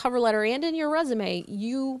in the cover letter and in your resume,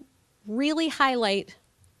 you really highlight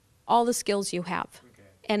all the skills you have.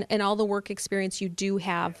 okay, And all the work experience you do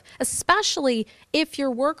have, especially if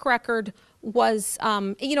your work record was,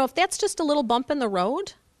 if that's just a little bump in the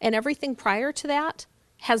road and everything prior to that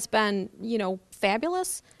has been,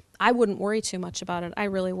 fabulous, I wouldn't worry too much about it. I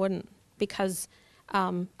really wouldn't, because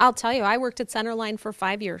I'll tell you, I worked at Centerline for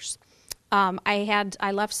 5 years.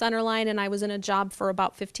 I left Centerline and I was in a job for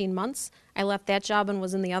about 15 months. I left that job and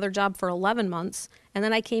was in the other job for 11 months, and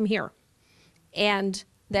then I came here. And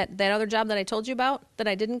that other job that I told you about that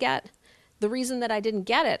I didn't get, the reason that I didn't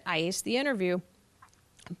get it, I aced the interview,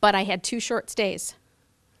 but I had 2 short stays.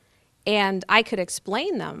 And I could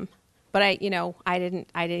explain them, but I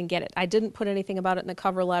didn't get it. I didn't put anything about it in the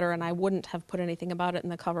cover letter, and I wouldn't have put anything about it in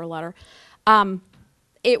the cover letter.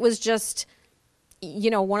 It was just,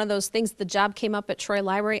 one of those things. The job came up at Troy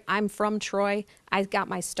Library. I'm from Troy. I got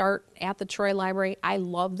my start at the Troy Library. I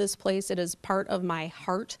love this place. It is part of my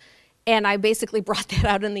heart. And I basically brought that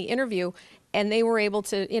out in the interview, and they were able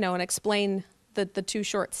to, and explain the 2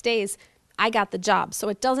 short stays. I got the job. So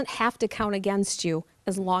it doesn't have to count against you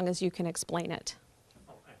as long as you can explain it.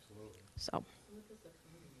 oh, absolutely. So,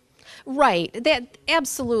 right, that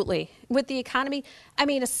absolutely. With the economy,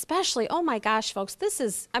 especially, oh my gosh, folks, this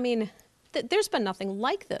is, there's been nothing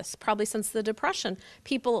like this probably since the Depression.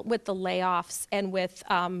 People with the layoffs and with,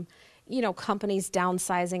 companies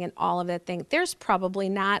downsizing and all of that thing. There's probably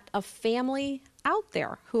not a family out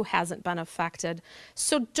there who hasn't been affected.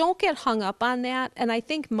 So don't get hung up on that. And I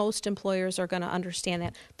think most employers are going to understand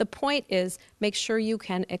that. The point is, make sure you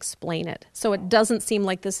can explain it so it doesn't seem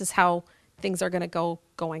like this is how things are going to go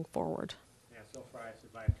going forward. Yeah, so far I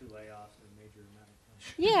survived 2 layoffs and major medical.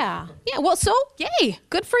 Yeah. Yeah. Well, so yay,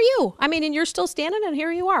 good for you. And you're still standing, and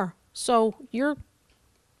here you are. So you're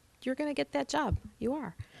going to get that job. You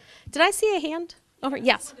are. Did I see a hand over?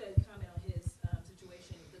 Yes. I wanted to comment on his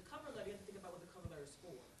situation. The cover letter, you have to think about what the cover letter is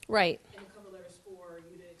for. Right. And the cover letter is for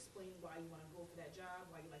you to explain why you want to go for that job,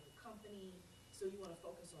 why you like the company. So you want to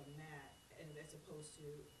focus on that, and as opposed to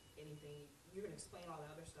anything. You're going to explain all the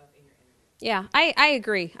other stuff in your interview. Yeah, I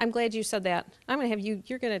agree. I'm glad you said that. I'm going to have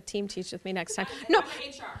you're going to team teach with me next time. No, I'm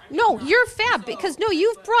in HR. no, you're fab, because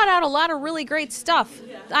you've brought out a lot of really great stuff.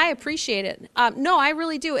 I appreciate it. No, I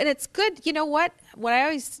really do. And it's good. You know what I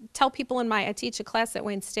always tell people I teach a class at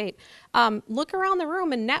Wayne State, look around the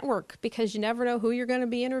room and network, because you never know who you're going to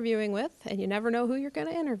be interviewing with, and you never know who you're going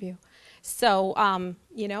to interview. So,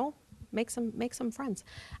 make some friends.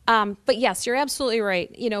 But yes, you're absolutely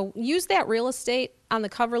right. Use that real estate on the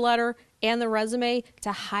cover letter and the resume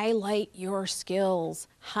to highlight your skills,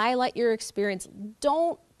 highlight your experience.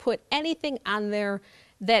 Don't put anything on there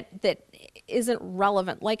that isn't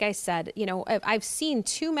relevant. Like I said, I've seen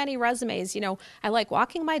too many resumes. I like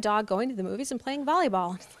walking my dog, going to the movies, and playing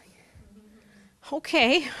volleyball. It's like,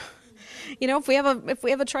 okay. If we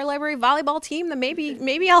have a Troy Library volleyball team, then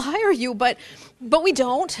maybe I'll hire you, but we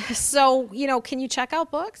don't. So, can you check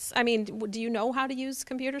out books? Do you know how to use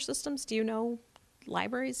computer systems? Do you know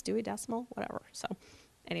libraries, Dewey Decimal, whatever? So,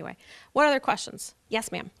 anyway, what other questions?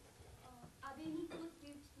 Yes, ma'am. Are there any good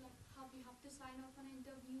tips, like how you have to sign up an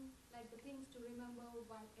interview, like the things to remember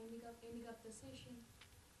while ending up the session?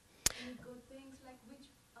 Any good things, like which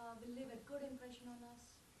will leave a good impression on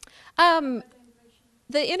us? Better impression?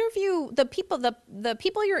 The interview, the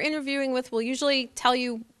people you're interviewing with will usually tell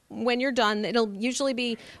you when you're done. It'll usually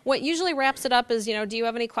be, what usually wraps it up is, do you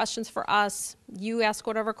have any questions for us? You ask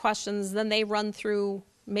whatever questions, then they run through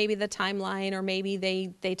maybe the timeline, or maybe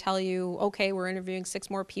they tell you, okay, we're interviewing 6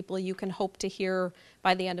 more people. You can hope to hear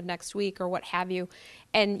by the end of next week, or what have you.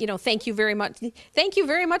 And, thank you very much. Thank you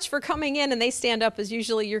very much for coming in. And they stand up is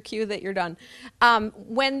usually your cue that you're done.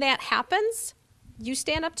 When that happens, you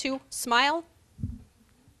stand up too, smile,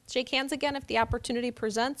 shake hands again if the opportunity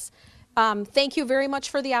presents. Thank you very much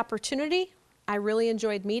for the opportunity. I really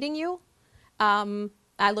enjoyed meeting you.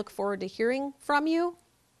 I look forward to hearing from you,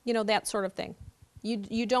 that sort of thing.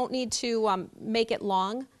 You don't need to make it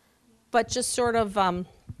long, but just sort of,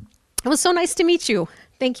 it was so nice to meet you.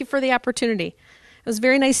 Thank you for the opportunity. It was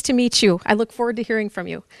very nice to meet you. I look forward to hearing from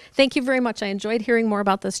you. Thank you very much. I enjoyed hearing more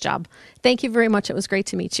about this job. Thank you very much. It was great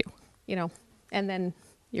to meet you. You know, and then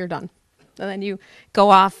you're done. And then you go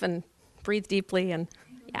off and breathe deeply and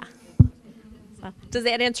yeah. So, does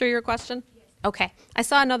that answer your question? Okay. I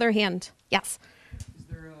saw another hand. Yes. Is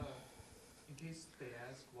there in case they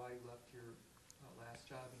ask why you left your last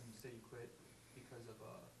job and you say you quit because of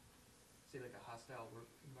say like a hostile work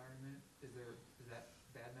environment, is that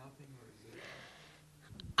bad mouthing or is it?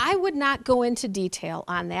 I would not go into detail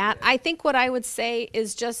on that. I think what I would say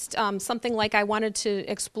is just something like I wanted to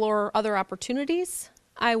explore other opportunities.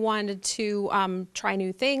 I wanted to try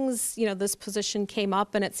new things. You know, this position came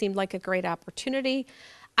up and it seemed like a great opportunity.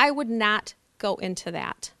 I would not go into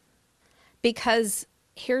that because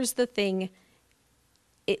here's the thing.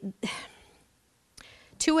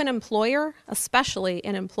 To an employer, especially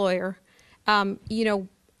an employer, you know,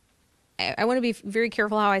 I want to be very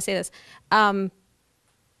careful how I say this.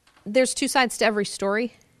 There's two sides to every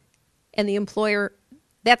story, and the employer,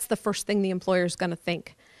 that's the first thing the employer is going to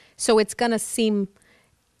think. So it's going to seem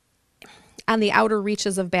on the outer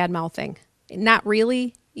reaches of bad mouthing. Not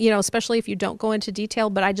really, you know, especially if you don't go into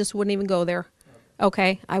detail, but I just wouldn't even go there.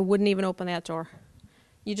 Okay? I wouldn't even open that door.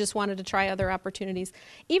 You just wanted to try other opportunities.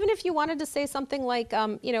 Even if you wanted to say something like,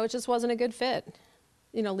 you know, it just wasn't a good fit,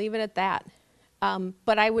 you know, leave it at that.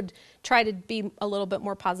 But I would try to be a little bit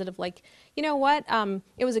more positive, like, you know what,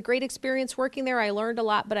 it was a great experience working there. I learned a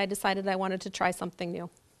lot, but I decided I wanted to try something new.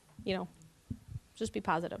 You know, just be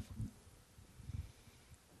positive.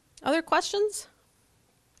 Other questions?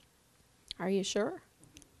 Are you sure?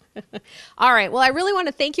 All right. Well, I really want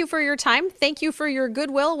to thank you for your time. Thank you for your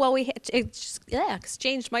goodwill while we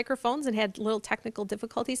exchanged microphones and had little technical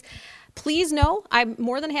difficulties. Please know I'm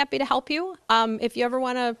more than happy to help you. If you ever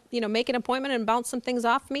want to, you know, make an appointment and bounce some things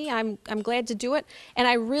off me, I'm glad to do it. And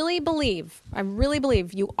I really believe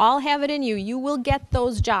you all have it in you. You will get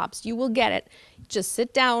those jobs. You will get it. Just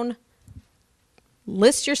sit down,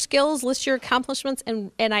 list your skills, list your accomplishments,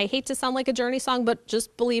 and I hate to sound like a Journey song, but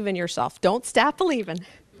just believe in yourself. Don't stop believing.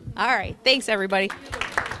 All right. Thanks, everybody.